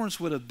the reference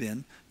would have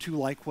been to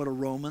like what a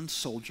Roman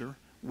soldier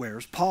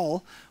wears.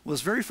 Paul was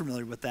very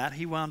familiar with that.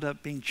 He wound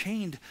up being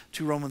chained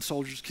to Roman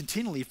soldiers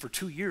continually for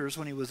 2 years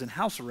when he was in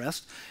house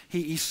arrest.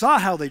 He saw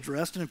how they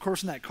dressed, and of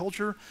course in that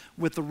culture,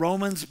 with the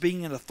Romans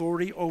being in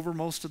authority over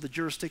most of the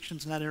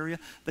jurisdictions in that area,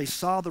 they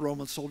saw the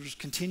Roman soldiers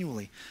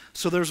continually.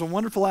 So there's a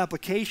wonderful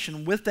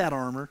application with that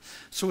armor.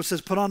 So it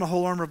says, put on the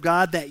whole armor of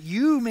God that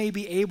you may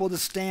be able to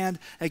stand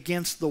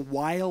against the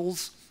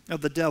wiles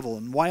of the devil.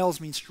 And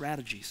wiles mean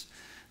strategies.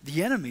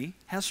 The enemy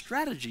has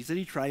strategies that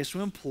he tries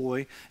to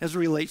employ as it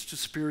relates to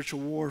spiritual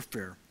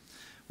warfare.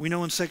 We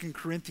know in 2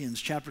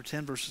 Corinthians chapter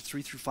 10, verses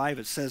 3 through 5,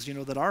 it says,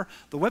 that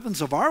the weapons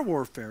of our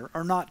warfare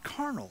are not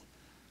carnal,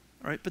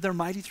 all right, but they're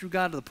mighty through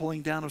God to the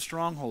pulling down of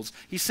strongholds.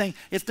 He's saying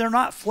if they're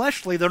not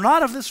fleshly, they're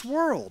not of this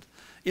world.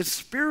 It's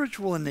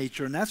spiritual in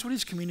nature, and that's what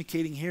he's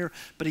communicating here,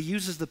 but he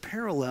uses the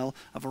parallel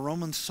of a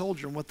Roman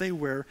soldier and what they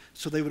wear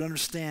so they would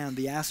understand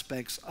the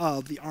aspects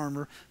of the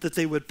armor that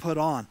they would put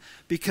on.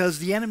 Because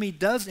the enemy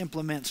does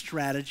implement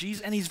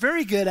strategies, and he's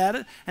very good at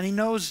it, and he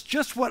knows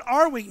just what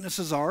our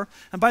weaknesses are.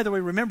 And by the way,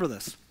 remember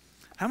this.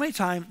 How many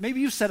times,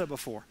 maybe you've said it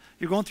before,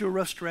 you're going through a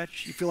rough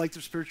stretch, you feel like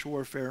there's spiritual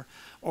warfare,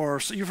 or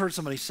so you've heard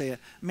somebody say it,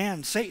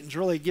 man, Satan's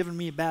really giving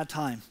me a bad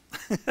time,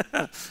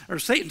 or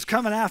Satan's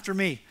coming after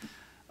me.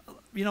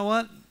 You know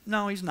what?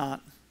 No, he's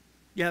not.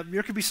 Yeah,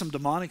 there could be some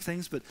demonic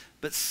things,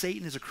 but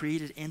Satan is a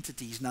created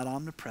entity. He's not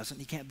omnipresent.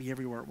 He can't be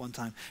everywhere at one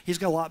time. He's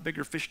got a lot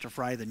bigger fish to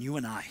fry than you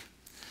and I.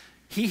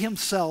 He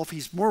himself,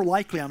 he's more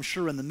likely, I'm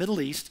sure, in the Middle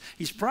East.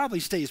 He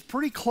probably stays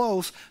pretty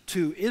close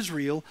to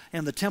Israel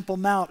and the Temple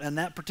Mount and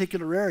that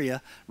particular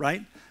area,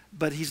 right?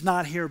 But he's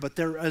not here, but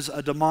there is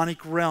a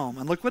demonic realm.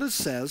 And look what it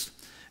says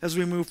as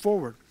we move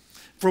forward.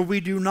 For we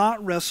do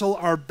not wrestle,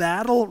 our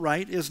battle,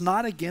 right, is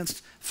not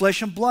against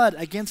flesh and blood,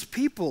 against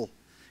people.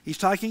 He's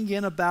talking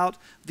again about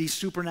the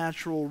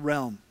supernatural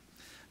realm.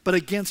 But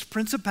against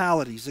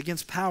principalities,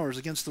 against powers,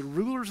 against the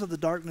rulers of the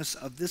darkness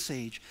of this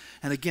age,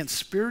 and against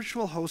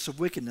spiritual hosts of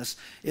wickedness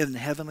in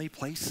heavenly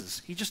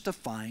places. He just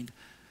defined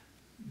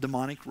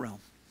demonic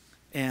realm.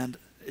 And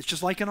it's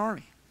just like an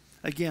army.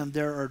 Again,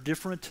 there are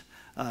different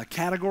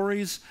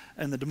categories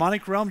in the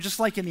demonic realm, just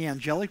like in the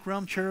angelic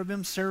realm,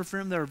 cherubim,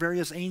 seraphim, there are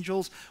various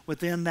angels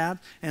within that,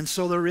 and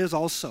so there is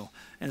also,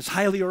 and it's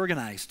highly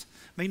organized.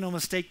 Make no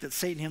mistake that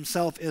Satan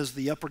himself is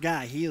the upper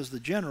guy. He is the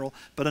general,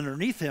 but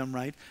underneath him,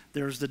 right,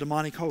 there's the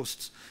demonic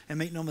hosts. And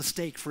make no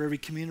mistake, for every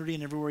community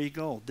and everywhere you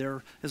go,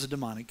 there is a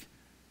demonic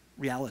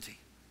reality,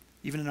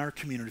 even in our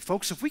community.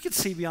 Folks, if we could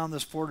see beyond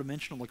this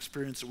four-dimensional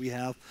experience that we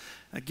have,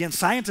 again,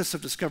 scientists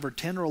have discovered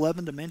 10 or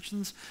 11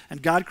 dimensions,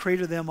 and God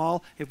created them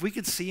all. If we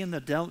could see in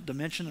the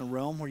dimension and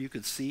realm where you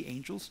could see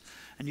angels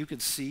and you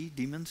could see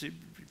demons, it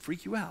would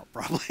freak you out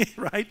probably,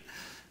 right?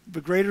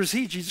 But greater is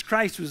he, Jesus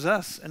Christ, who is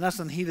us, and us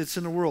than he that's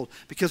in the world.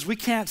 Because we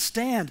can't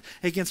stand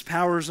against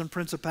powers and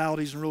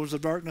principalities and rulers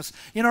of darkness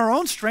in our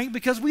own strength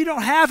because we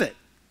don't have it.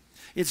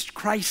 It's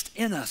Christ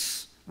in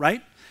us,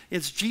 right?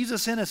 It's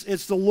Jesus in us.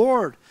 It's the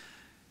Lord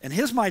and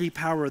his mighty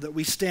power that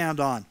we stand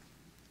on.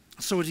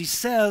 So as he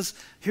says,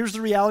 here's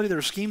the reality. There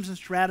are schemes and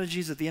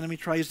strategies that the enemy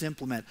tries to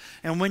implement.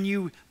 And when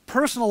you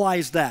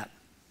personalize that,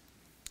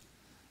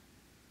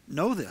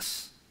 know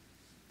this,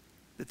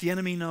 that the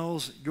enemy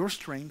knows your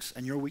strengths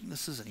and your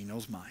weaknesses, and he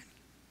knows mine.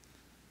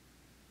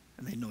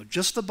 And they know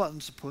just the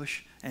buttons to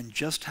push and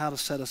just how to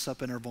set us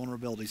up in our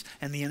vulnerabilities.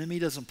 And the enemy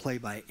doesn't play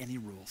by any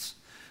rules.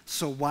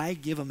 So why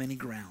give him any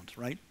ground,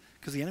 right?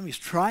 Because the enemy's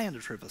trying to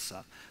trip us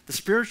up. The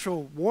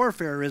spiritual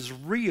warfare is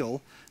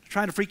real,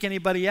 trying to freak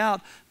anybody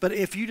out. But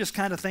if you just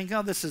kind of think,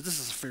 oh, this is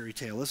a fairy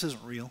tale, this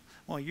isn't real,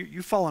 well,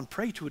 you've fallen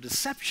prey to a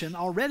deception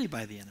already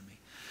by the enemy.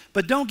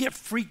 But don't get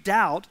freaked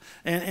out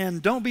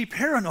and don't be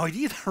paranoid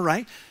either,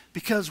 right?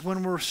 Because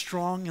when we're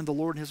strong in the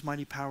Lord and his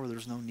mighty power,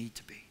 there's no need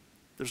to be.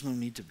 There's no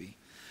need to be.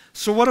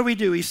 So what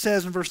do? He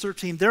says in verse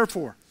 13,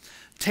 therefore,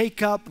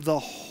 take up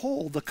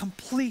the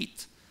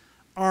complete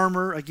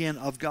armor, again,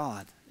 of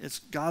God. It's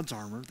God's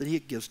armor that he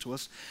gives to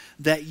us,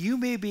 that you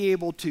may be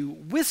able to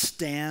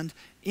withstand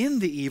in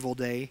the evil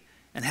day,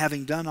 and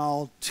having done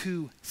all,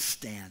 to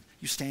stand.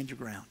 You stand your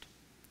ground.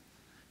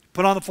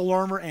 Put on the full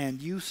armor,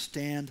 and you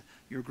stand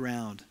your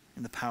ground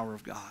in the power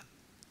of God.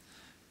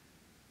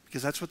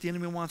 Because that's what the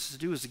enemy wants us to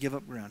do, is to give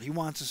up ground. He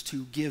wants us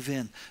to give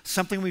in.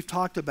 Something we've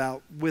talked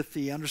about with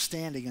the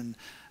understanding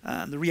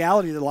and the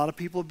reality that a lot of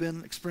people have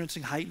been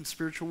experiencing heightened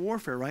spiritual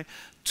warfare, right?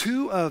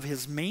 Two of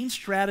his main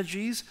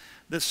strategies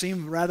that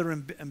seem rather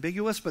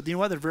ambiguous, but you know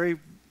what? They're very,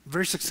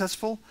 very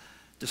successful.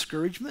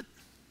 Discouragement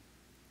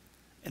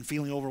and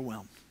feeling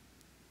overwhelmed.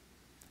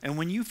 And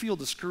when you feel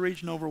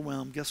discouraged and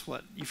overwhelmed, guess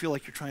what? You feel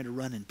like you're trying to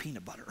run in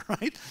peanut butter,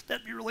 right?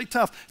 That'd be really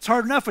tough. It's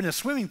hard enough in a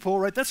swimming pool,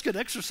 right? That's good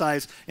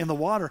exercise in the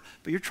water,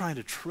 but you're trying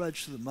to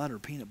trudge through the mud or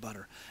peanut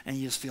butter, and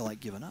you just feel like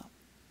giving up.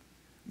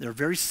 They're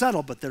very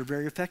subtle, but they're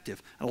very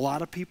effective. And a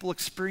lot of people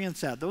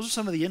experience that. Those are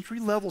some of the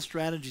entry-level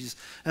strategies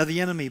of the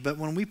enemy. But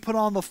when we put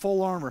on the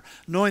full armor,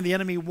 knowing the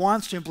enemy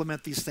wants to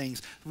implement these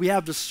things, we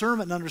have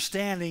discernment and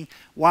understanding,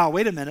 wow,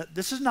 wait a minute,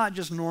 this is not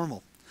just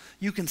normal.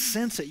 You can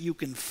sense it. You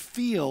can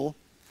feel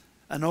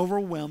an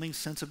overwhelming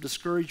sense of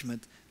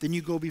discouragement. Then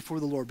you go before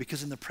the Lord,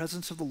 because in the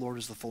presence of the Lord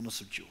is the fullness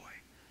of joy,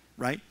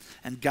 right?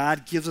 And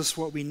God gives us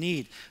what we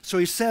need. So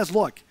he says,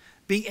 look,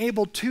 being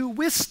able to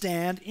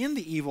withstand in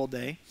the evil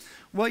day.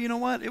 Well, you know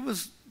what? It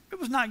was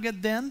not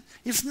good then.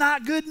 It's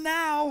not good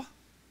now.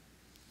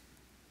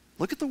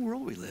 Look at the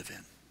world we live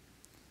in.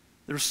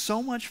 There's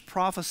so much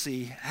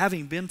prophecy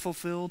having been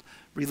fulfilled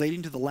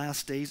relating to the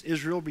last days.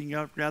 Israel being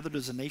gathered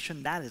as a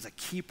nation, that is a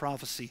key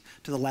prophecy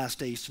to the last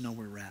days to know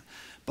where we're at.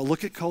 But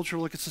look at culture,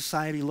 look at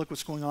society, look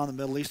what's going on in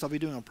the Middle East. I'll be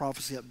doing a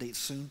prophecy update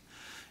soon.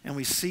 And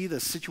we see the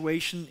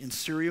situation in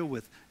Syria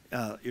with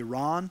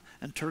Iran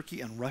and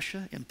Turkey and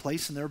Russia in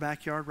place in their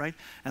backyard, right?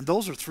 And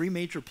those are three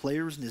major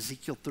players in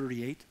Ezekiel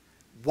 38.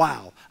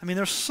 Wow. I mean,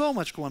 there's so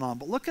much going on.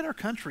 But look at our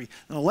country,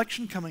 an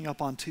election coming up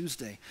on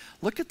Tuesday.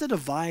 Look at the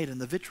divide and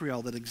the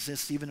vitriol that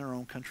exists even in our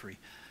own country.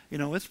 You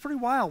know, it's pretty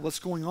wild what's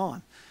going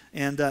on.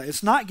 And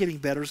it's not getting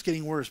better, it's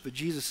getting worse, but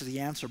Jesus is the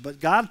answer. But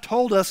God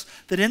told us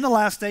that in the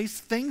last days,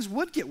 things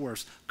would get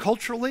worse.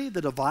 Culturally,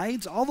 the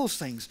divides, all those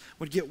things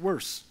would get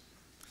worse.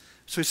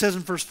 So he says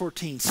in verse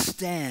 14,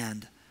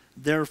 stand,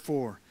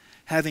 therefore,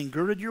 having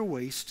girded your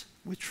waist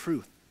with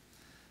truth.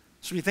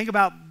 So when you think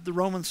about the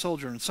Roman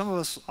soldier, and some of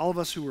us, all of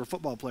us who were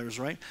football players,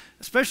 right?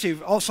 Especially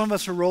some of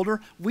us who are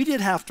older, we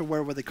did have to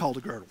wear what they called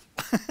a girdle.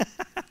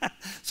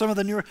 Some of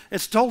the newer,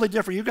 it's totally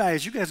different. You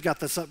guys got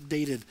this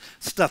updated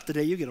stuff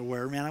today you get to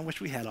wear. Man, I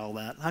wish we had all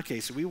that. Okay,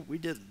 so we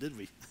didn't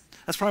we?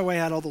 That's probably why I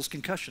had all those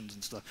concussions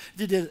and stuff.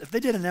 If they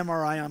did an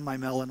MRI on my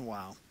melon,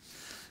 wow.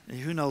 And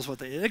who knows what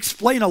they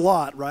explain a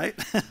lot, right?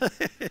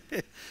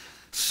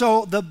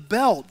 So the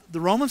belt, the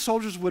Roman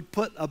soldiers would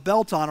put a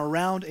belt on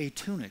around a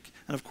tunic.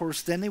 And of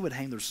course, then they would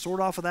hang their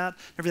sword off of that,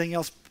 everything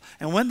else.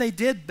 And when they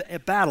did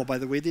battle, by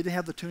the way, they didn't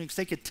have the tunics.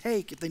 They could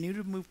take, if they needed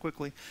to move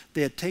quickly,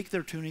 they'd take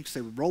their tunics, they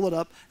would roll it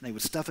up, and they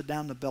would stuff it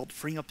down the belt,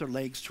 freeing up their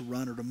legs to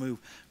run or to move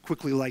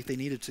quickly like they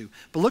needed to.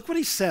 But look what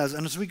he says.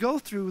 And as we go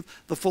through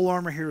the full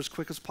armor here as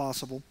quick as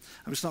possible,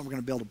 I'm just not going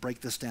to be able to break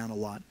this down a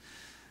lot.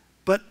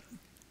 But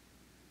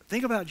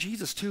think about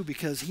Jesus, too,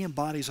 because he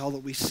embodies all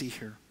that we see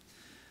here.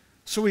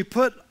 So we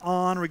put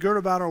on, we gird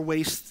about our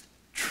waist,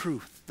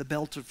 truth, the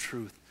belt of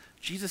truth.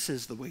 Jesus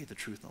is the way, the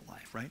truth, and the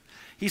life, right?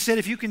 He said,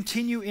 if you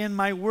continue in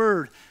my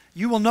word,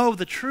 you will know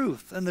the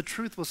truth, and the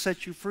truth will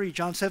set you free.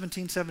 John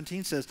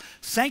 17:17 says,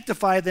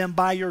 sanctify them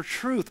by your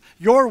truth.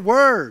 Your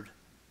word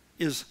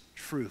is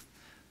truth.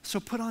 So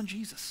put on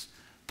Jesus.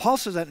 Paul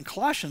says that in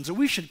Colossians, that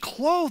we should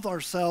clothe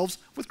ourselves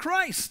with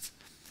Christ.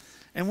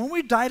 And when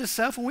we die to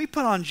self, when we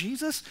put on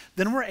Jesus,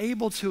 then we're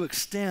able to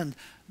extend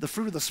the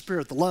fruit of the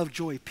Spirit, the love,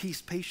 joy,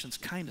 peace, patience,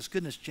 kindness,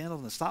 goodness,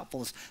 gentleness,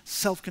 thoughtfulness,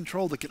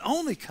 self-control that can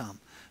only come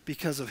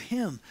because of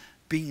him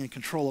being in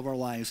control of our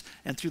lives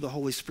and through the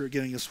Holy Spirit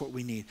giving us what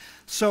we need.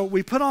 So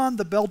we put on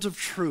the belt of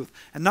truth.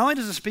 And not only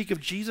does it speak of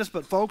Jesus,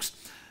 but folks,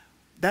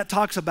 that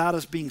talks about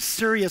us being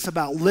serious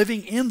about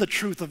living in the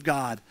truth of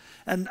God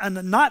and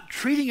not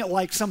treating it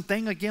like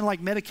something, again, like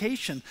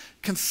medication.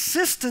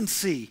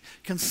 Consistency,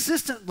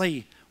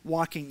 consistently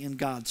walking in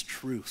God's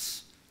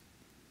truths.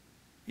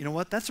 You know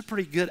what? That's a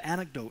pretty good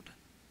antidote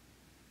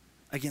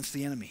against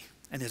the enemy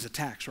and his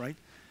attacks, right?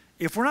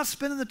 If we're not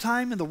spending the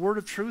time in the word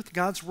of truth,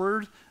 God's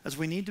word, as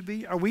we need to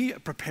be, are we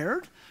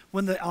prepared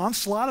when the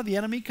onslaught of the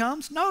enemy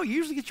comes? No, you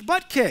usually get your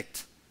butt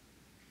kicked,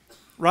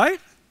 right?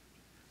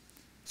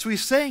 So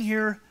he's saying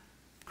here,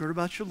 gird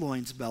about your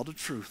loins, belt of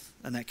truth,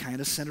 and that kind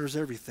of centers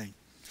everything.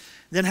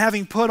 Then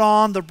having put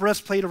on the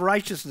breastplate of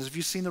righteousness. If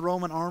you've seen the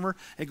Roman armor,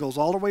 it goes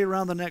all the way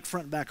around the neck,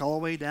 front and back, all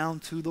the way down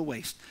to the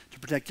waist to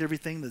protect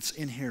everything that's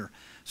in here.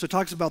 So it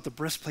talks about the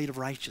breastplate of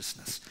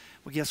righteousness.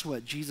 Well, guess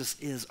what? Jesus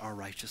is our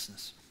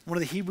righteousness. One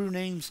of the Hebrew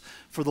names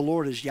for the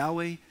Lord is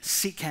Yahweh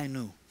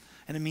Tsidkenu,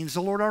 and it means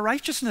the Lord our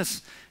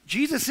righteousness.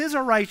 Jesus is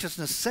our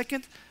righteousness.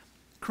 2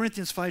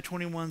 Corinthians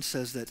 5:21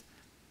 says that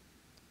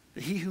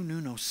he who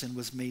knew no sin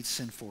was made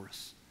sin for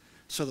us,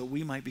 so that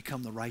we might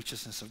become the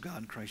righteousness of God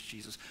in Christ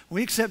Jesus. When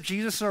we accept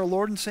Jesus as our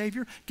Lord and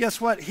Savior, guess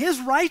what? His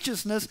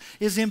righteousness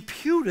is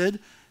imputed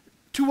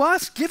to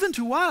us, given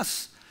to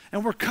us.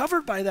 And we're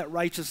covered by that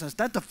righteousness,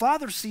 that the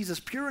Father sees as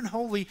pure and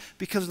holy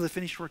because of the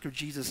finished work of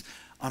Jesus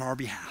on our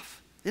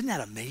behalf. Isn't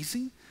that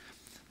amazing?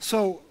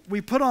 So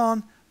we put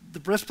on the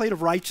breastplate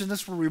of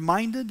righteousness. We're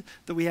reminded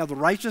that we have the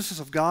righteousness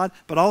of God,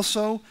 but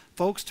also,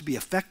 folks, to be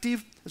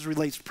effective as it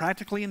relates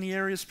practically in the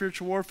area of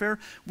spiritual warfare,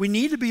 we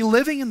need to be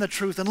living in the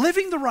truth and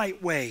living the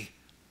right way.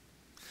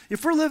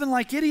 If we're living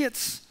like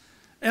idiots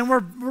and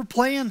we're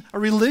playing a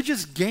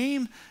religious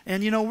game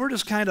and, you know, we're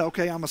just kind of,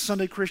 okay, I'm a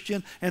Sunday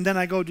Christian, and then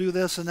I go do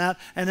this and that,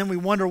 and then we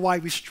wonder why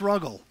we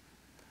struggle.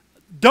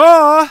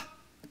 Duh!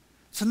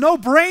 It's a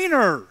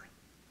no-brainer.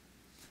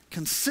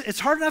 It's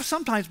hard enough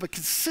sometimes, but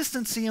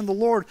consistency in the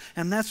Lord,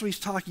 and that's what he's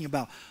talking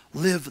about.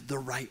 Live the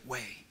right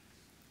way.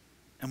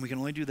 And we can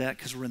only do that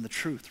because we're in the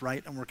truth,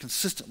 right? And we're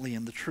consistently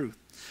in the truth.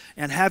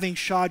 And having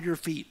shod your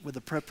feet with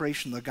the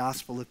preparation of the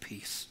gospel of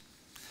peace.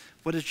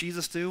 What does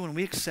Jesus do? When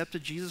we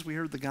accepted Jesus, we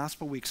heard the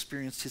gospel, we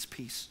experienced his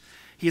peace.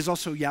 He is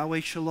also Yahweh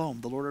Shalom,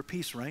 the Lord of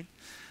peace, right?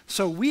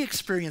 So we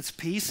experience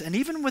peace, and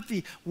even with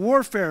the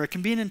warfare, it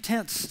can be an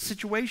intense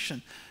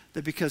situation,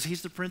 that because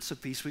he's the Prince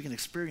of Peace, we can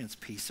experience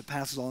peace. It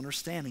passes all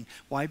understanding.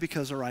 Why?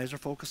 Because our eyes are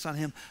focused on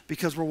him,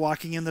 because we're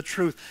walking in the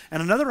truth.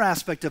 And another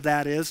aspect of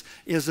that is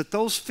that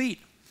those feet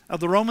of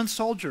the Roman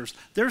soldiers,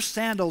 their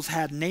sandals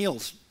had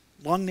nails,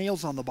 long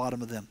nails on the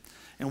bottom of them.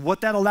 And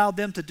what that allowed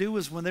them to do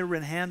is when they were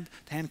in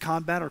hand-to-hand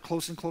combat or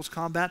close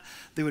combat,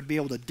 they would be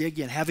able to dig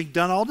in. Having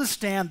done all to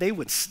stand, they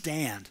would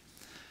stand,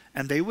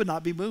 and they would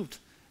not be moved.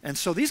 And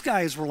so these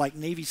guys were like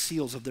Navy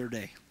SEALs of their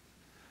day.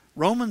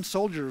 Roman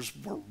soldiers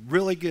were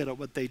really good at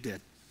what they did.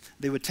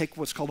 They would take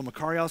what's called a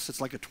Makarios. It's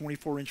like a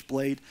 24-inch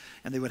blade,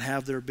 and they would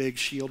have their big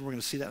shield. We're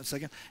going to see that in a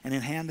second. And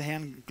in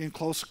hand-to-hand, in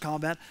close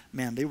combat,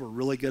 man, they were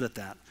really good at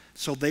that.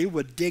 So they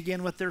would dig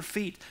in with their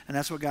feet, and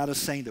that's what God is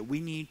saying, that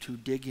we need to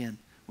dig in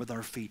with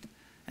our feet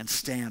and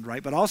stand,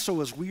 right? But also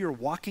as we are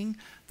walking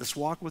this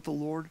walk with the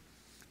Lord,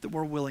 that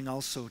we're willing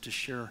also to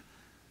share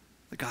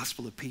the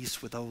gospel of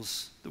peace with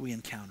those that we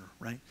encounter,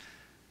 right?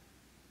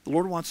 The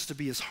Lord wants us to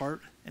be his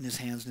heart and his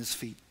hands and his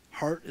feet.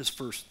 Heart is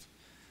first.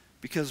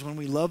 Because when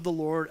we love the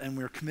Lord and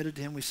we're committed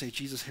to him, we say,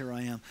 Jesus, here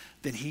I am.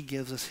 Then he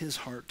gives us his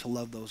heart to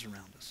love those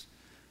around us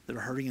that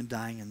are hurting and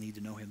dying and need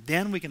to know him.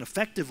 Then we can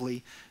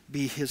effectively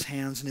be his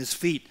hands and his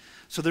feet.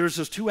 So there's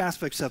those two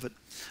aspects of it.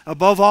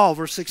 Above all,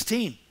 verse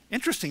 16,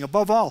 interesting,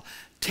 above all,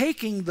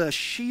 taking the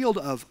shield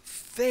of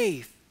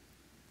faith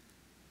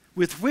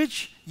with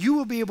which you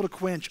will be able to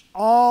quench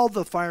all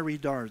the fiery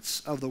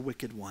darts of the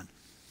wicked one.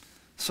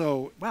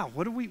 So, wow,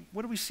 what do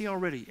we see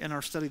already in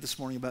our study this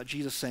morning about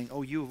Jesus saying,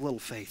 oh, you have little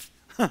faith,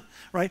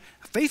 right?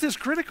 Faith is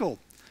critical,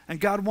 and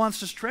God wants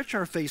to stretch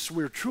our faith so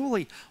we're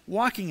truly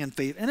walking in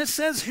faith. And it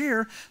says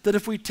here that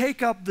if we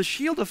take up the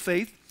shield of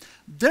faith,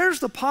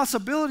 there's the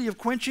possibility of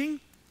quenching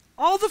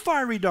all the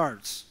fiery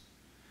darts.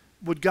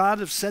 Would God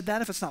have said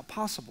that if it's not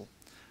possible?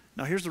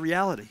 Now, here's the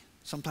reality.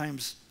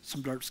 Sometimes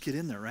some darts get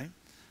in there, right?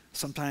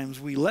 Sometimes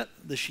we let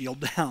the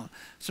shield down.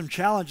 Some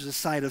challenges the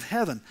side of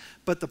heaven.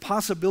 But the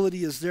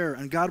possibility is there,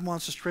 and God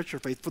wants to stretch our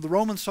faith. For the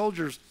Roman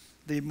soldiers,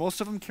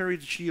 most of them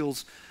carried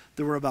shields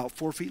that were about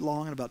 4 feet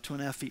long and about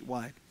 2.5 feet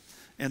wide.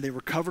 And they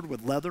were covered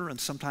with leather and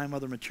sometimes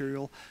other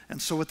material.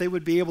 And so what they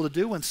would be able to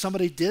do when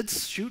somebody did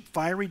shoot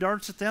fiery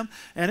darts at them,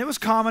 and it was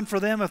common for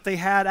them, if they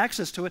had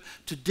access to it,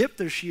 to dip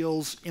their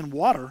shields in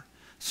water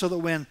so that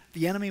when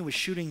the enemy was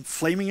shooting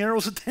flaming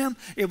arrows at them,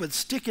 it would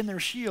stick in their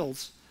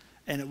shields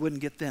and it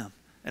wouldn't get them.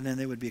 And then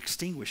they would be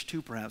extinguished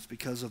too, perhaps,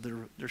 because of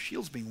their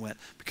shields being wet,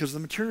 because the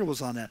material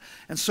was on that.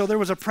 And so there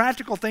was a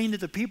practical thing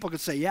that the people could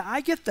say, yeah, I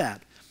get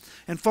that.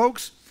 And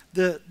folks,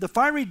 the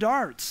fiery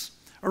darts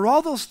are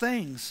all those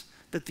things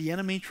that the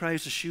enemy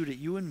tries to shoot at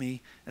you and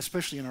me,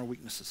 especially in our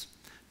weaknesses.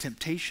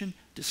 Temptation,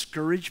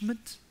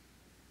 discouragement,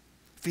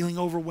 feeling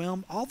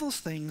overwhelmed, all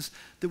those things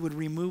that would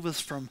remove us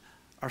from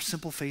our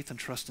simple faith and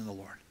trust in the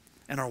Lord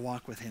and our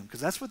walk with him. Because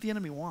that's what the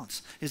enemy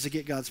wants, is to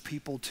get God's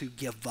people to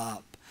give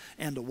up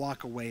and to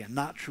walk away and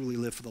not truly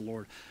live for the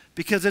Lord.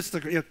 Because it's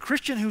a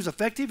Christian who's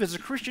effective is a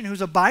Christian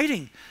who's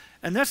abiding.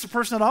 And that's the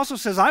person that also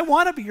says, I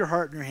want to be your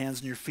heart and your hands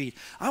and your feet.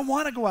 I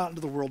want to go out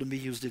into the world and be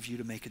used of you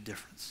to make a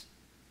difference.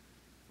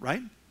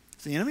 Right?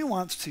 So the enemy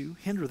wants to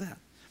hinder that.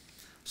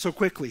 So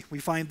quickly, we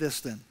find this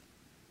then.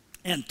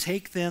 And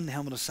take then the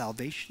helmet of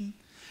salvation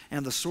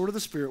and the sword of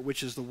the Spirit,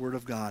 which is the word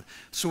of God.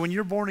 So when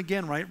you're born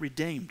again, right,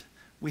 redeemed,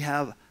 we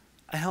have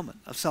a helmet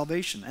of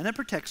salvation, and it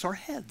protects our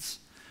heads.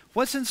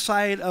 What's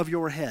inside of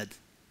your head?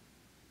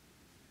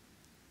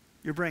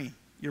 Your brain,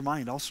 your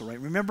mind also, right?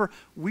 Remember,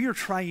 we are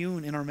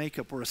triune in our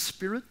makeup. We're a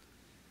spirit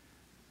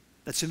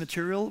that's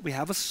immaterial. We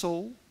have a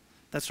soul.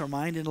 That's our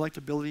mind, intellect,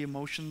 ability,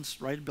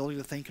 emotions, right? Ability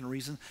to think and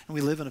reason. And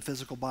we live in a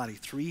physical body,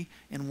 3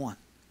 in 1,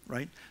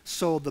 right?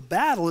 So the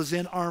battle is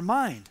in our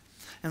mind.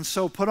 And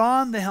so put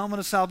on the helmet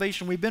of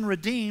salvation. We've been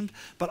redeemed,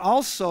 but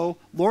also,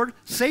 Lord,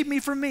 save me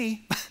from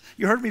me.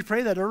 You heard me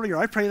pray that earlier.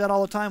 I pray that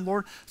all the time.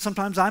 Lord,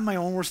 sometimes I'm my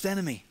own worst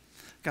enemy.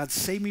 God,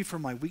 save me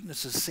from my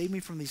weaknesses. Save me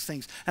from these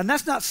things. And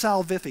that's not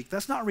salvific.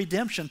 That's not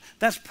redemption.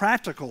 That's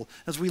practical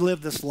as we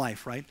live this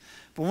life, right?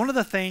 But one of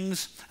the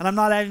things, and I'm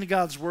not adding to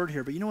God's word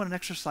here, but you know what an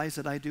exercise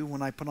that I do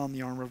when I put on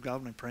the armor of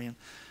God when I'm praying?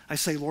 I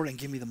say, Lord, and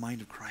give me the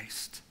mind of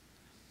Christ.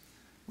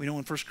 We know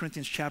in 1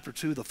 Corinthians chapter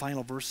 2, the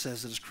final verse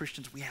says that as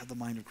Christians, we have the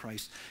mind of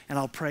Christ. And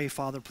I'll pray,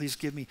 Father, please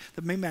give me,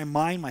 that may my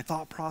mind, my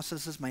thought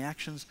processes, my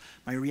actions,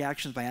 my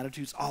reactions, my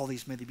attitudes, all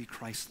these, may they be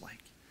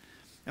Christ-like.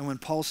 And when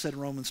Paul said in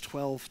Romans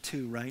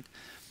 12:2, right,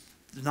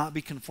 do not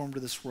be conformed to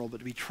this world, but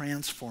to be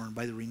transformed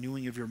by the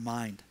renewing of your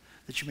mind,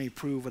 that you may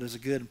prove what is a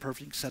good and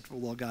perfect and acceptable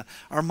will of God.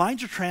 Our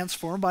minds are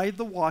transformed by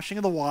the washing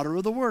of the water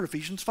of the Word,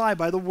 Ephesians 5,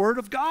 by the Word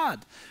of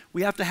God.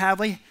 We have to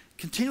have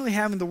continually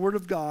having the Word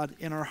of God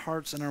in our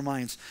hearts and our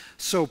minds.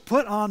 So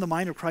put on the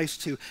mind of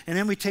Christ too. And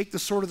then we take the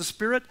sword of the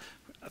Spirit,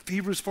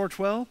 Hebrews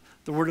 4:12,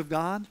 the Word of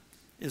God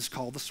is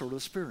called the sword of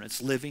the Spirit.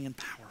 It's living and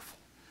powerful.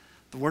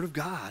 The Word of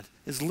God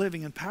is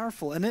living and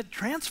powerful, and it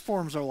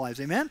transforms our lives.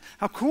 Amen?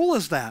 How cool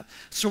is that?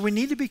 So we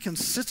need to be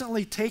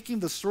consistently taking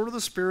the sword of the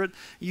Spirit,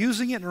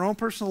 using it in our own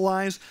personal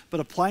lives,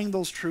 but applying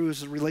those truths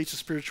as it relates to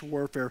spiritual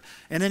warfare.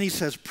 And then he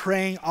says,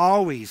 praying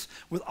always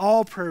with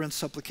all prayer and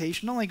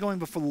supplication, not only going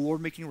before the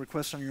Lord, making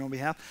requests on your own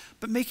behalf,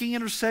 but making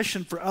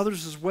intercession for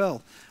others as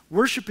well.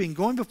 Worshiping,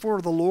 going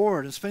before the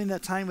Lord and spending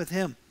that time with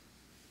him.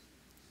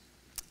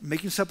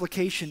 Making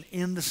supplication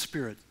in the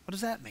Spirit. What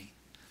does that mean?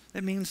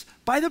 It means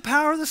by the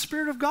power of the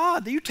Spirit of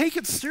God, that you take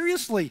it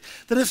seriously,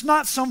 that it's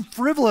not some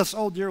frivolous,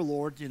 oh, dear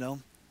Lord,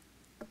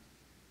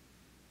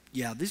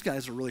 yeah, these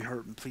guys are really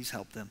hurting, please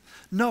help them.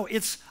 No,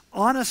 it's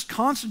honest,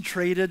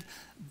 concentrated,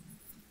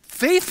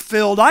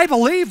 faith-filled, I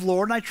believe,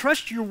 Lord, and I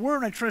trust your word,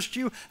 and I trust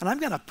you, and I'm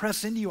going to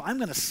press into you. I'm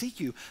going to seek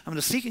you. I'm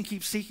going to seek and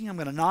keep seeking. I'm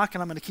going to knock,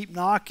 and I'm going to keep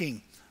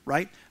knocking,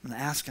 right? I'm going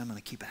to ask, and I'm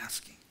going to keep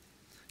asking.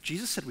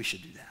 Jesus said we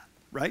should do that,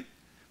 right?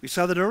 We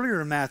saw that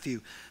earlier in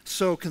Matthew.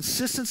 So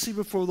consistency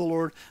before the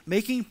Lord,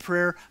 making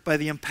prayer by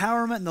the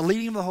empowerment and the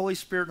leading of the Holy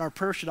Spirit, and our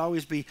prayer should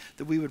always be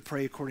that we would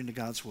pray according to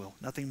God's will.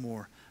 Nothing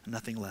more and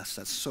nothing less.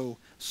 That's so,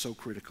 so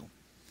critical.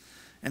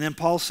 And then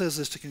Paul says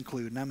this to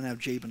conclude, and I'm going to have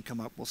Jabin come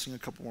up. We'll sing a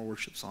couple more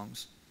worship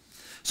songs.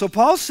 So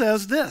Paul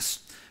says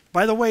this,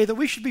 by the way, that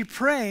we should be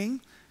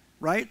praying,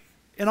 right,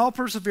 in all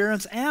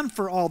perseverance and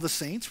for all the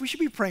saints. We should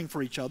be praying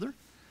for each other.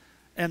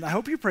 And I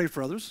hope you pray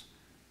for others.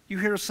 You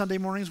hear us Sunday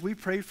mornings, we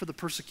pray for the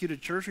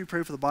persecuted church. We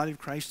pray for the body of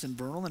Christ in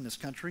Vernal, in this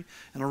country,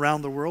 and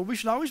around the world. We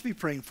should always be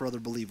praying for other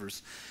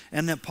believers.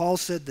 And then Paul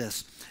said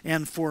this,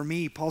 and for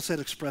me, Paul said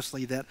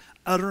expressly that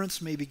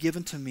utterance may be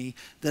given to me,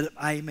 that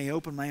I may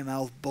open my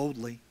mouth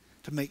boldly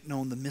to make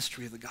known the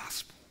mystery of the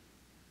gospel.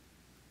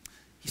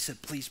 He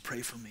said, please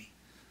pray for me,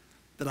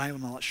 that I will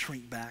not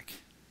shrink back,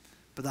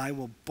 but I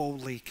will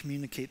boldly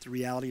communicate the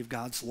reality of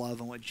God's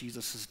love and what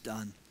Jesus has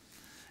done.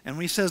 And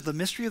when he says the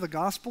mystery of the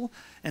gospel,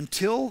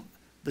 until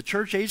the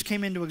church age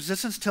came into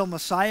existence, till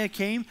Messiah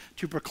came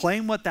to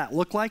proclaim what that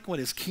looked like, what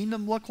his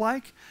kingdom looked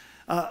like.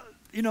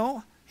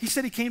 He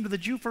said he came to the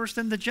Jew first,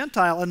 then the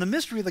Gentile. And the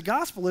mystery of the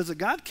gospel is that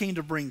God came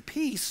to bring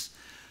peace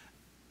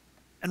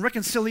and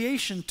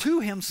reconciliation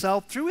to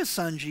himself through his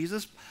son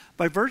Jesus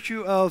by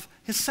virtue of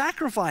his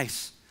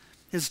sacrifice,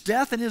 his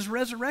death and his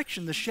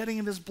resurrection, the shedding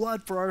of his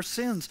blood for our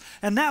sins.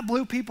 And that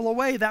blew people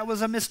away. That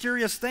was a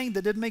mysterious thing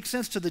that didn't make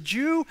sense to the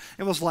Jew.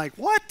 It was like,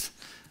 what?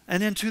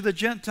 And then to the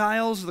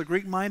Gentiles, the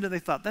Greek-minded, they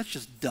thought, that's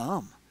just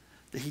dumb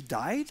that he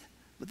died.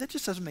 But that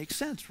just doesn't make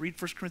sense. Read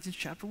 1 Corinthians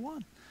chapter 1.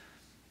 It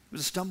was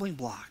a stumbling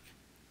block.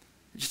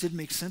 It just didn't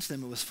make sense to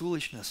them. It was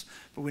foolishness.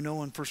 But we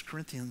know in 1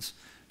 Corinthians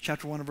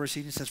chapter 1 and verse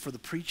 18, it says, for the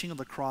preaching of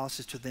the cross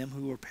is to them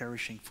who are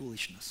perishing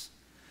foolishness.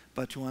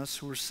 But to us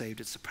who are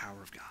saved, it's the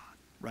power of God,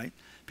 right?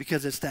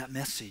 Because it's that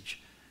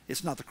message.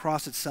 It's not the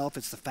cross itself,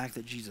 it's the fact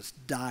that Jesus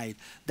died.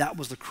 That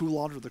was the cruel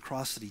order of the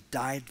cross, that he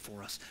died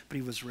for us, but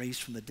he was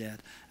raised from the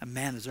dead. And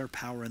man, is there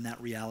power in that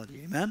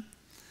reality, amen?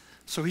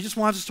 So he just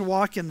wants us to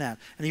walk in that,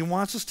 and he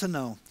wants us to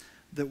know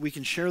that we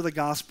can share the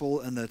gospel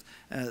and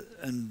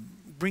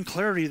bring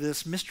clarity to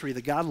this mystery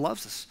that God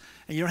loves us.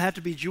 And you don't have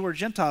to be Jew or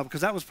Gentile,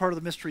 because that was part of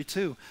the mystery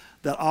too,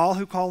 that all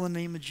who call on the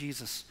name of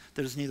Jesus,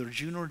 there is neither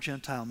Jew nor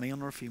Gentile, male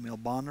nor female,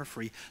 bond nor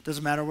free,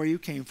 doesn't matter where you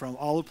came from,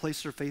 all who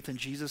place their faith in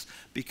Jesus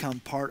become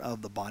part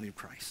of the body of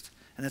Christ.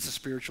 And it's a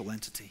spiritual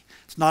entity.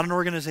 It's not an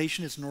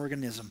organization, it's an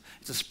organism.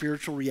 It's a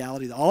spiritual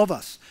reality that all of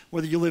us,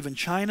 whether you live in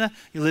China,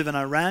 you live in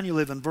Iran, you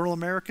live in Vernal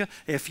America,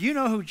 if you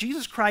know who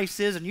Jesus Christ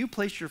is and you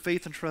place your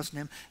faith and trust in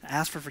him, and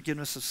ask for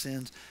forgiveness of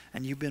sins,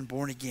 and you've been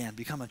born again,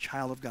 become a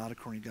child of God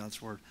according to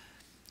God's word,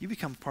 you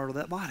become part of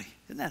that body.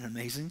 Isn't that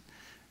amazing?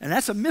 And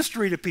that's a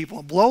mystery to people.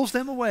 It blows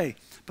them away.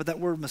 But that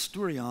word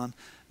mysterion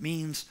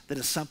means that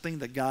it's something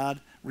that God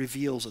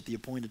reveals at the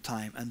appointed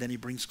time, and then he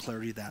brings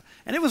clarity to that.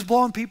 And it was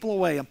blowing people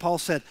away. And Paul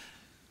said,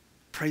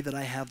 pray that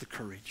I have the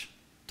courage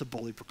to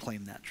boldly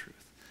proclaim that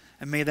truth.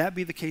 And may that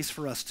be the case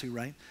for us too,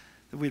 right?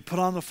 That we'd put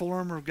on the full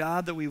armor of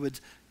God, that we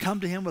would come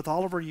to him with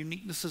all of our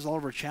uniquenesses, all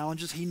of our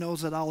challenges. He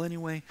knows it all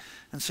anyway.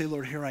 And say,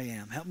 Lord, here I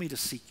am. Help me to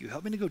seek you.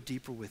 Help me to go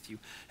deeper with you.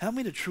 Help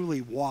me to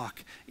truly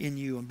walk in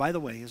you. And by the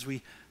way, as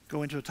we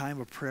go into a time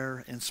of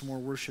prayer and some more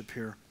worship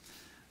here,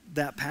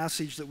 that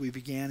passage that we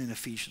began in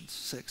Ephesians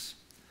 6,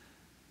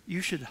 you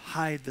should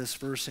hide this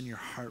verse in your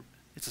heart.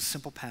 It's a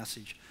simple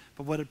passage.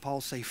 But what did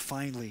Paul say?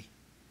 Finally,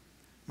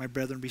 my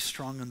brethren, be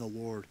strong in the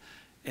Lord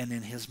and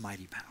in his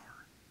mighty power.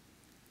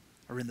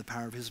 Or in the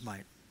power of his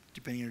might.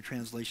 Depending on your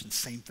translation,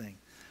 same thing.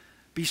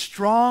 Be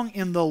strong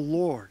in the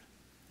Lord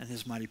and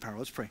his mighty power.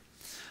 Let's pray.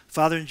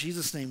 Father, in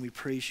Jesus' name we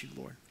praise you,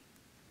 Lord.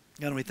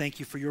 God, and we thank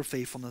you for your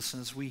faithfulness.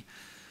 And as we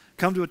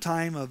come to a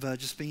time of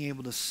just being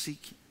able to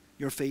seek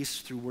your face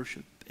through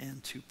worship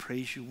and to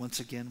praise you once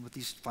again with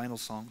these final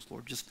songs,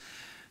 Lord, just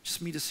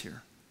meet us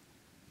here.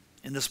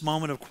 In this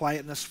moment of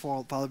quietness,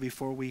 Father,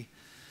 before we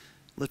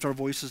lift our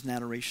voices in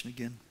adoration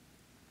again.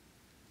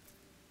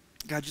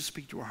 God, just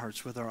speak to our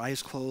hearts with our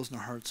eyes closed and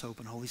our hearts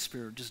open. Holy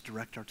Spirit, just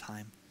direct our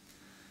time.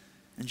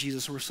 And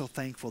Jesus, we're so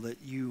thankful that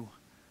you,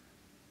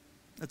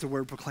 that the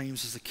word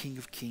proclaims as the King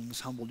of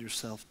Kings, humbled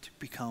yourself to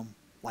become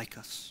like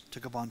us,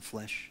 took upon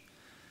flesh,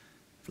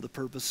 for the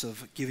purpose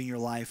of giving your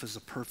life as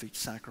a perfect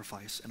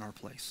sacrifice in our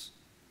place.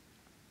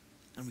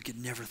 And we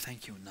could never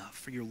thank you enough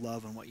for your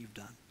love and what you've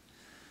done.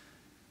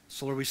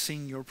 So Lord, we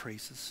sing your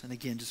praises. And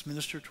again, just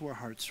minister to our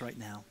hearts right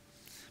now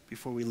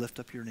before we lift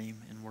up your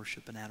name in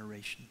worship and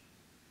adoration.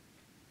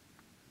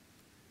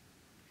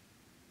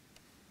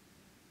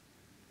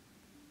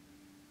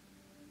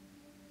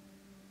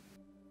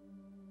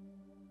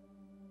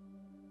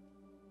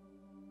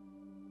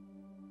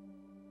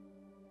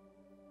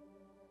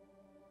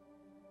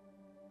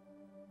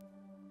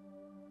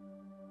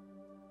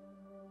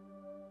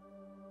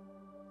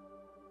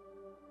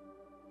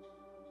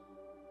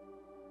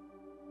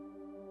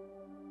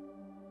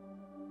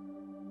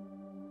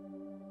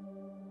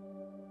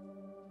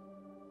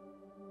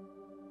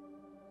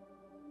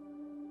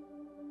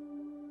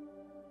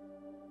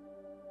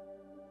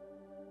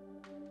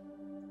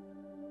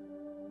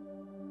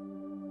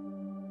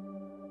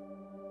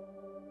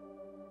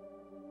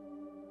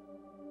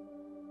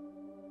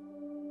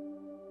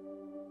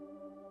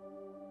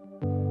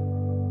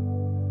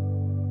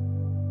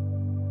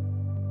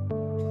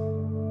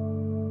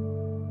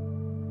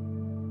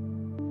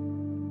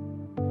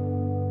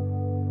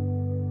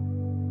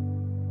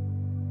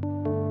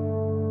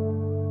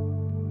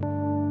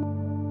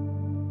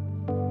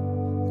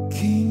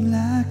 King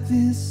like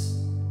this,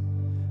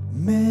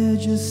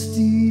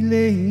 majesty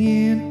laying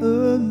in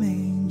a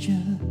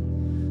manger.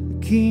 A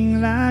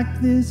king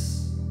like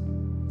this,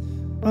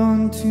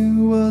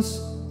 unto us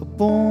a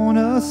born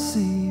a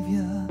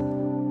Savior.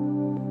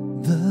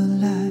 The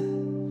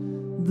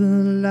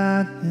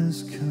light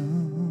has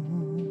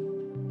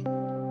come.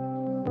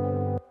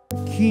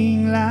 A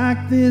king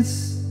like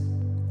this,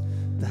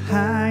 the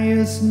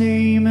highest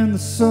name in the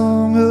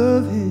song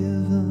of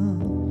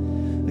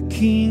heaven. A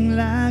king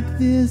like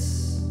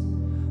this,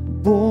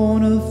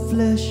 born of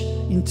flesh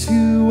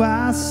into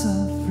our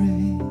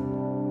suffering.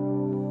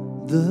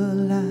 The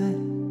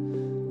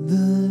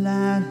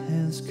light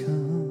has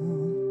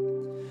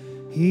come.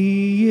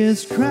 He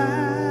is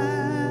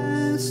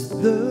Christ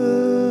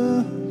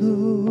the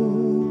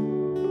Lord.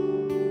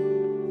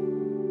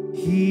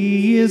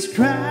 He is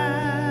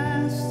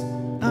Christ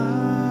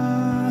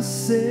our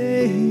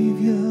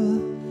Savior.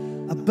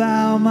 I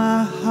bow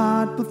my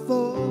heart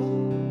before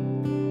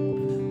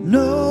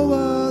no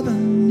other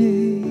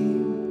name.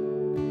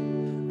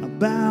 I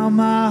bow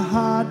my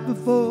heart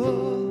before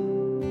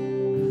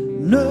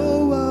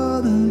no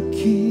other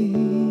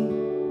King.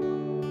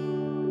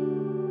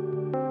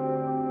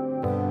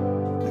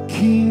 A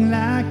King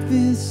like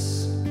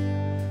this,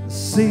 a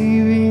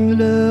saving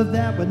love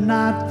that would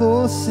not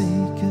forsake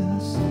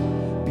us,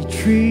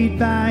 betrayed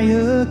by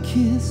a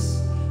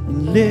kiss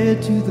and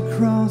led to the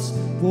cross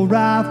for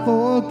our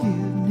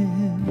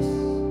forgiveness.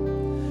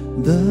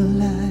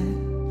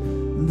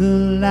 The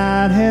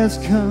light has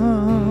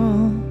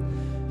come.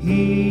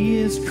 He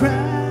is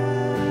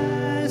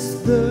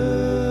Christ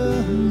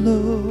the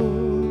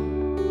Lord.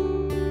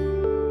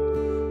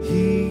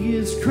 He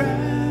is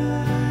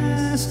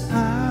Christ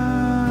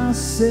our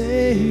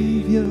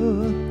Savior.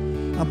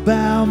 I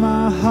bow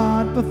my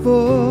heart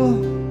before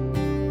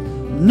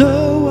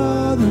no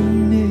other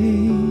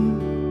name.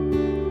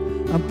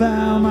 I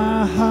bow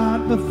my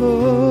heart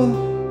before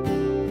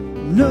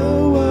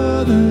no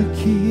other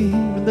King.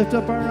 We lift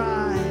up our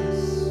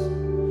eyes.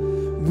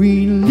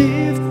 We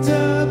lift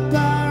up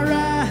our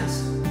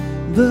eyes.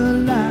 The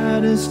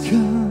light has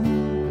come.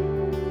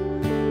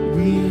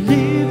 We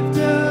lift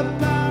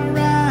up our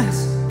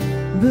eyes.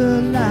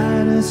 The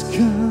light has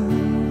come.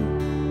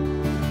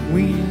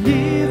 We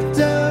lift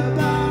up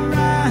our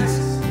eyes.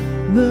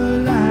 The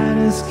light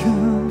has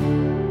come.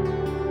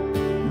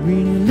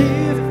 We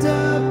lift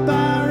up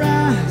our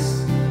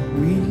eyes.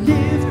 We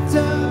lift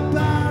up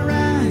our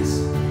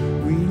eyes.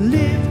 We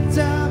lift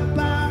up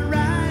our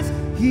eyes.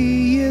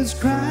 He is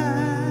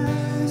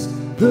Christ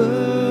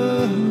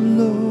the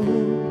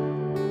Lord.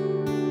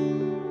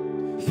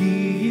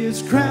 He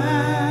is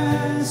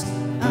Christ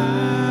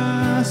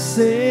our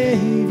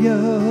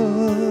Savior.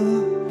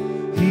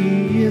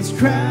 He is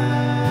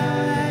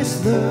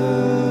Christ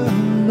the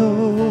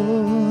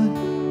Lord.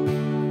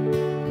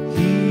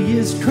 He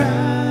is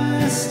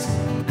Christ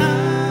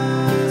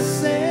our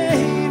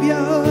Savior.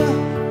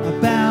 I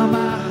bow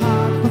my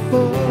heart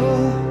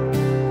before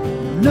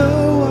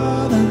no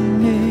other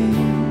name.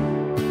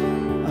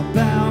 I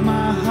bow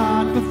my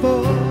heart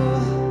before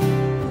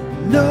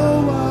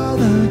no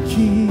other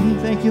King.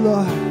 Thank you,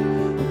 Lord. I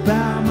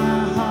bow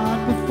my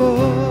heart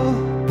before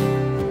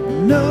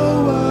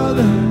no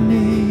other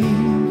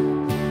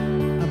name.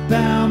 I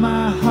bow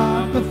my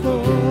heart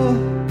before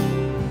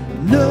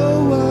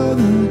no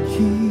other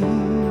King.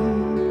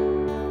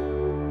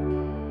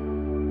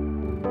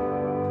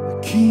 A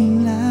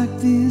King like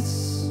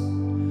this,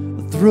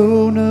 a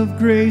throne of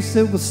grace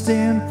that will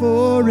stand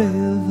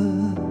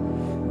forever.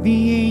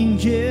 The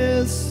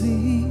angels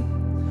sing,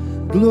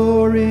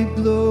 glory,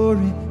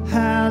 glory,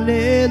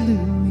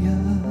 hallelujah.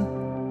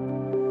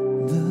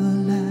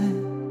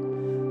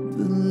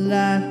 The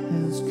light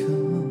has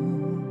come.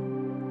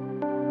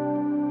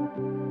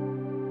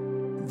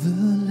 The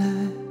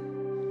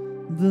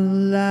the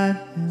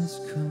light has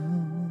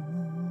come.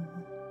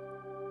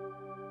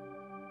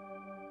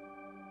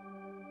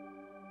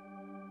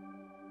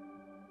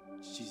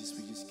 Jesus,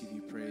 we just give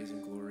you praise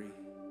and glory.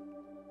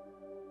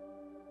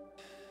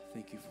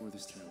 Thank you for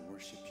this time of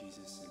worship,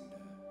 Jesus, and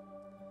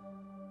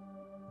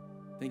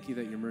thank you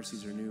that your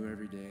mercies are new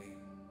every day,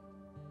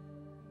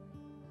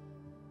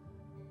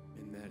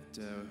 and that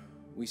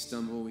we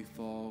stumble, we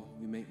fall,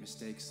 we make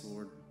mistakes,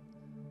 Lord,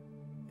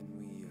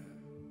 and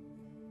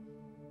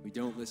we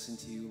don't listen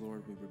to you,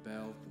 Lord. We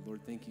rebel, but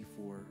Lord, thank you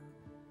for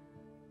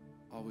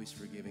always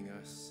forgiving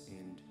us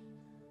and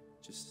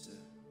just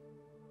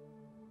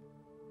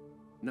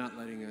not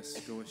letting us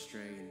go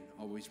astray and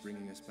always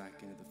bringing us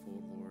back into the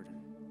fold, Lord.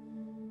 And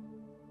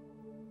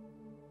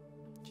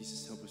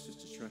Jesus, help us just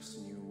to trust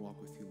in you and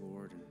walk with you,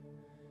 Lord. And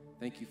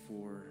thank you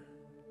for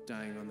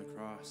dying on the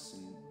cross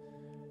and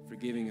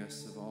forgiving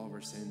us of all of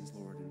our sins,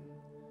 Lord, and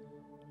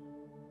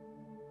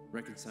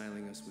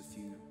reconciling us with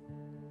you.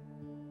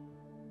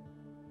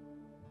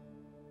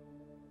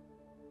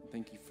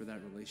 Thank you for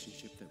that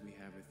relationship that we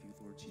have with you,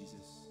 Lord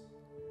Jesus.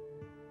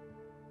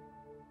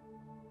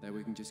 That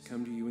we can just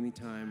come to you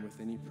anytime with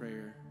any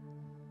prayer,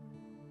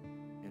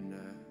 and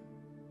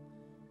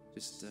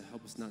just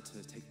help us not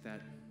to take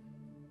that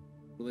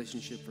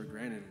relationship for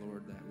granted,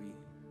 Lord, that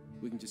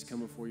we can just come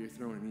before your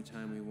throne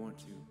anytime we want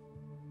to.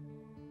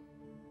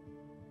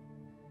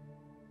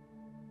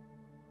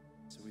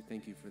 So we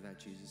thank you for that,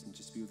 Jesus, and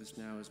just be with us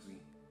now as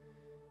we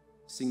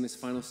sing this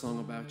final song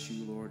about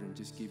you, Lord, and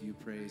just give you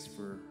praise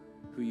for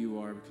who you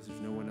are, because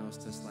there's no one else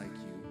just like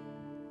you.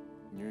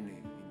 In your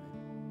name,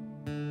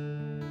 amen.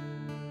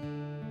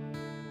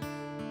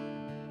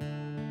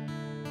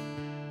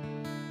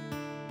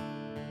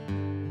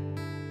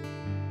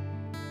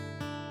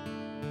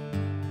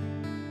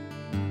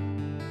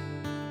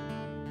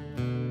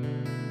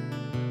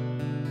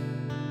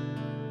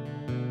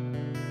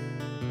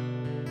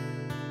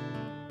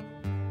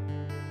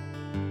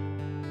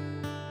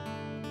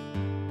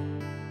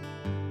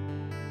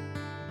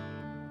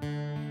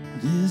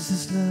 What is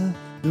this love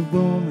that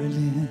won't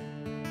relent?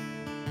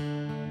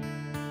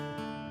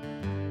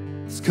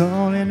 It's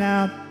calling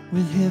out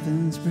with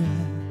heaven's breath.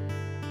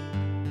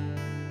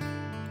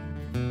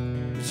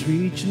 It's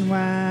reaching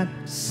wide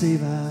to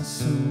save our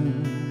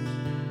souls.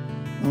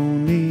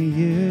 Only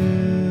you.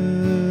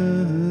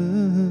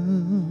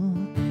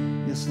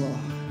 Yes, Lord.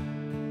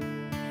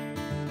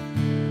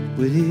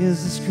 What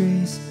is this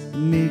grace that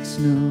makes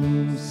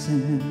no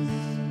sense?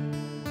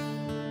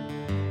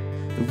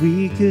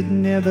 We could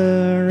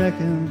never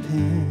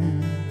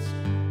recompense.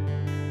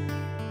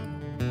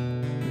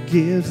 It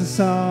gives us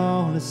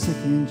all a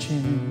second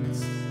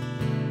chance.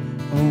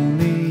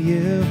 Only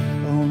you,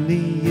 only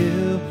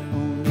you,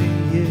 only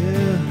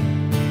you.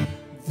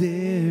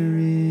 There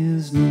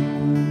is no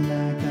one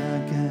like our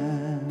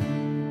God.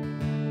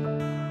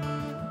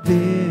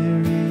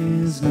 There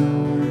is no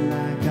one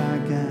like our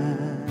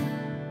God.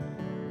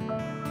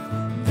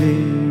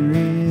 There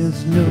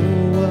is no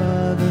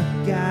other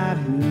God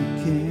who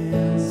can.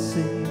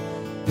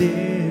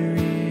 There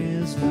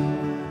is no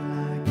one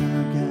like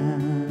our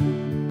God,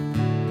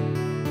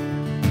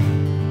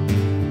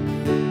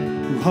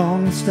 who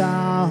hung the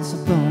stars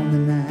upon the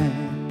night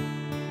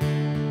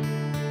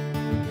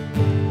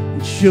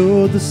and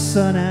showed the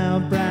sun how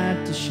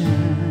bright to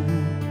shine,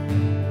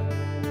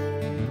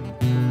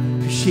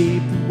 who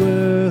shaped the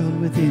world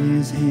within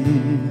his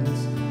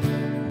hands.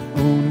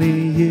 Only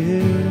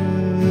you.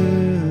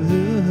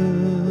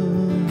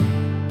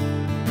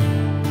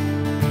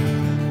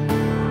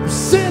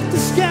 Set the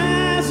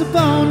skies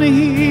upon the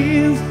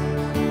hills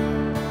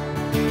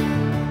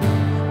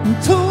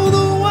and told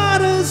the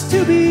waters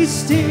to be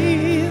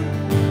still.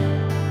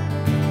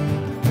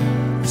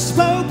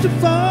 Spoke to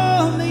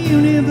form the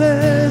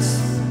universe.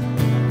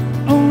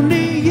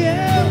 Only you,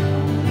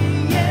 only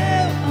you,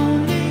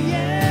 only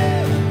you.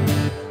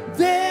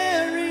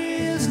 There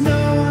is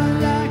no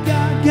one like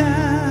our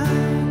God.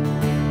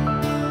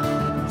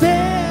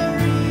 There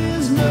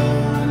is no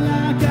one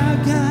like our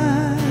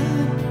God.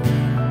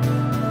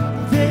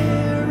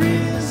 There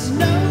is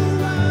no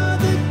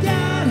other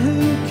God who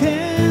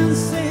can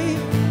save.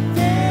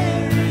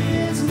 There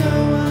is no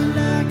one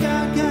like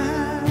our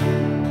God.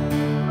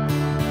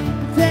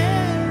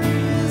 There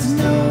is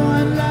no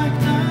one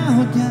like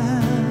our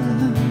God.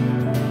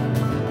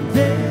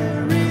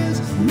 There is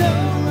no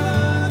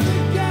other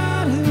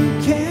God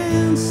who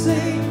can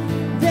save.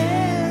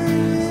 There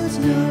is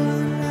no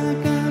one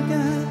like our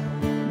God.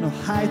 No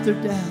height or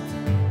depth,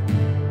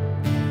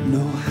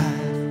 no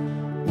height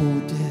or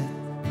depth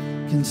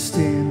can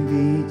stand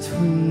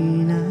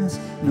between us.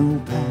 No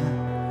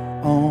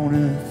power on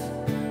earth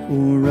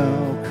or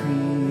all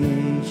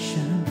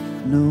creation,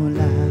 no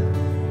life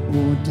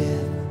or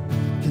death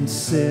can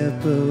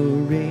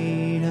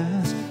separate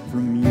us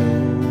from your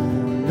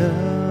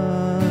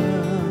love.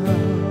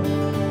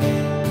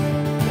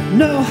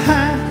 No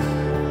height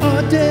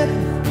or depth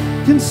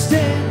can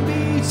stand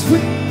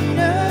between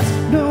us.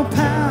 No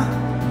power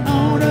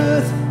on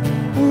earth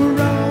or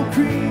all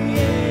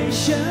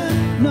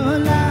creation, no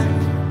life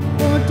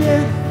or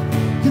death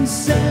can can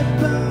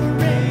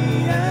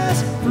separate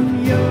us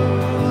from your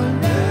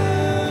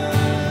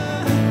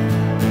love.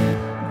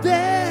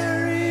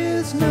 There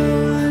is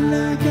no one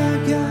like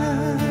our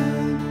God.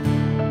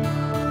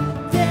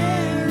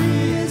 There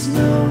is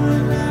no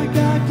one like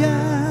our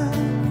God.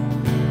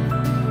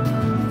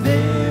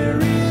 There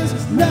is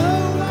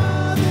no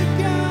other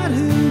God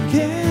who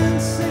can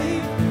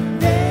save.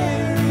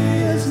 There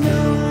is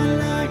no one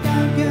like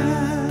our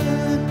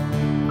God.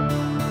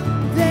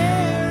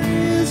 There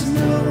is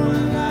no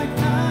one like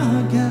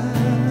our God.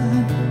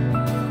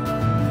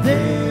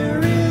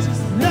 There is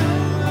no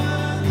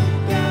other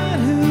God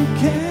who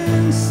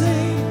can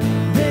save.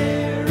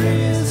 There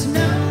is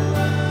no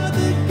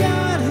other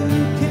God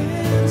who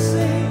can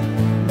save.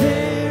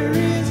 There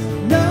is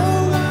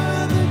no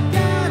other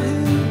God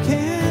who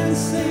can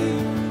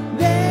save.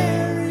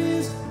 There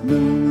is no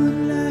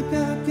one like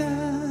our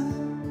God.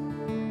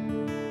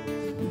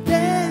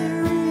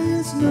 There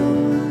is no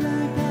one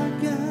like our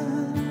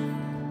God.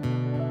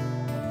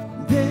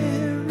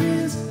 There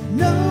is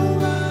no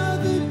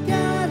other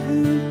God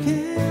who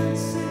can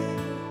save.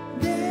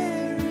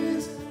 There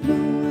is no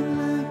one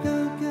like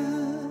our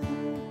God.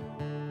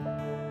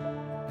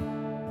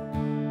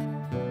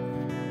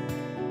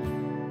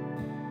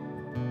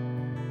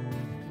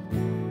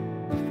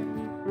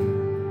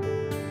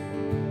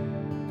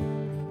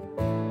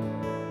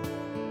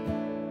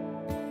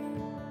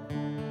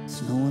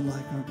 There's no one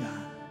like our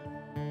God.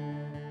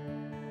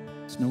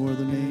 There's no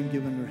other name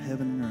given under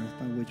heaven and earth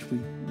by which we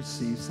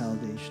receive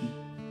salvation.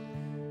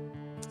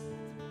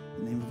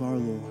 In the name of our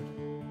Lord.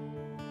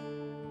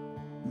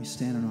 We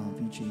stand in awe of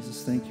you,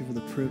 Jesus. Thank you for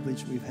the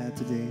privilege we've had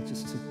today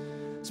just to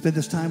spend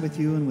this time with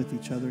you and with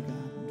each other,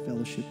 God, in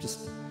fellowship.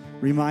 Just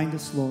remind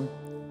us, Lord,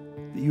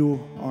 that you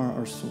are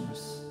our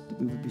source, that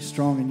we would be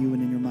strong in you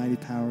and in your mighty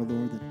power,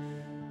 Lord, that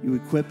you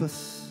equip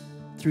us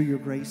through your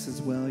grace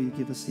as well. You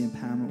give us the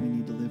empowerment we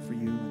need to live for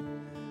you, and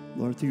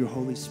Lord, through your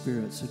Holy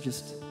Spirit. So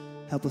just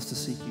help us to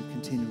seek you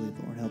continually,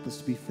 Lord. Help us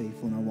to be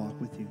faithful in our walk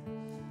with you,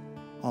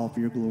 all for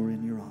your glory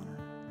and your honor.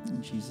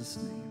 In Jesus'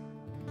 name,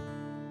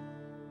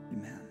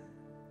 amen.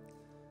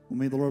 Well,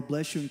 may the Lord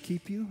bless you and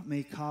keep you. May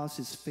he cause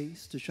his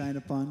face to shine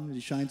upon you. As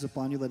he shines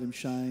upon you, let him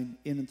shine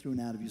in and through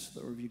and out of you, so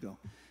that wherever you go,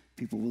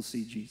 people will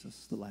see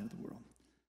Jesus, the light of the world.